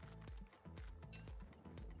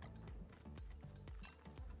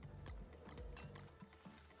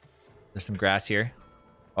 There's some grass here.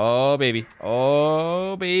 Oh, baby.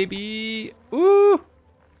 Oh, baby. Ooh.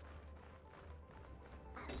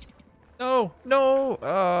 No.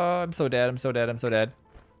 I'm so dead. I'm so dead.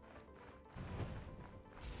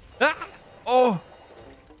 Ah! Oh.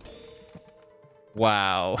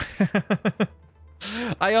 Wow.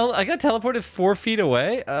 I got teleported 4 feet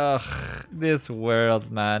away. Ugh. This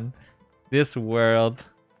world, man. This world.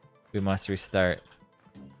 We must restart.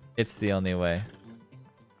 It's the only way.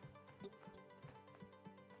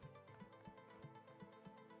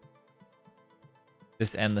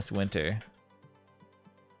 This endless winter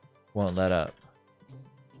won't let up.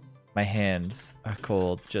 My hands are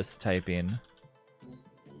cold just typing.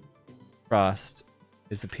 Frost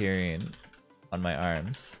is appearing on my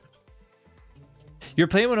arms. You're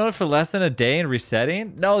playing Winona for less than a day and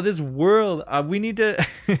resetting? No, this world, we need to...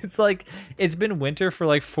 It's like, it's been winter for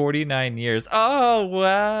like 49 years. Oh,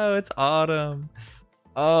 wow, it's autumn.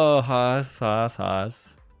 Oh,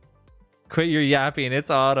 Haas. Quit your yapping, it's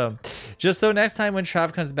autumn. Just so next time when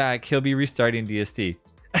Trav comes back, he'll be restarting DST.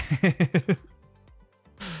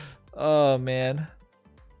 Oh, man.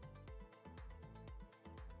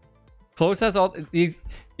 Close has all... You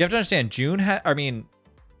have to understand,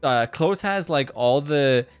 Close has like all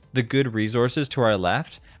the good resources to our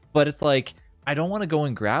left, but it's like, I don't want to go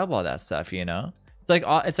and grab all that stuff, you know?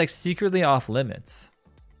 It's like secretly off limits.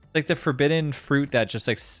 Like the forbidden fruit that just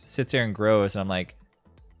like sits there and grows, and I'm like,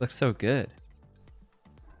 looks so good.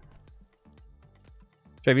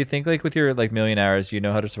 If you think like with your like million hours, you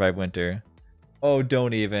know how to survive winter. Oh,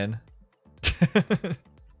 don't even.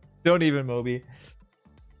 Don't even, Moby.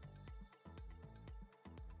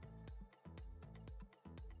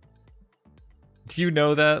 Do you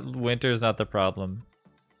know that winter is not the problem?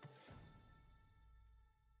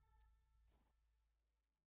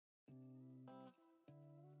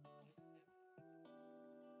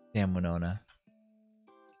 Damn, Winona.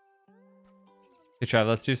 Hey, Trav,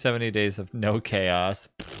 let's do 70 days of no chaos.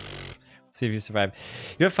 Let's see if you survive.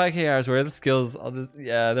 You have 5k hours. Where are the skills?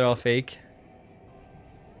 Yeah, they're all fake.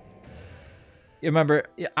 You remember,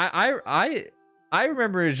 I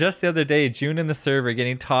remember just the other day, June in the server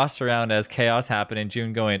getting tossed around as chaos happened, and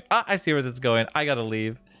June going, ah, I see where this is going. I gotta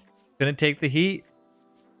leave. Gonna take the heat.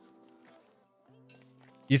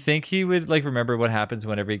 You think he would like remember what happens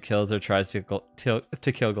whenever he kills or tries to kill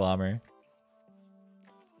Glommer?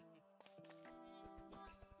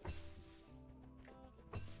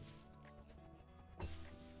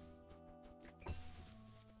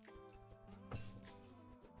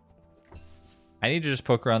 I need to just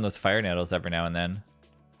poke around those fire nettles every now and then.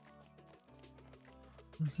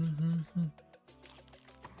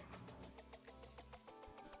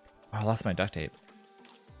 Oh, I lost my duct tape.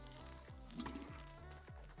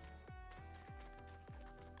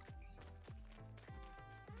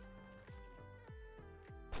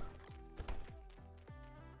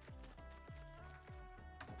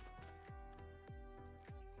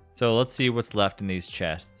 So let's see what's left in these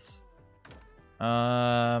chests.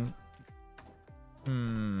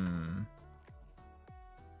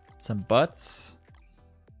 Some butts.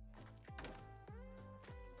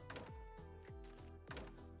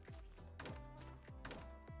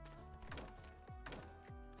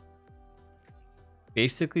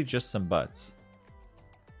 Basically just some butts.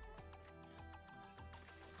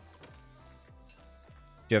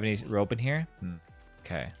 Do you have any rope in here?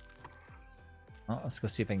 Okay. Well, let's go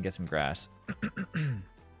see if I can get some grass.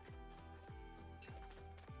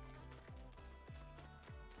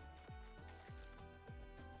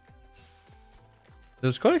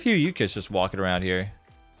 There's quite a few Yukis just walking around here.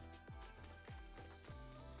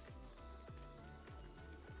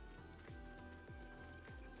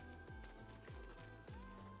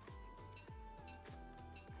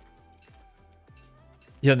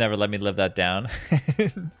 You'll never let me live that down.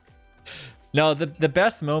 No, the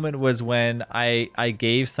best moment was when I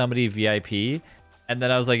gave somebody VIP, and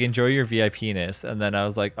then I was like, enjoy your VIP-ness. And then I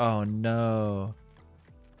was like, oh no.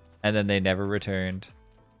 And then they never returned.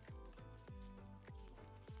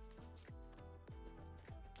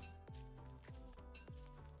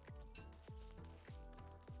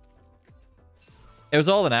 It was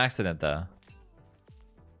all an accident, though.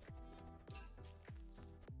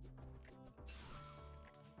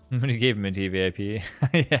 When you gave him a TVIP.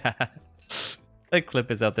 Yeah. That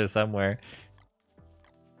clip is out there somewhere.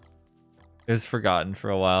 It was forgotten for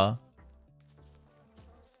a while.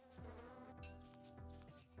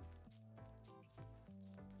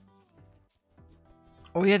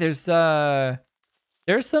 Oh yeah, there's some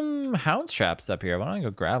hound traps up here. Why don't I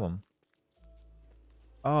go grab them?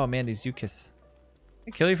 Oh man, these Yukis.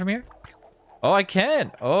 Can I kill you from here? Oh, I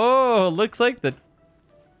can. Oh, looks like the...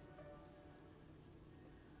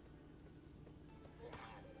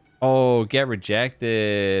 Oh, get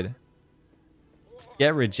rejected.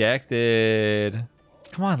 Get rejected.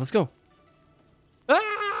 Come on, let's go.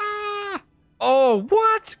 Ah! Oh,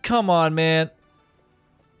 what? Come on, man.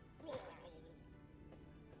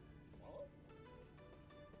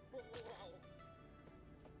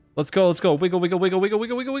 Let's go, let's go. Wiggle, wiggle, wiggle, wiggle,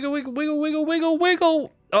 wiggle, wiggle, wiggle, wiggle, wiggle, wiggle, wiggle,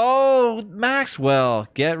 wiggle. Oh, Maxwell,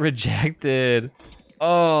 get rejected.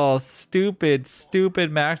 Oh, stupid,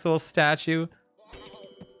 stupid Maxwell statue.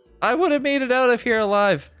 I would have made it out of here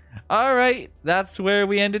alive. All right, that's where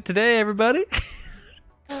we end it today, everybody.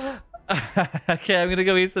 Okay, I'm gonna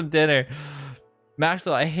go eat some dinner.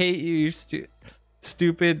 Maxwell, I hate you, you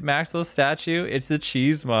stupid Maxwell statue. It's the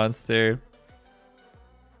cheese monster.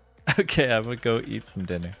 Okay, I'm gonna go eat some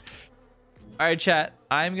dinner. All right, chat.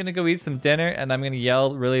 I'm gonna go eat some dinner, and I'm gonna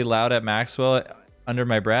yell really loud at Maxwell under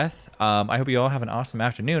my breath. I hope you all have an awesome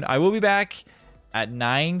afternoon. I will be back at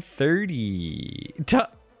 9:30.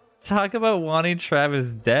 Talk about wanting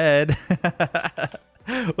Travis dead.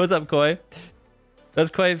 What's up, Koi?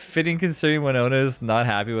 That's quite fitting considering Winona's not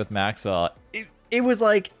happy with Maxwell. It was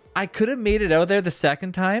like I could have made it out there the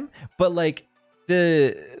second time, but like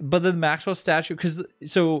the Maxwell statue, because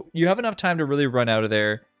so you have enough time to really run out of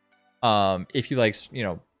there. If you like, you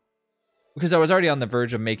know, because I was already on the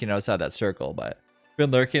verge of making it outside that circle, but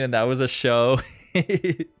been lurking and that was a show.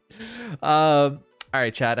 All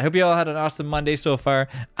right, chat. I hope you all had an awesome Monday so far.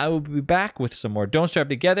 I will be back with some more Don't Starve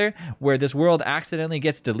Together, where this world accidentally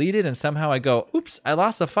gets deleted and somehow I go, oops, I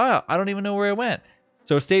lost a file. I don't even know where it went.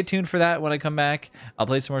 So stay tuned for that when I come back. I'll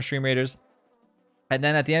play some more Stream Raiders. And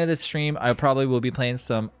then at the end of the stream, I probably will be playing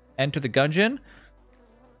some Enter the Gungeon.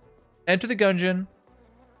 Enter the Gungeon.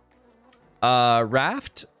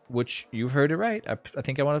 Raft, which you've heard it right. I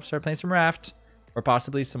think I want to start playing some Raft, or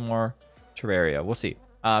possibly some more Terraria. We'll see.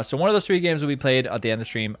 So one of those 3 games will be played at the end of the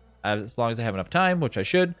stream as long as I have enough time, which I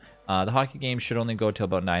should. The hockey game should only go till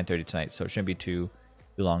about 9:30 tonight, so it shouldn't be too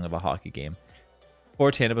long of a hockey game.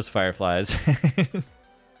 Or Tandabus Fireflies.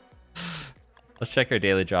 Let's check our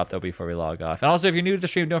daily drop though before we log off. And also, if you're new to the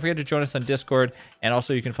stream, don't forget to join us on Discord. And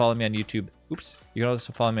also, you can follow me on YouTube. Oops. You can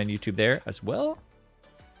also follow me on YouTube there as well.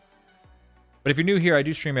 But if you're new here, I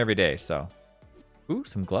do stream every day, so. Ooh,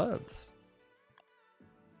 some gloves.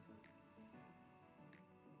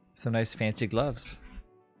 Some nice fancy gloves.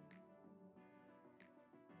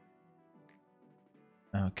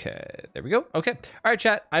 Okay, there we go. Okay. All right,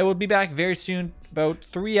 chat. I will be back very soon. About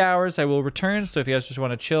 3 hours, I will return. So if you guys just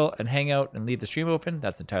want to chill and hang out and leave the stream open,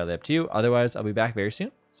 that's entirely up to you. Otherwise, I'll be back very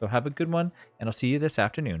soon. So have a good one, and I'll see you this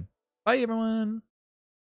afternoon. Bye, everyone.